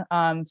in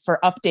for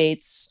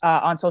updates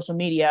on social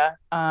media.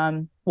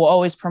 We'll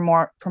always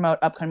promote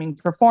upcoming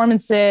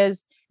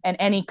performances and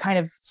any kind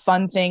of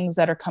fun things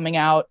that are coming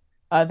out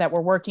that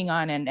we're working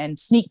on, and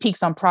sneak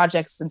peeks on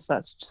projects and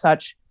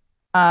such.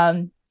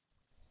 For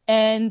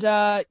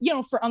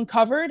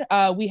Uncovered,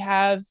 we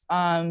have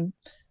a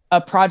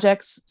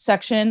projects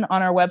section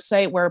on our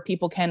website where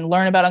people can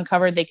learn about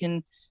Uncovered. They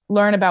can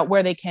learn about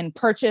where they can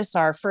purchase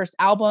our first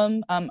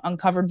album,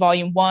 Uncovered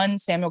Volume 1,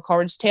 Samuel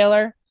Coleridge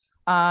Taylor.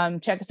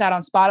 Check us out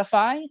on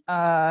Spotify.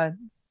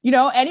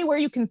 Anywhere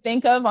you can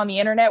think of on the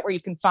internet where you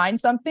can find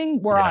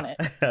something, we're on it.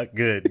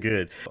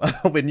 Good.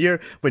 When you're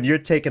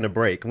taking a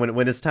break,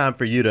 when it's time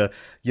for you to,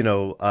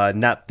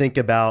 not think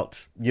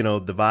about,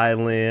 the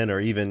violin or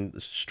even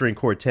string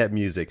quartet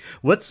music,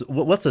 what's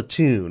a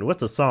tune,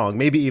 what's a song,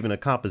 maybe even a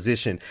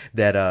composition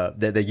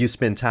that you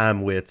spend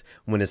time with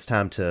when it's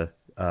time to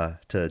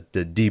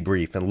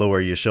debrief and lower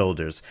your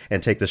shoulders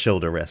and take the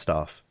shoulder rest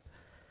off?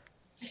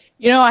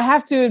 I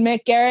have to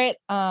admit, Garrett,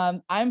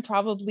 I'm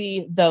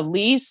probably the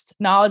least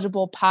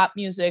knowledgeable pop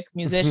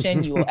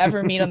musician you will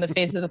ever meet on the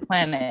face of the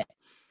planet.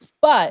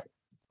 But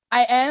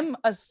I am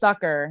a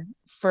sucker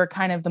for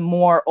kind of the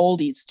more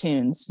oldies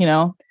tunes,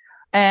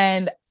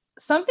 and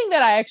something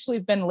that I actually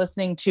have been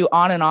listening to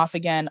on and off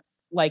again,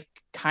 like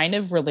kind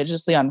of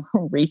religiously on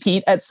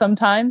repeat at some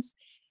times,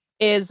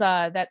 is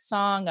that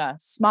song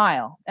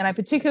Smile. And I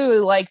particularly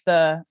like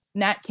the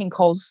Nat King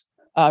Cole's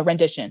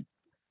rendition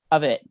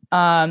of it.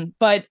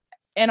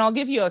 And I'll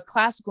give you a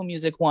classical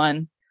music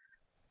one.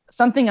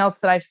 Something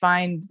else that I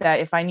find that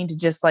if I need to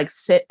just like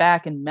sit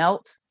back and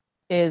melt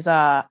is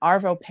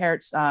Arvo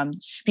Pärt's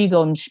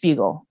Spiegel and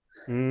Spiegel,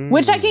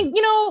 which I can,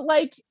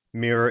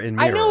 Mirror in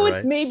Mirror. I know it's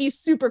right? maybe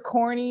super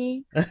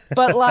corny,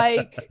 but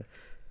like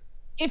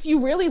if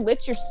you really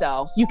lit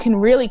yourself, you can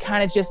really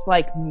kind of just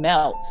like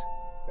melt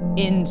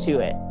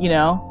into it,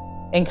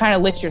 and kind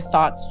of let your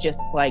thoughts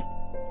just like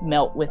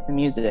melt with the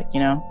music,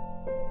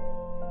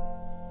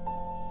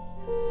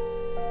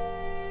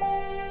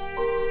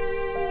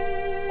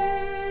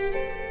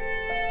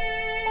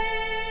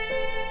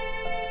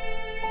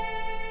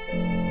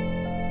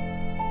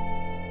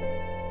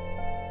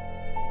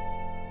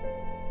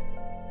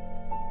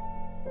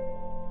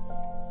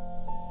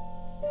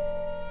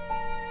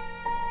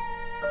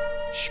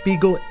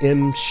 Spiegel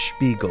im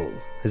Spiegel.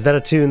 Is that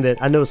a tune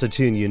that, I know it's a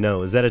tune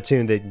is that a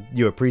tune that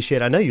you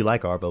appreciate? I know you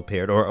like Arvo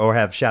Pärt or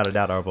have shouted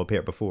out Arvo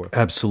Pärt before.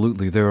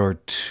 Absolutely. There are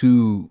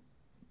two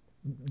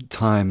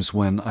times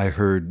when I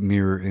heard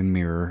Mirror in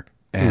Mirror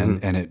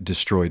and it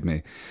destroyed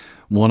me.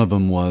 One of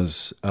them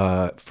was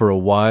for a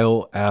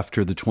while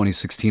after the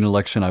 2016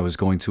 election, I was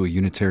going to a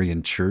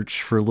Unitarian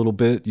church for a little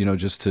bit,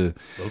 just to.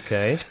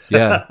 Okay.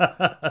 Yeah.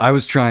 I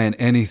was trying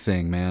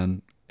anything,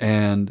 man.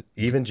 And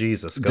even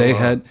Jesus. They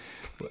had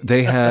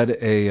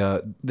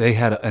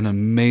an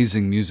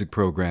amazing music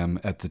program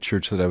at the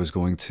church that I was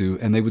going to,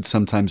 and they would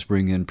sometimes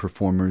bring in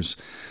performers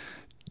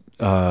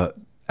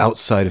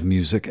outside of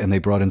music, and they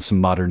brought in some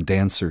modern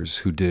dancers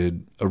who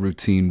did a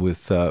routine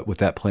with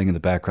that playing in the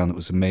background that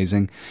was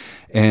amazing.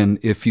 And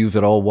if you've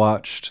at all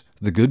watched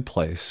The Good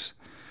Place,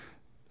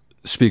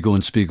 Spiegel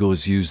and Spiegel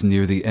is used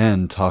near the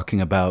end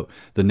talking about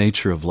the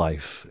nature of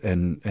life,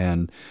 and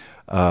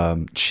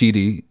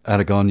Chidi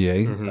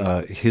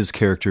Adeganye, his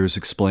character is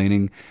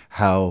explaining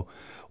how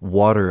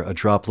water, a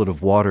droplet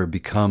of water,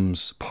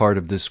 becomes part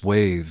of this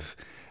wave.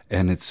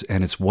 And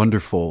it's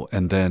wonderful,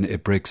 and then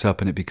it breaks up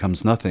and it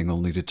becomes nothing,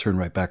 only to turn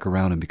right back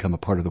around and become a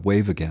part of the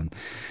wave again.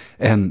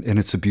 And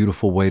it's a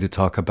beautiful way to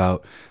talk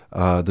about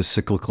the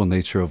cyclical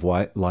nature of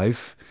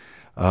life.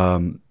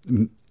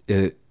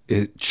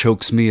 It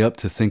chokes me up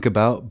to think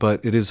about,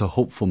 but it is a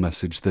hopeful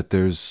message that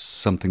there's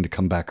something to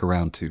come back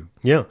around to.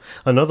 Yeah.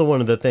 Another one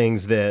of the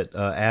things that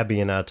Abby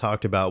and I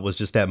talked about was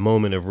just that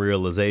moment of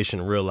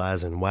realization,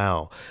 realizing,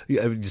 wow.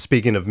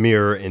 Speaking of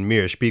mirror and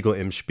mirror, Spiegel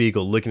and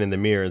Spiegel, looking in the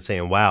mirror and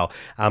saying, wow,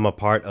 I'm a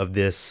part of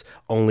this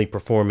only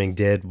performing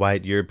dead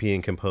white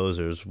European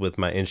composers with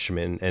my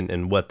instrument,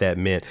 and what that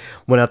meant.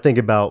 When I think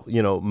about,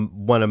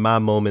 one of my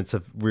moments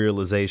of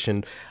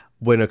realization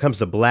when it comes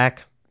to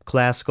Black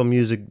classical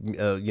music,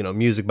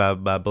 music by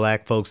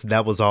Black folks,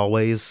 that was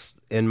always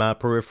in my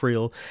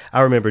peripheral.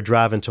 I remember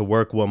driving to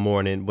work one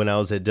morning when I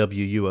was at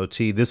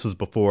WUOT. This was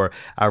before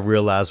I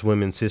realized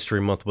Women's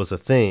History Month was a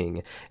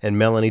thing. And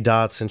Melanie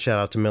Dotson, shout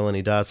out to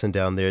Melanie Dotson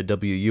down there at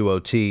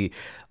WUOT,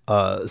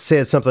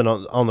 said something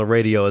on the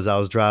radio as I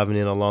was driving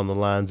in along the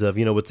lines of,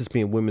 with this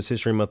being Women's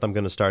History Month, I'm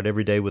going to start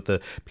every day with a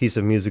piece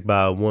of music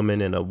by a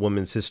woman and a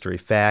woman's history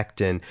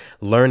fact, and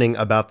learning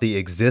about the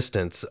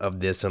existence of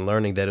this and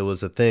learning that it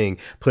was a thing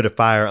put a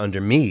fire under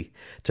me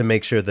to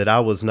make sure that I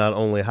was not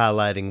only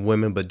highlighting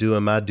women, but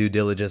doing my due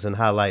diligence and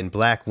highlighting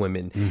Black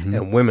women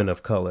and women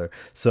of color.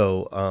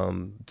 So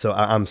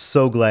I'm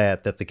so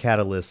glad that the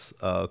Catalyst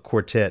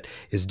Quartet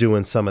is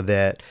doing some of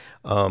that,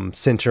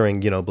 centering,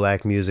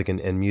 Black music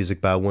and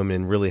music by women,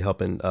 and really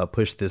helping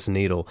push this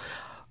needle.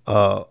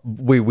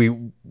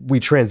 We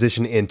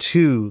transition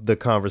into the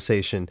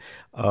conversation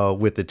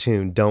with the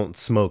tune "Don't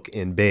Smoke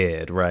in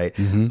Bed," right?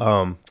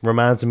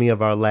 Reminds me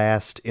of our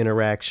last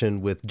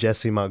interaction with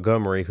Jessie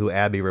Montgomery, who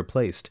Abby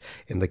replaced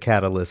in the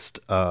Catalyst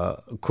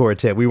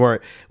Quartet. We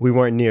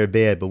weren't near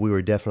bed, but we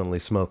were definitely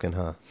smoking,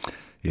 huh?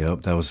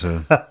 Yep, that was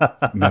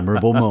a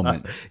memorable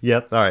moment.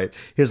 Yep. All right.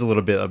 Here's a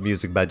little bit of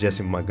music by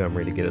Jessie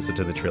Montgomery to get us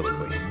into the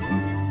Triloquy.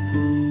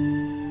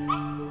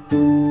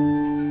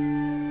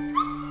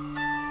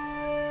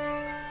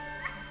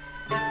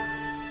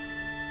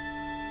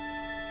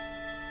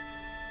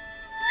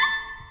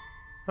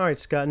 All right,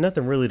 Scott,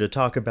 nothing really to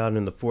talk about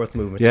in the fourth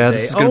movement today.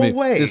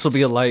 This will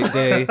be a light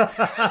day. All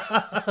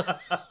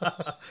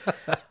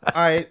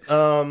right,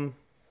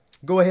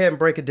 go ahead and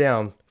break it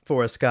down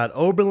for us, Scott.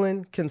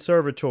 Oberlin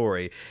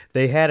Conservatory.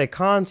 They had a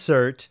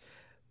concert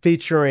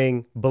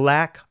featuring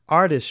Black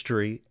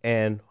artistry,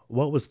 and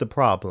what was the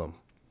problem?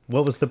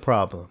 What was the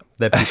problem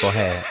that people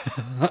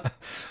had?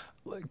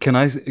 Can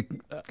I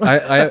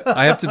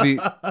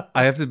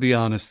have to be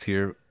honest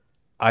here.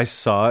 I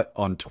saw it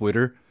on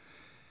Twitter.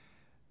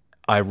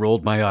 I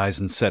rolled my eyes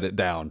and set it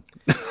down.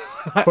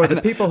 For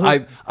the people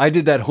who I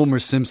did that Homer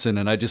Simpson,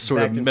 and I just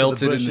sort of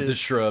melted into the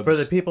shrubs. For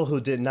the people who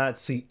did not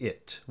see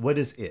it, what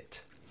is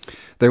it?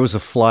 There was a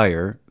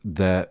flyer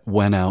that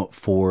went out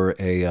for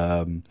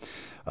an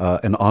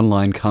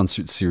online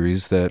concert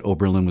series that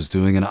Oberlin was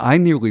doing, and I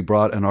nearly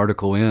brought an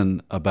article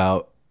in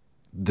about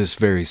this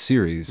very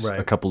series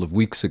a couple of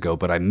weeks ago,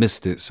 but I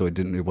missed it, so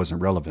it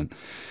wasn't relevant.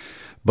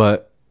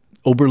 But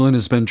Oberlin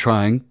has been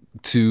trying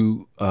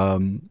to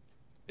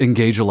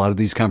engage a lot of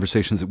these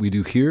conversations that we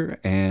do here,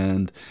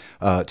 and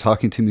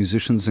talking to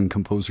musicians and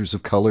composers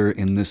of color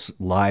in this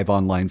live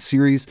online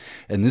series.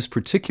 And this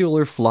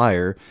particular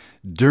flyer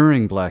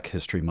during Black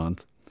History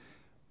Month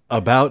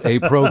about a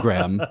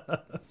program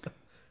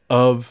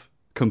of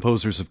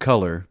composers of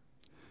color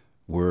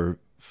were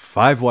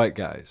 5 white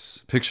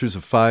guys, pictures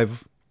of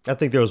 5. I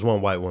think there was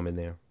one white woman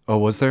there. Oh,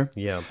 was there?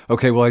 Yeah.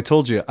 Okay, well, I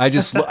told you. I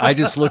just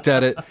looked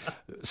at it,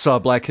 saw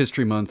Black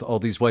History Month, all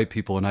these white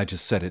people, and I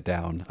just set it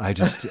down. I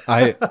just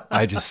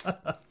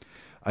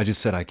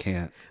said I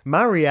can't.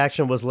 My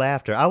reaction was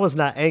laughter. I was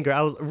not anger.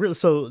 I was really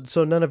so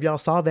none of y'all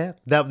saw that?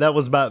 That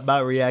was my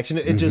reaction.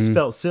 It just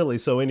felt silly.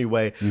 So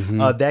anyway,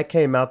 that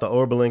came out. The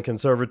Oberlin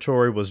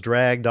Conservatory was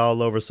dragged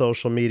all over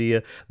social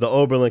media. The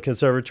Oberlin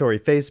Conservatory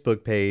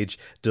Facebook page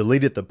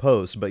deleted the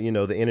post, but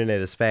the internet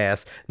is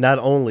fast. Not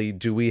only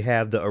do we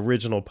have the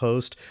original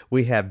post,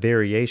 we have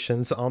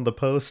variations on the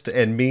post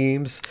and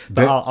memes.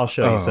 But I'll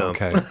show you some.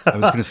 Okay. I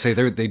was going to say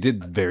they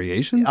did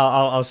variations.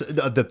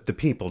 The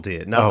people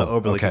did, not the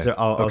Oberlin. Okay.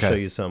 I'll show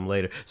you some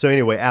later. So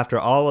anyway, after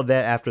all of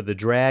that, after the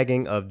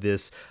dragging of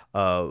this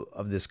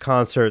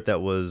concert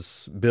that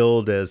was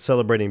billed as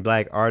celebrating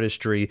black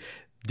artistry,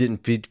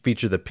 didn't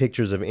feature the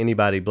pictures of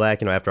anybody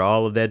black. After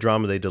all of that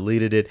drama, they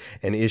deleted it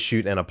and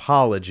issued an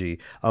apology.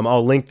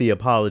 I'll link the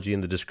apology in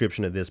the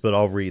description of this, but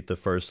I'll read the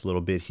first little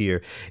bit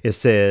here. It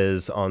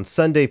says, on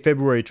Sunday,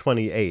 February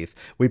 28th,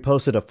 we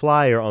posted a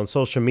flyer on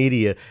social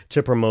media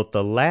to promote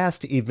the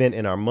last event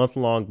in our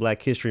month-long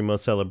Black History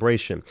Month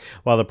celebration.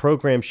 While the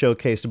program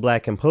showcased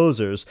black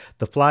composers,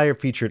 the flyer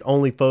featured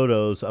only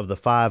photos of the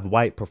 5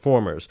 white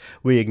performers.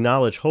 We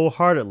acknowledge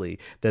wholeheartedly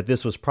that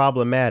this was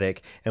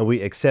problematic, and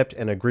we accept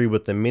and agree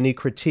with the many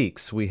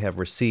critiques we have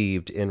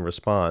received in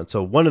response.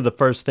 So one of the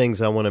first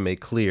things I want to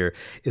make clear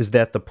is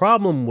that the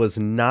problem was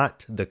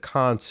not the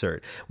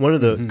concert. One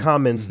of the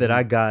comments that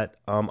I got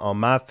on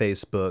my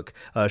Facebook,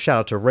 shout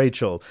out to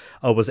Rachel,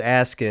 was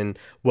asking,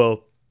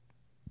 well,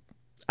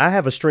 I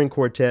have a string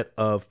quartet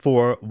of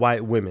 4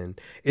 white women.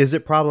 Is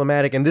it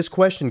problematic? And this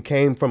question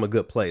came from a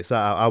good place.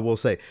 I will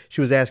say,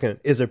 she was asking,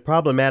 is it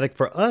problematic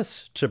for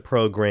us to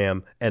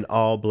program an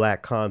all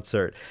black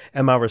concert?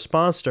 And my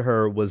response to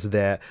her was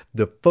that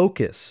the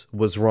focus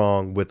was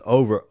wrong with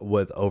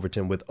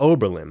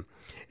Oberlin.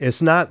 It's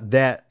not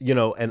that,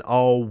 an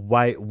all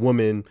white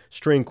woman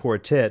string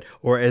quartet,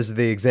 or as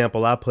the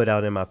example I put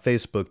out in my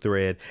Facebook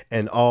thread,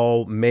 an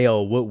all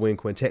male woodwind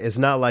quintet. It's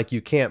not like you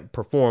can't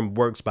perform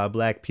works by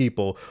black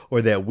people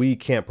or that we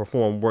can't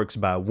perform works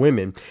by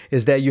women.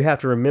 Is that you have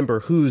to remember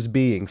who's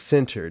being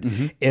centered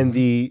in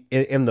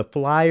the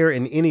flyer,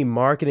 in any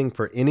marketing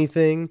for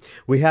anything.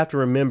 We have to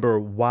remember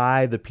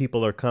why the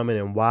people are coming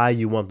and why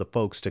you want the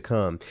folks to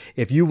come.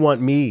 If you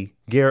want me,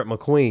 Garrett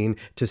McQueen,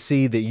 to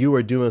see that you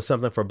are doing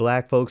something for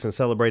black folks and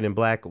celebrating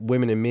black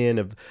women and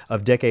men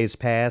of decades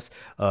past,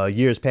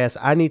 years past,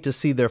 I need to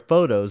see their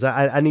photos.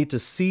 I need to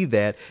see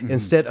that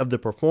instead of the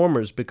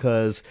performers,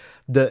 because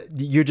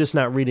you're just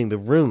not reading the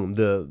room.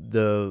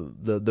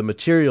 The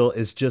material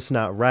is just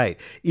not right.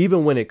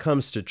 Even when it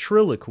comes to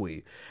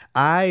Triloquy,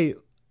 I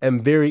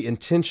am very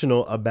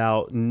intentional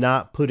about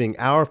not putting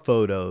our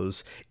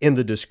photos in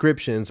the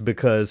descriptions,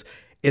 because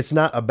it's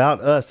not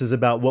about us, it's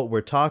about what we're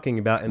talking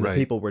about and the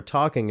people we're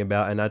talking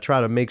about. And I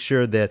try to make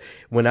sure that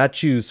when I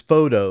choose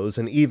photos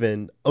and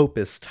even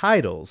opus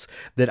titles,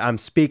 that I'm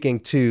speaking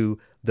to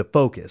the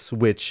focus,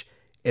 which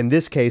in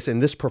this case, in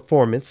this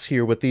performance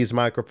here with these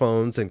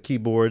microphones and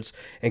keyboards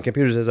and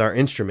computers as our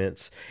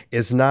instruments,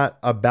 is not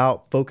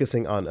about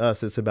focusing on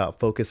us. It's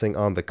about focusing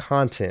on the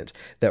content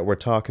that we're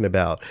talking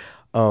about.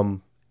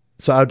 So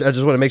I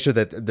just want to make sure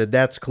that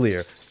that's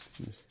clear.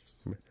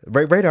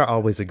 Radar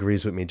always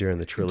agrees with me during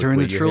the Triloquy. During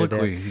the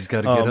Triloquy, he's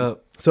got to get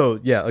up. So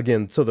yeah,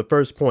 again, so the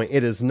first point,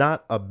 it is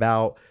not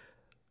about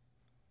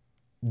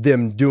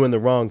them doing the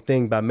wrong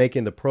thing by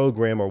making the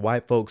program, or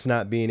white folks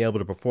not being able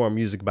to perform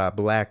music by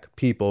black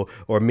people,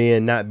 or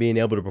men not being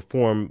able to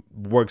perform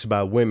works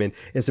by women.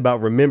 It's about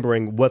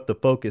remembering what the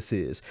focus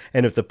is.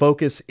 And if the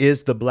focus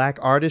is the black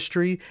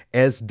artistry,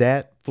 as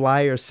that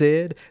flyer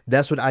said,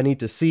 that's what I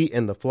need to see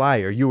in the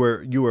flyer. You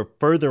were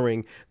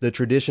furthering the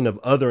tradition of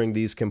othering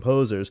these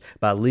composers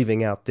by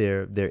leaving out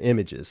their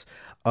images.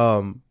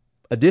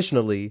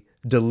 Additionally,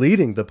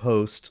 deleting the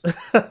post,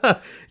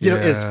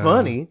 is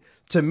funny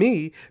to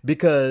me,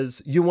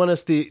 because you want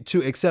us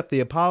to accept the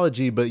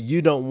apology, but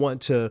you don't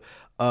want to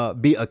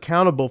be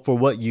accountable for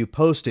what you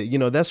posted.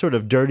 That sort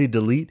of dirty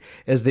delete,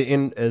 as the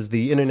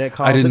internet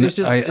calls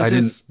it. I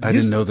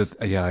didn't know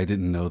that. Yeah, I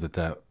didn't know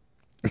that.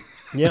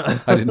 Yeah,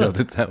 I didn't know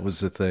that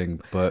was the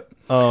thing. But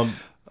go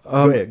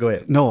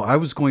ahead. No, I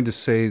was going to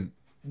say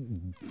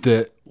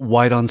that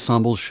white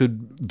ensembles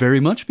should very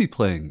much be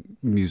playing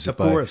music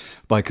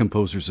by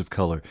composers of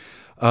color.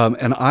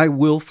 And I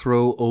will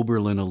throw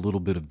Oberlin a little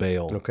bit of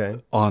bail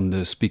on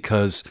this,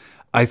 because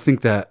I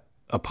think that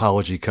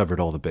apology covered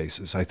all the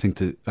bases. I think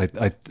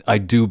that I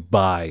do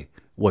buy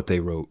what they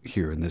wrote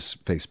here in this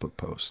Facebook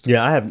post.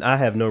 Yeah, I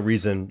have no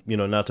reason,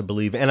 not to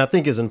believe. And I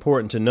think it's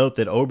important to note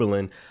that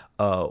Oberlin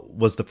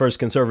was the first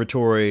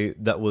conservatory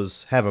that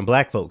was having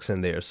black folks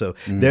in there. So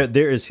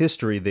there is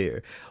history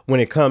there. When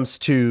it comes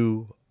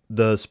to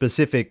the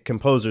specific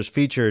composers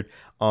featured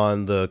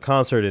on the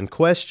concert in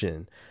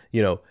question,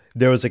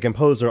 there was a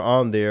composer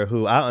on there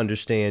who I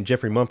understand,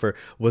 Jeffrey Mumford,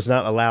 was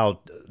not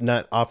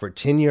offered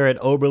tenure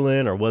at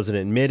Oberlin or wasn't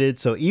admitted.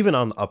 So even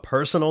on a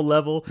personal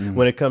level,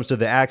 when it comes to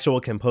the actual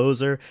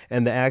composer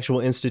and the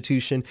actual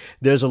institution,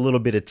 there's a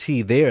little bit of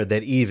tea there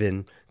that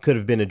even could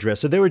have been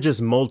addressed. So there were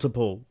just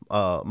multiple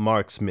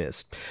marks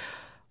missed.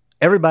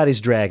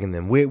 Everybody's dragging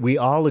them. We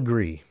all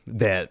agree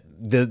that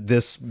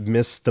this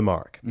missed the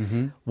mark.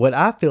 What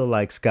I feel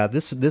like, Scott,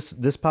 this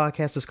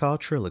podcast is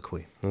called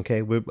Triloquy.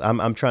 Okay,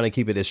 I'm trying to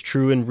keep it as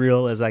true and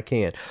real as I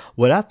can.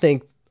 What I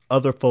think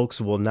other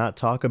folks will not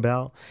talk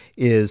about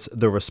is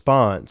the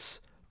response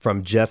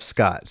from Jeff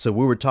Scott. So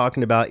we were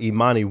talking about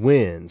Imani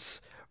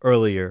Winds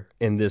earlier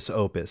in this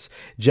opus.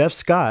 Jeff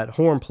Scott,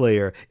 horn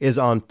player, is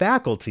on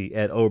faculty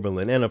at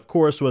Oberlin, and of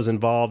course was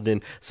involved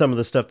in some of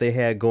the stuff they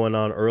had going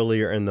on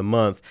earlier in the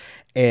month.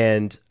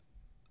 And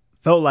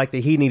felt like that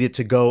he needed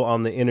to go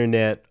on the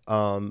internet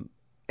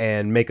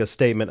and make a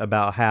statement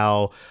about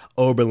how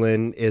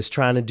Oberlin is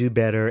trying to do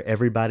better.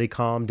 Everybody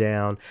calm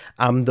down.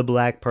 I'm the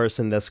black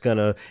person that's going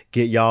to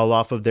get y'all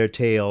off of their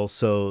tail.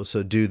 So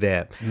do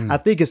that. I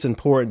think it's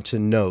important to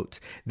note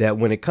that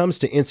when it comes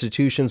to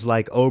institutions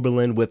like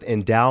Oberlin with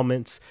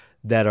endowments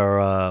that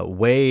are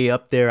way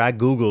up there. I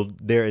Googled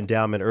their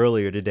endowment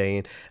earlier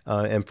today,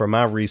 and for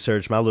my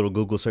research, my little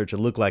Google search, it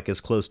looked like it's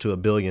close to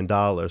 $1 billion.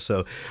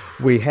 So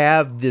we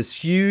have this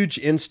huge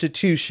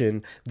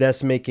institution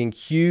that's making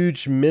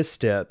huge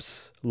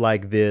missteps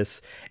like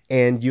this,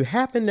 and you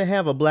happen to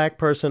have a black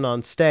person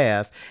on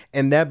staff,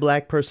 and that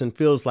black person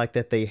feels like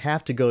that they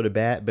have to go to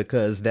bat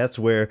because that's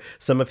where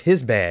some of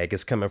his bag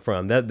is coming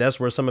from. That's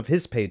where some of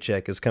his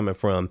paycheck is coming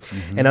from.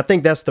 And I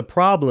think that's the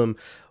problem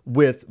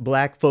with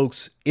black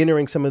folks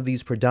entering some of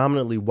these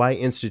predominantly white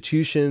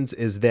institutions,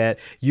 is that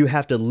you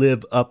have to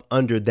live up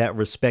under that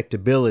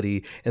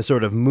respectability and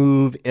sort of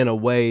move in a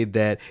way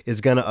that is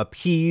going to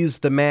appease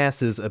the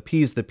masses,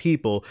 appease the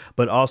people,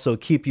 but also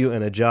keep you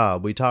in a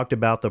job. We talked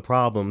about the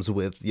problems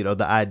with,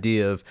 the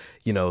idea of,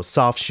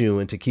 soft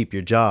shoeing to keep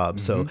your job.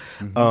 So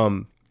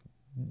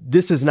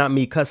this is not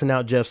me cussing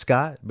out Jeff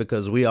Scott,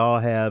 because we all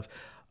have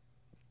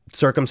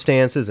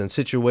circumstances and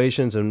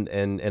situations and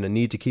a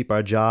need to keep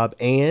our job.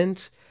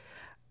 And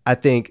I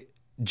think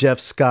Jeff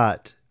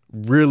Scott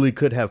really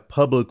could have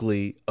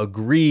publicly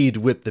agreed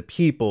with the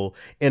people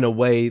in a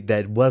way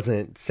that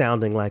wasn't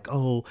sounding like,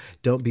 oh,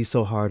 don't be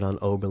so hard on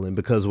Oberlin,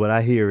 because what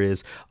I hear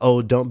is,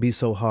 oh, don't be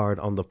so hard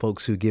on the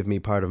folks who give me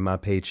part of my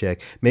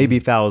paycheck. Maybe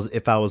if I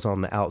was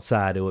on the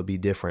outside, it would be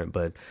different.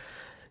 But,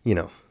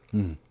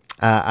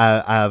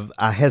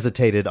 I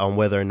hesitated on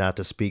whether or not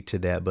to speak to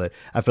that, but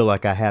I feel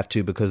like I have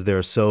to, because there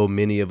are so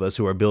many of us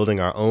who are building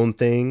our own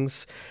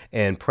things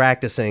and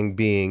practicing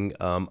being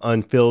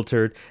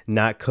unfiltered,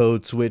 not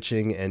code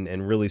switching,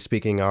 and really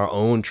speaking our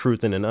own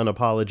truth in an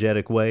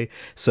unapologetic way.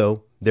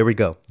 So there we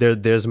go.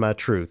 There's my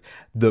truth.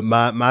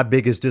 My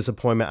biggest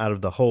disappointment out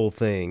of the whole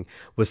thing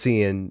was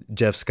seeing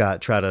Jeff Scott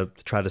try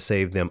to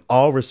save them.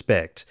 All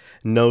respect,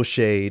 no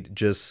shade,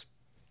 just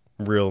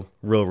real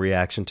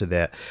reaction to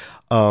that.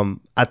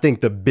 I think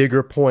the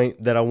bigger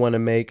point that I want to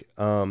make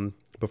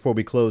before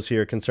we close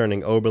here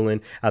concerning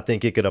Oberlin, I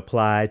think it could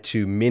apply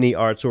to many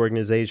arts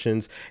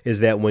organizations, is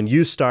that when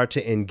you start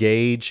to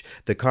engage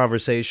the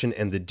conversation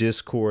and the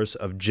discourse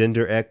of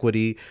gender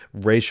equity,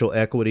 racial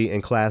equity,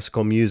 and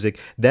classical music,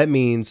 that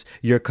means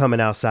you're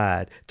coming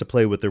outside to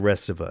play with the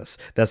rest of us.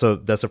 That's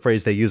a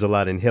phrase they use a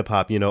lot in hip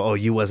hop. Oh,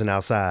 you wasn't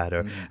outside,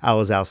 or I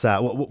was outside.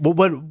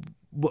 What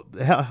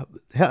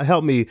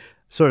help me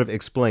sort of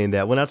explain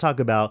that when I talk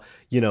about,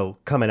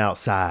 coming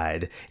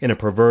outside in a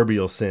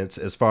proverbial sense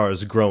as far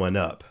as growing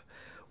up.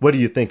 What do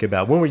you think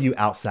about? When were you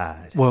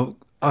outside? Well,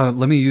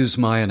 let me use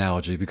my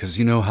analogy, because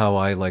you know how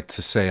I like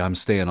to say I'm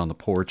staying on the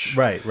porch.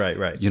 Right.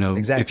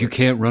 Exactly. If you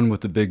can't run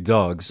with the big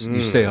dogs,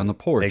 you stay on the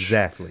porch.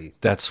 Exactly.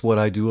 That's what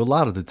I do a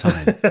lot of the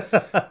time.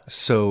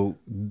 So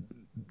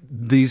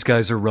these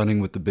guys are running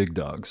with the big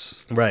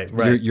dogs. Right.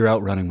 You're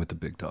out running with the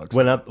big dogs.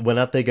 When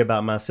I think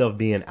about myself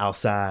being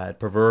outside,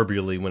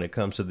 proverbially, when it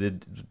comes to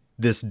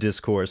this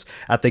discourse,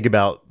 I think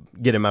about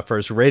getting my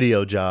first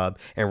radio job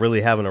and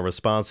really having a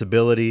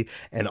responsibility,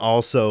 and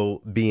also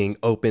being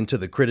open to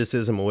the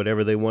criticism or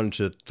whatever they wanted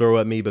to throw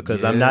at me,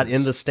 because I'm not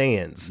in the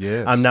stands.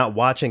 I'm not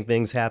watching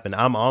things happen.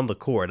 I'm on the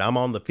court. I'm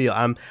on the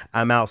field.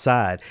 I'm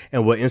outside.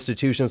 And what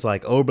institutions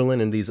like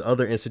Oberlin and these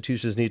other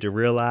institutions need to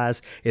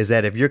realize is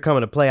that if you're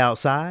coming to play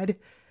outside,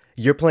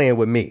 you're playing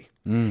with me.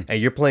 And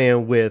you're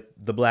playing with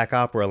the Black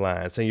Opera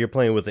Alliance, and you're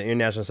playing with the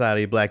International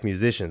Society of Black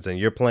Musicians, and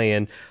you're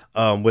playing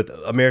with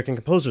American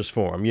Composers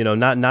Forum,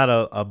 not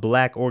a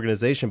black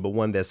organization, but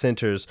one that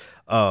centers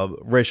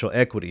racial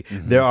equity.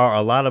 There are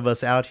a lot of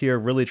us out here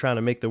really trying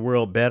to make the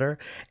world better.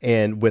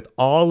 And with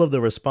all of the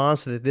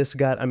response that this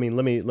got, let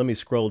me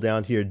scroll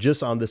down here.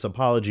 Just on this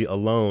apology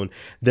alone,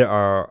 there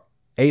are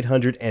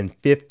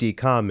 850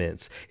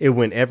 comments. It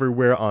went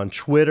everywhere on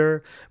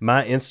Twitter.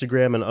 My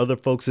Instagram and other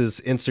folks'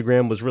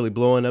 Instagram was really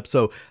blowing up.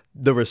 So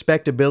the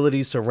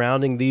respectability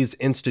surrounding these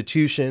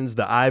institutions,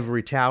 the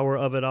ivory tower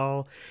of it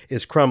all,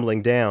 is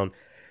crumbling down,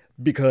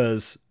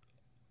 because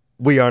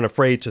we aren't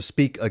afraid to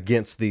speak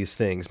against these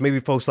things. Maybe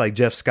folks like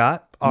Jeff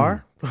Scott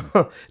are.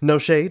 No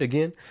shade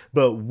again,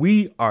 but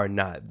we are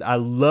not. I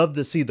love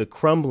to see the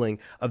crumbling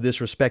of this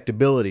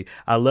respectability.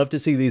 I love to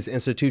see these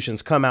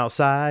institutions come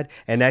outside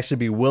and actually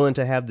be willing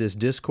to have this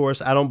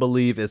discourse. I don't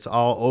believe it's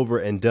all over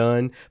and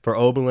done for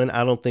Oberlin.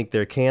 I don't think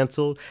they're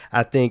canceled.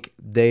 I think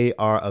they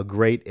are a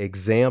great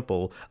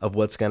example of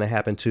what's going to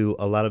happen to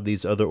a lot of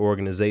these other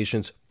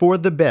organizations for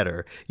the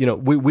better.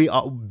 We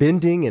all,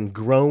 bending and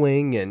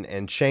growing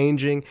and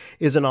changing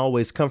isn't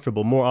always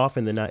comfortable. More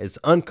often than not, it's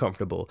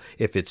uncomfortable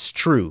if it's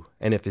true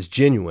and if it's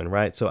genuine,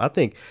 right? So I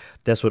think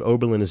that's what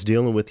Oberlin is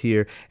dealing with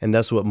here, and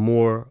that's what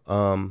more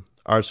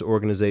arts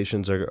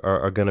organizations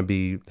are going to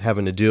be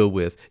having to deal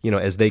with,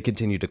 as they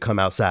continue to come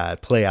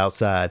outside, play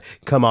outside,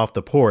 come off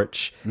the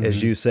porch,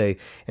 as you say,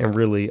 and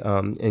really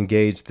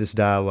engage this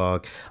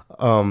dialogue.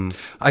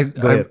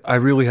 I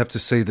really have to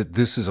say that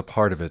this is a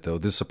part of it, though.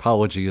 This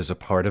apology is a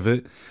part of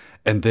it,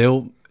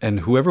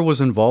 and whoever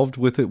was involved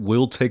with it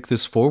will take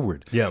this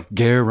forward. Yeah.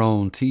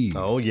 Guaranteed.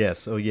 Oh,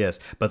 yes. Oh, yes.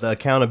 But the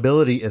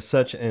accountability is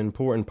such an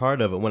important part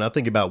of it. When I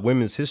think about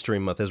Women's History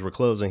Month as we're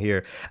closing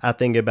here, I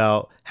think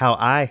about how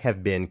I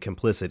have been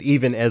complicit,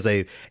 even as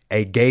a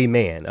gay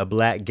man, a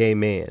black gay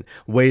man,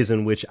 ways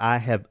in which I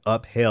have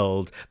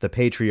upheld the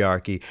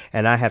patriarchy,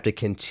 and I have to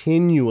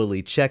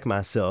continually check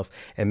myself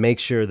and make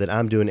sure that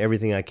I'm doing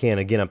everything I can.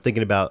 Again, I'm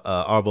thinking about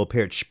Arvo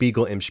Pärt,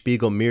 Spiegel, im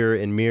Spiegel, mirror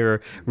in mirror,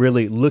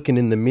 really looking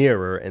in the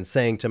mirror and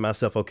saying to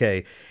myself,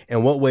 okay,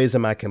 in what ways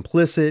am I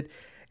complicit?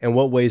 In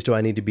what ways do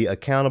I need to be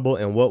accountable?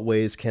 In what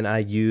ways can I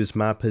use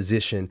my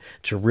position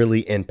to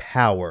really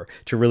empower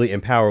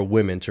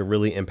women, to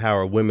really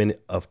empower women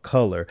of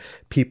color,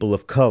 people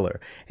of color?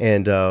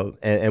 And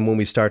when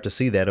we start to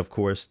see that, of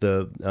course,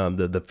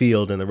 the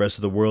field and the rest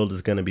of the world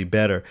is going to be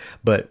better.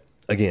 But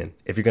again,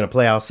 if you're going to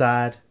play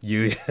outside,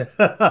 you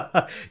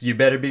you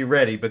better be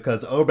ready,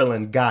 because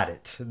Oberlin got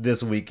it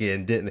this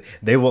weekend, didn't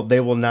they? They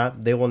will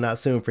not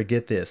soon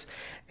forget this.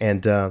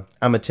 And I'm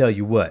going to tell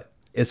you what,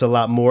 it's a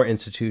lot more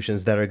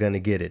institutions that are going to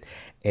get it.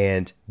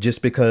 And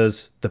just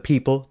because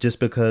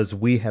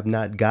we have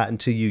not gotten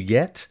to you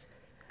yet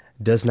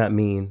does not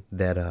mean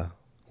that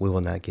we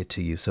will not get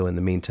to you. So in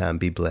the meantime,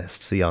 be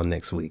blessed. See y'all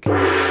next week.